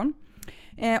i Stockholm.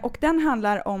 Och den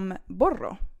handlar om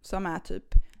borro, som är typ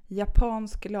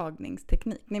japansk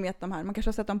lagningsteknik. Ni vet de här, man kanske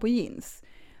har sett dem på jeans.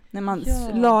 När man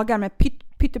lagar med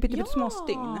pytte små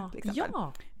stygn till exempel.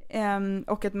 Ja.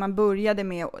 Och att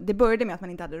det började med att man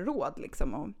inte hade råd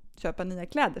liksom, att köpa nya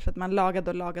kläder. Så att man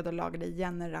lagade i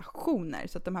generationer.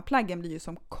 Så att de här plaggen blir ju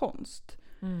som konst.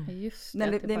 just Det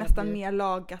är bara nästan blir- mer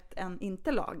lagat än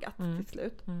inte lagat till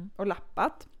slut. Och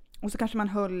lappat. Och så kanske man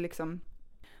höll liksom,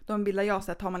 de bilder jag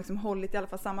sett har man liksom hållit i alla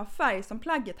fall samma färg som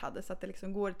plagget hade. Så att det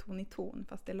liksom går ton i ton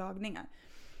fast det är lagningar.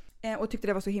 Och tyckte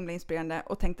det var så himla inspirerande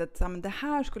och tänkte att men det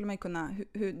här skulle man ju kunna,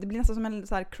 det blir nästan som en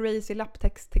så här crazy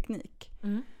lapptäcksteknik.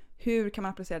 Hur kan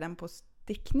man applicera den på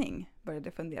stickning? Började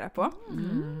jag fundera på.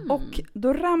 Och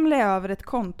då ramlade jag över ett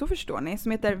konto, förstår ni,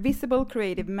 som heter Visible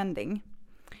Creative Mending.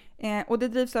 Och det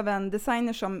drivs av en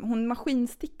designer som, hon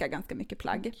maskinstickar ganska mycket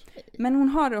plagg. Men hon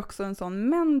har också en sån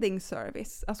mending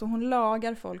service. Alltså hon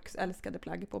lagar folks älskade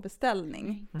plagg på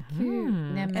beställning. Gud,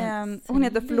 nej, men Hon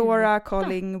heter Flora sluta.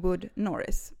 Collingwood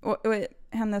Norris. Och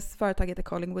hennes företag heter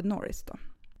Collingwood Norris då.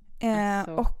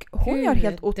 Alltså, och hon gud, gör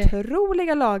helt det-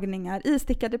 otroliga lagningar i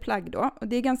stickade plagg då. Och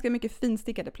det är ganska mycket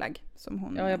finstickade plagg som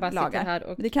hon Ja, jag bara sitter lagar. här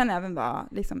och Det kan även vara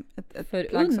liksom ett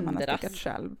plagg som man har förundras. stickat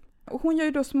själv. Och hon gör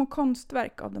ju då små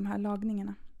konstverk av de här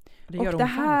lagningarna. Det Och gör det hon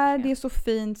här, verkligen. det är så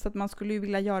fint så att man skulle ju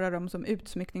vilja göra dem som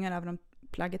utsmyckningar även om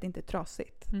plagget inte är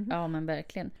trasigt. Ja, men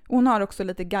verkligen. Och hon har också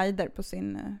lite guider på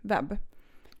sin webb.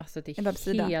 Alltså det En är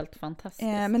webbsida. helt fantastiskt.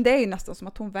 Men det är ju nästan som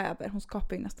att hon väver. Hon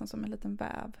skapar ju nästan som en liten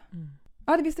väv.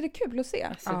 Ja, visst är det kul att se.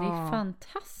 Alltså det är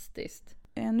fantastiskt.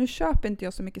 Nu köper inte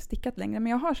jag så mycket stickat längre,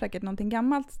 men jag har säkert någonting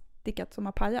gammalt stickat som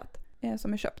har pajat.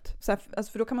 Som är köpt. Så här,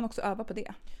 alltså, för då kan man också öva på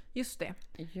det. Just det.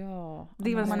 Ja.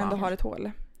 Det är väl Om man smart. ändå har ett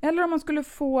hål. Eller om man skulle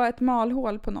få ett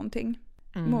malhål på någonting.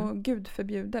 Må Gud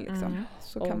förbjude liksom.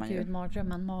 Så kan man ju. Gud,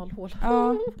 mardrömmen, malhål.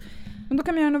 Ja. Men då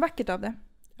kan man göra något vackert av det.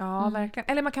 Ja, verkligen.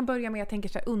 Eller man kan börja med, jag tänker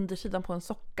så här, undersidan på en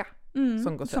socka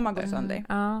som går sönder. Som har gått sönder.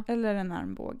 Ja. Eller en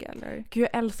armbåge. Eller... Gud, jag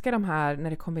älskar de här när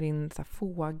det kommer in så här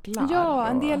fåglar. Ja,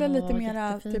 en och del är lite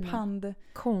mera jättefina. typ hand...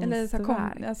 konstverk. eller så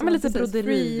här Ja, men lite precis,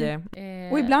 broderi.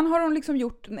 Och ibland har de liksom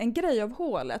gjort en grej av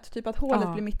hålet. Typ att hålet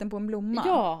Ja. blir mitten på en blomma.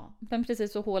 Ja, men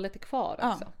precis, så hålet är kvar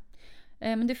Ja. också.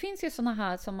 Men det finns ju såna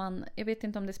här som man, jag vet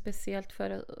inte om det är speciellt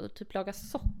för att typ laga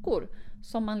sockor,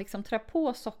 som man liksom trär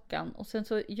på sockan och sen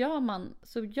så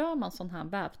gör man sån här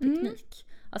vävteknik.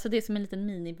 Alltså det är som en liten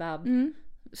miniväv,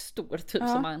 stor typ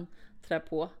som man trär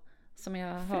på. Som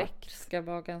jag har hört ska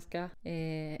vara ganska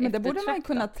Men det borde man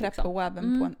kunna trä liksom. på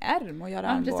även på en ärm och göra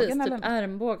Ja, precis, armbågen. typ eller?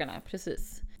 ärmbågarna,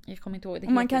 precis. Jag kommer inte ihåg det.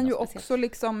 Och man kan ju något också speciellt.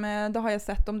 liksom, det har jag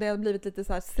sett, om det har blivit lite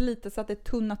så här slitet så att det är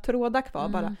tunna trådar kvar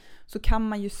bara, så kan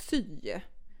man ju sy.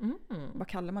 Vad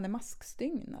kallar man det?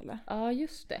 Maskstygn eller? Ja,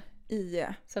 just det.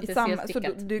 Så att I det samma, ser så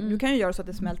stickat. du kan ju göra så att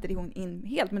det smälter in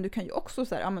helt, men du kan ju också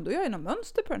så här, ja men då gör jag något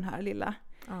mönster på den här lilla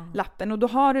lappen och då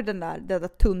har du det där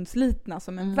tunnslitna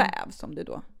som en väv som du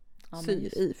då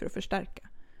syr i för att förstärka.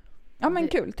 Ja men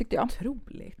kul tyckte jag.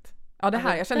 Otroligt. Ja, det här,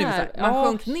 Ja, jag känner ju så här, där, man ja.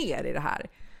 sjönk ner i det här.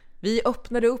 Vi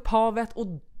öppnade upp havet och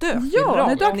dök Ja,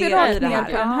 nu dök vi i rakt det ner här.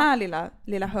 på den här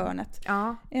lilla hörnet.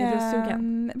 Ja, är du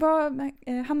sugen?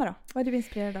 Hanna då? Vad är du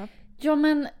inspirerad av? Ja,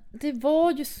 men det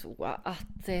var ju så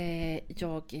att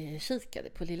jag kikade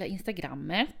på lilla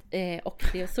Instagrammet och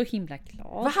blev så himla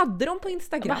glad. Vad hade de på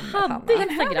Instagram? Vad hade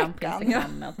Instagram på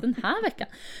Instagrammet den här veckan?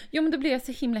 Jo, men då blev jag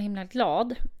så himla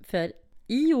glad för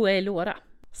Io Elora.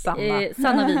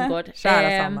 Sanna Wingård.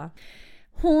 Kära Sanna.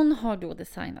 Hon har då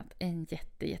designat en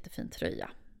jättefin tröja.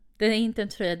 Det är inte en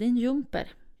tröja, det är en jumper.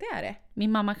 Det är det.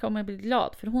 Min mamma kommer bli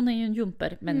glad för hon är ju en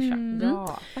jumpermänniska.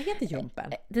 Ja. Vad heter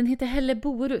jumpen? Den heter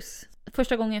Helleborus.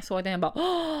 Första gången jag såg den, jag bara,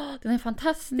 åh, den är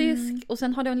fantastisk. Och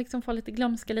sen har den liksom fått lite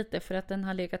glömska lite för att den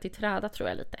har legat i träda, tror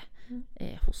jag, lite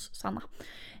hos Sanna.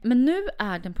 Men nu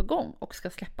är den på gång och ska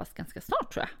släppas ganska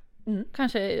snart, tror jag.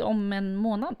 Kanske om en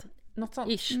månad. Något sånt.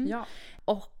 Ish. Ja.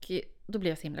 Och då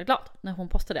blev jag så himla glad när hon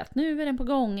postade att nu är den på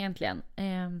gång äntligen.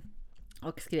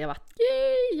 Och skrev att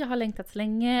yay, jag har längtat så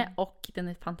länge och den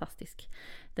är fantastisk.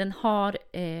 Den har,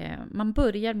 man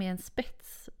börjar med en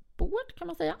spetsbord kan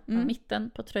man säga. Mitten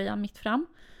på tröjan, mitt fram.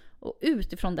 Och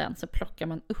utifrån den så plockar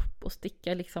man upp och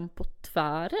stickar liksom på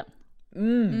tvären.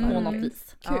 På något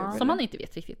vis. Kul. Som man inte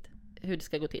vet riktigt hur det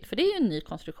ska gå till. För det är ju en ny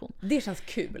konstruktion. Det känns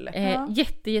kul.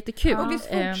 Jättekul. Och visst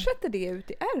fortsätter det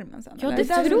ut i ärmen sen? Ja, eller?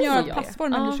 det är det tror som gör att jag.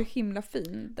 passformen Ja. blir så himla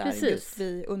fin. Där Precis. just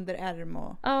vid under ärm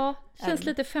och... Ja, känns ärm.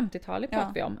 lite 50-talet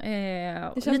pratar vi om.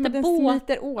 Det känns som att den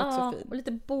smiter åt så fint. Och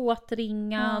lite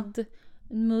båtringad,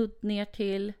 mudd ner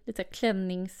till, lite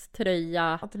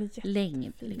klänningströja, Ja, den är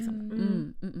längd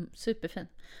liksom. Superfin.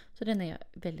 Så den är jag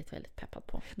väldigt peppad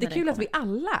på. Det är när kul den att vi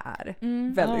alla är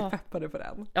väldigt peppade på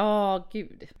den. Ja,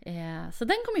 gud. Så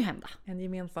den kommer ju hända. En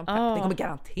gemensam pepp. Det kommer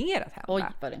garanterat hända. Oj,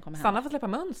 vad den kommer hända. Sanna får släppa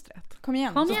mönstret. Kom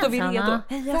igen. Kom Så igen, står vi Sanna. redo.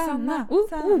 Heja Sanna!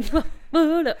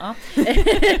 Ja.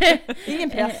 Ingen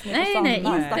press nu på Sanna. Nej,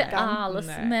 inte stackarn. alls.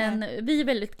 Nej. Men vi är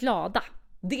väldigt glada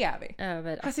Det är vi.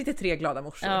 över Här sitter 3 glada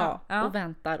morsor. Ja, och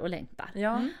väntar och längtar.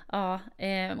 Ja. Ja,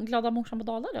 glada morsan på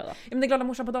Dalarö då? Ja, men den glada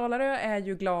morsan på Dalarö är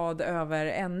ju glad över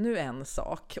ännu en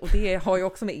sak. Och det har ju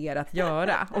också med er att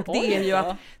göra. Och det är ju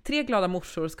att 3 glada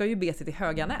morsor ska ju be sig till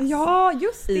Höganäs. Ja,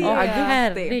 just det. I augusti.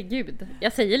 Herregud.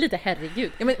 Jag säger lite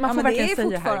herregud. Ja, men man får men det verkligen är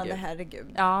säga fortfarande herregud.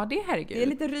 herregud. Ja, det är herregud. Det är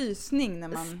lite rysning när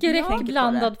man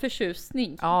Skräckblandad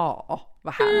förtjusning. Ja,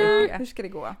 vad härligt det är. Hur ska det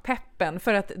gå? Peppen,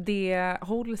 för att det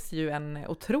hålls ju en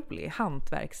otrolig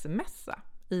hantverksmässa.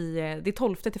 Det är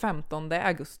 12-15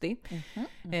 augusti.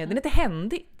 Den heter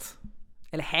Händigt.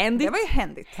 Eller Händigt. Det var ju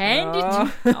händigt.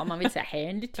 Händigt. Ja, man vill säga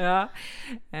händigt. Ja.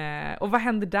 Och vad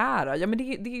händer där då? Ja, men det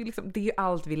är liksom, det är ju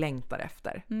allt vi längtar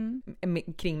efter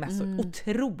kring mässor.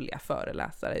 Otroliga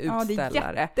föreläsare, utställare. Ja,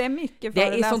 det är jättemycket det är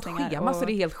föreläsningar. sånt schema så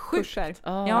det är helt sjukt. Kurser.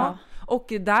 Ja.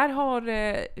 Och där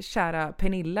har kära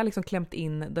Pernilla liksom klämt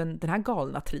in den här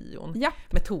galna trion Ja.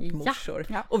 med tokmorsor.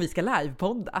 Ja. Och vi ska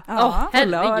livepodda. Ja.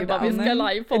 Herregud vad vi ska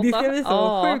livepodda. Det ska bli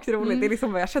så sjukt roligt. Det är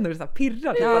liksom vad jag känner, det så här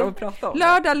pirrar typ bara att prata om.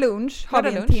 Lördag lunch har vi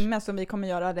en Lördag lunch. timme som vi kommer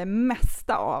göra det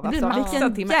mesta av. Det blir Alltså, maxad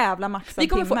vilken timme. jävla maxad Vi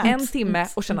kommer få timme. 1 timme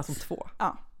och känna som 2.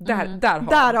 Ja.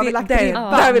 Där har vi lagt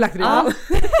ribban. Där har vi lagt ribban.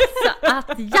 Så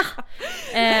att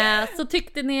så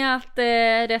tyckte ni att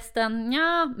resten,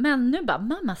 ja, men nu bara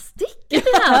mamma sticker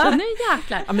det här, nu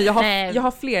jäklar. Ja, men jag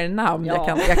har fler namn jag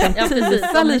kan ja, tisa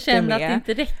precis, om ni lite kände med. att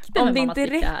det inte räckte Om med det mamma inte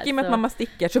stickar räcker med så- att mamma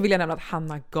stickar så vill jag nämna att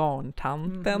Hanna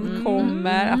Garntanten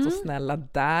kommer. Alltså snälla,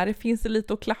 där finns det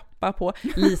lite att klappa på.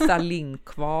 Lisa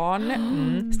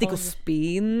Lindkvarn, Stick och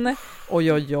spinn,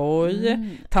 oj.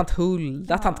 Tant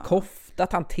Hulda, tant Kofta,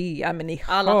 ofta tanter, men ni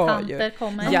Alla hör tanter ju.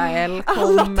 kommer. Jael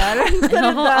kommer.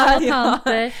 Alla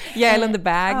tanter. Jael and the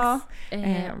bags.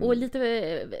 Ja. Och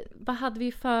lite, vad hade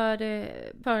vi för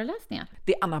föreläsningar?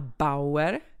 Det är Anna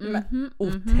Bauer. Mhm.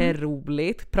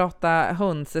 Otroligt. Prata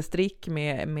hönsestrick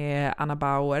med Anna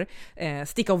Bauer.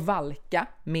 Sticka och valka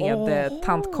med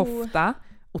tant Kofta.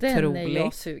 Den är Otroligt.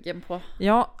 jag sugen på.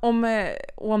 Ja,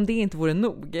 om det inte vore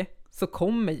nog så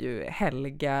kommer ju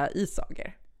Helga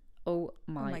Isager. Oh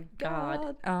my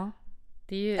god. Ja.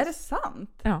 Det är ju... Är det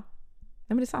sant? Ja. Nej,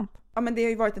 men det är sant. Ja, men det har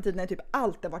ju varit en tid när typ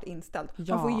allt har varit inställt.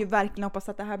 Ja. Man får ju verkligen hoppas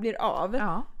att det här blir av.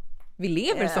 Ja. Vi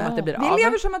lever som att det blir av. Vi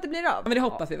lever som att det blir av. Ja, men det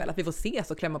hoppas vi väl, att vi får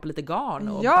ses och klämma på lite garn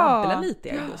och Ja. babbla lite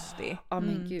i augusti. Ja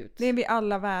men gud. Det är vi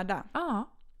alla värda. Ja,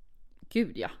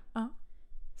 Gud ja.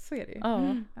 så är det ju.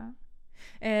 Ja.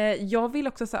 Jag vill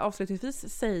också så här, avslutningsvis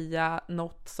säga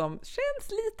något som känns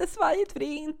lite svajigt, för det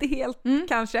är inte helt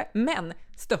kanske, men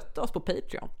stötta oss på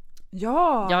Patreon.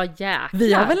 Ja, Ja jäklar.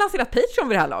 Vi har väl lanserat Patreon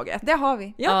vid det här laget? det har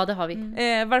vi. Ja det har vi.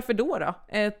 Varför då?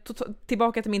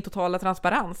 Tillbaka till min totala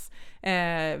transparens.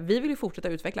 Vi vill ju fortsätta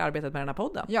utveckla arbetet med den här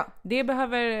podden. Ja. Det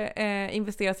behöver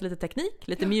investeras i lite teknik,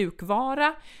 lite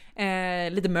mjukvara,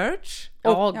 lite merch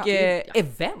och Ja, gud, ja.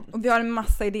 event. Och vi har en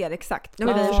massa idéer exakt. Och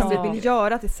grejer som vi vill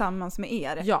göra tillsammans med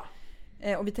er. Ja.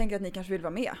 Och vi tänker att ni kanske vill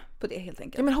vara med på det helt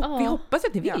enkelt. Ja, men vi Ja. hoppas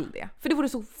att ni vill Ja. det. För det vore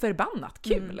så förbannat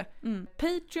kul.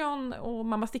 Patreon och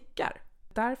Mamma Stickar.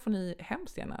 Där får ni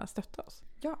hemskt gärna stötta oss.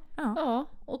 Ja. Ja,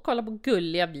 och kolla på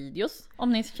gulliga videos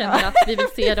om ni känner att vi vill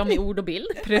se dem i ord och bild.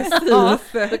 Precis. Ja,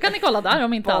 då kan ni kolla där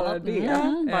om inte Bara annat. det.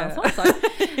 Bara en sån sak.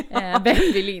 Vem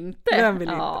vill inte? Vem vill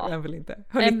Ja. inte? Vem vill inte?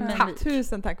 Hörrni, Men tack.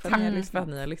 Tusen tack för att ni har Tack för lyssnat. att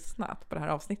ni har lyssnat på det här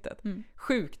avsnittet.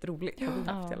 Sjukt roligt har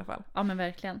vi haft i alla fall. Ja men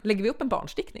verkligen. Lägger vi upp en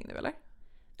barnstickning nu eller?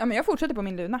 Ja, men jag fortsätter på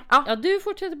min luna. Ja du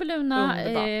fortsätter på Luna.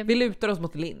 Underbart. Vi lutar oss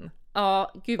mot Linn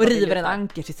Ja, gud och vad vi river en lutar.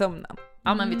 ankers i sömnen.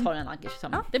 Ja men vi tar en ankers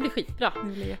tillsammans. Det blir skitbra.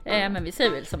 Men vi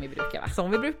säger väl som vi brukar va?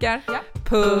 Som vi brukar. Ja.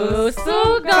 Puss Puss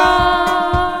och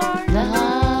kram!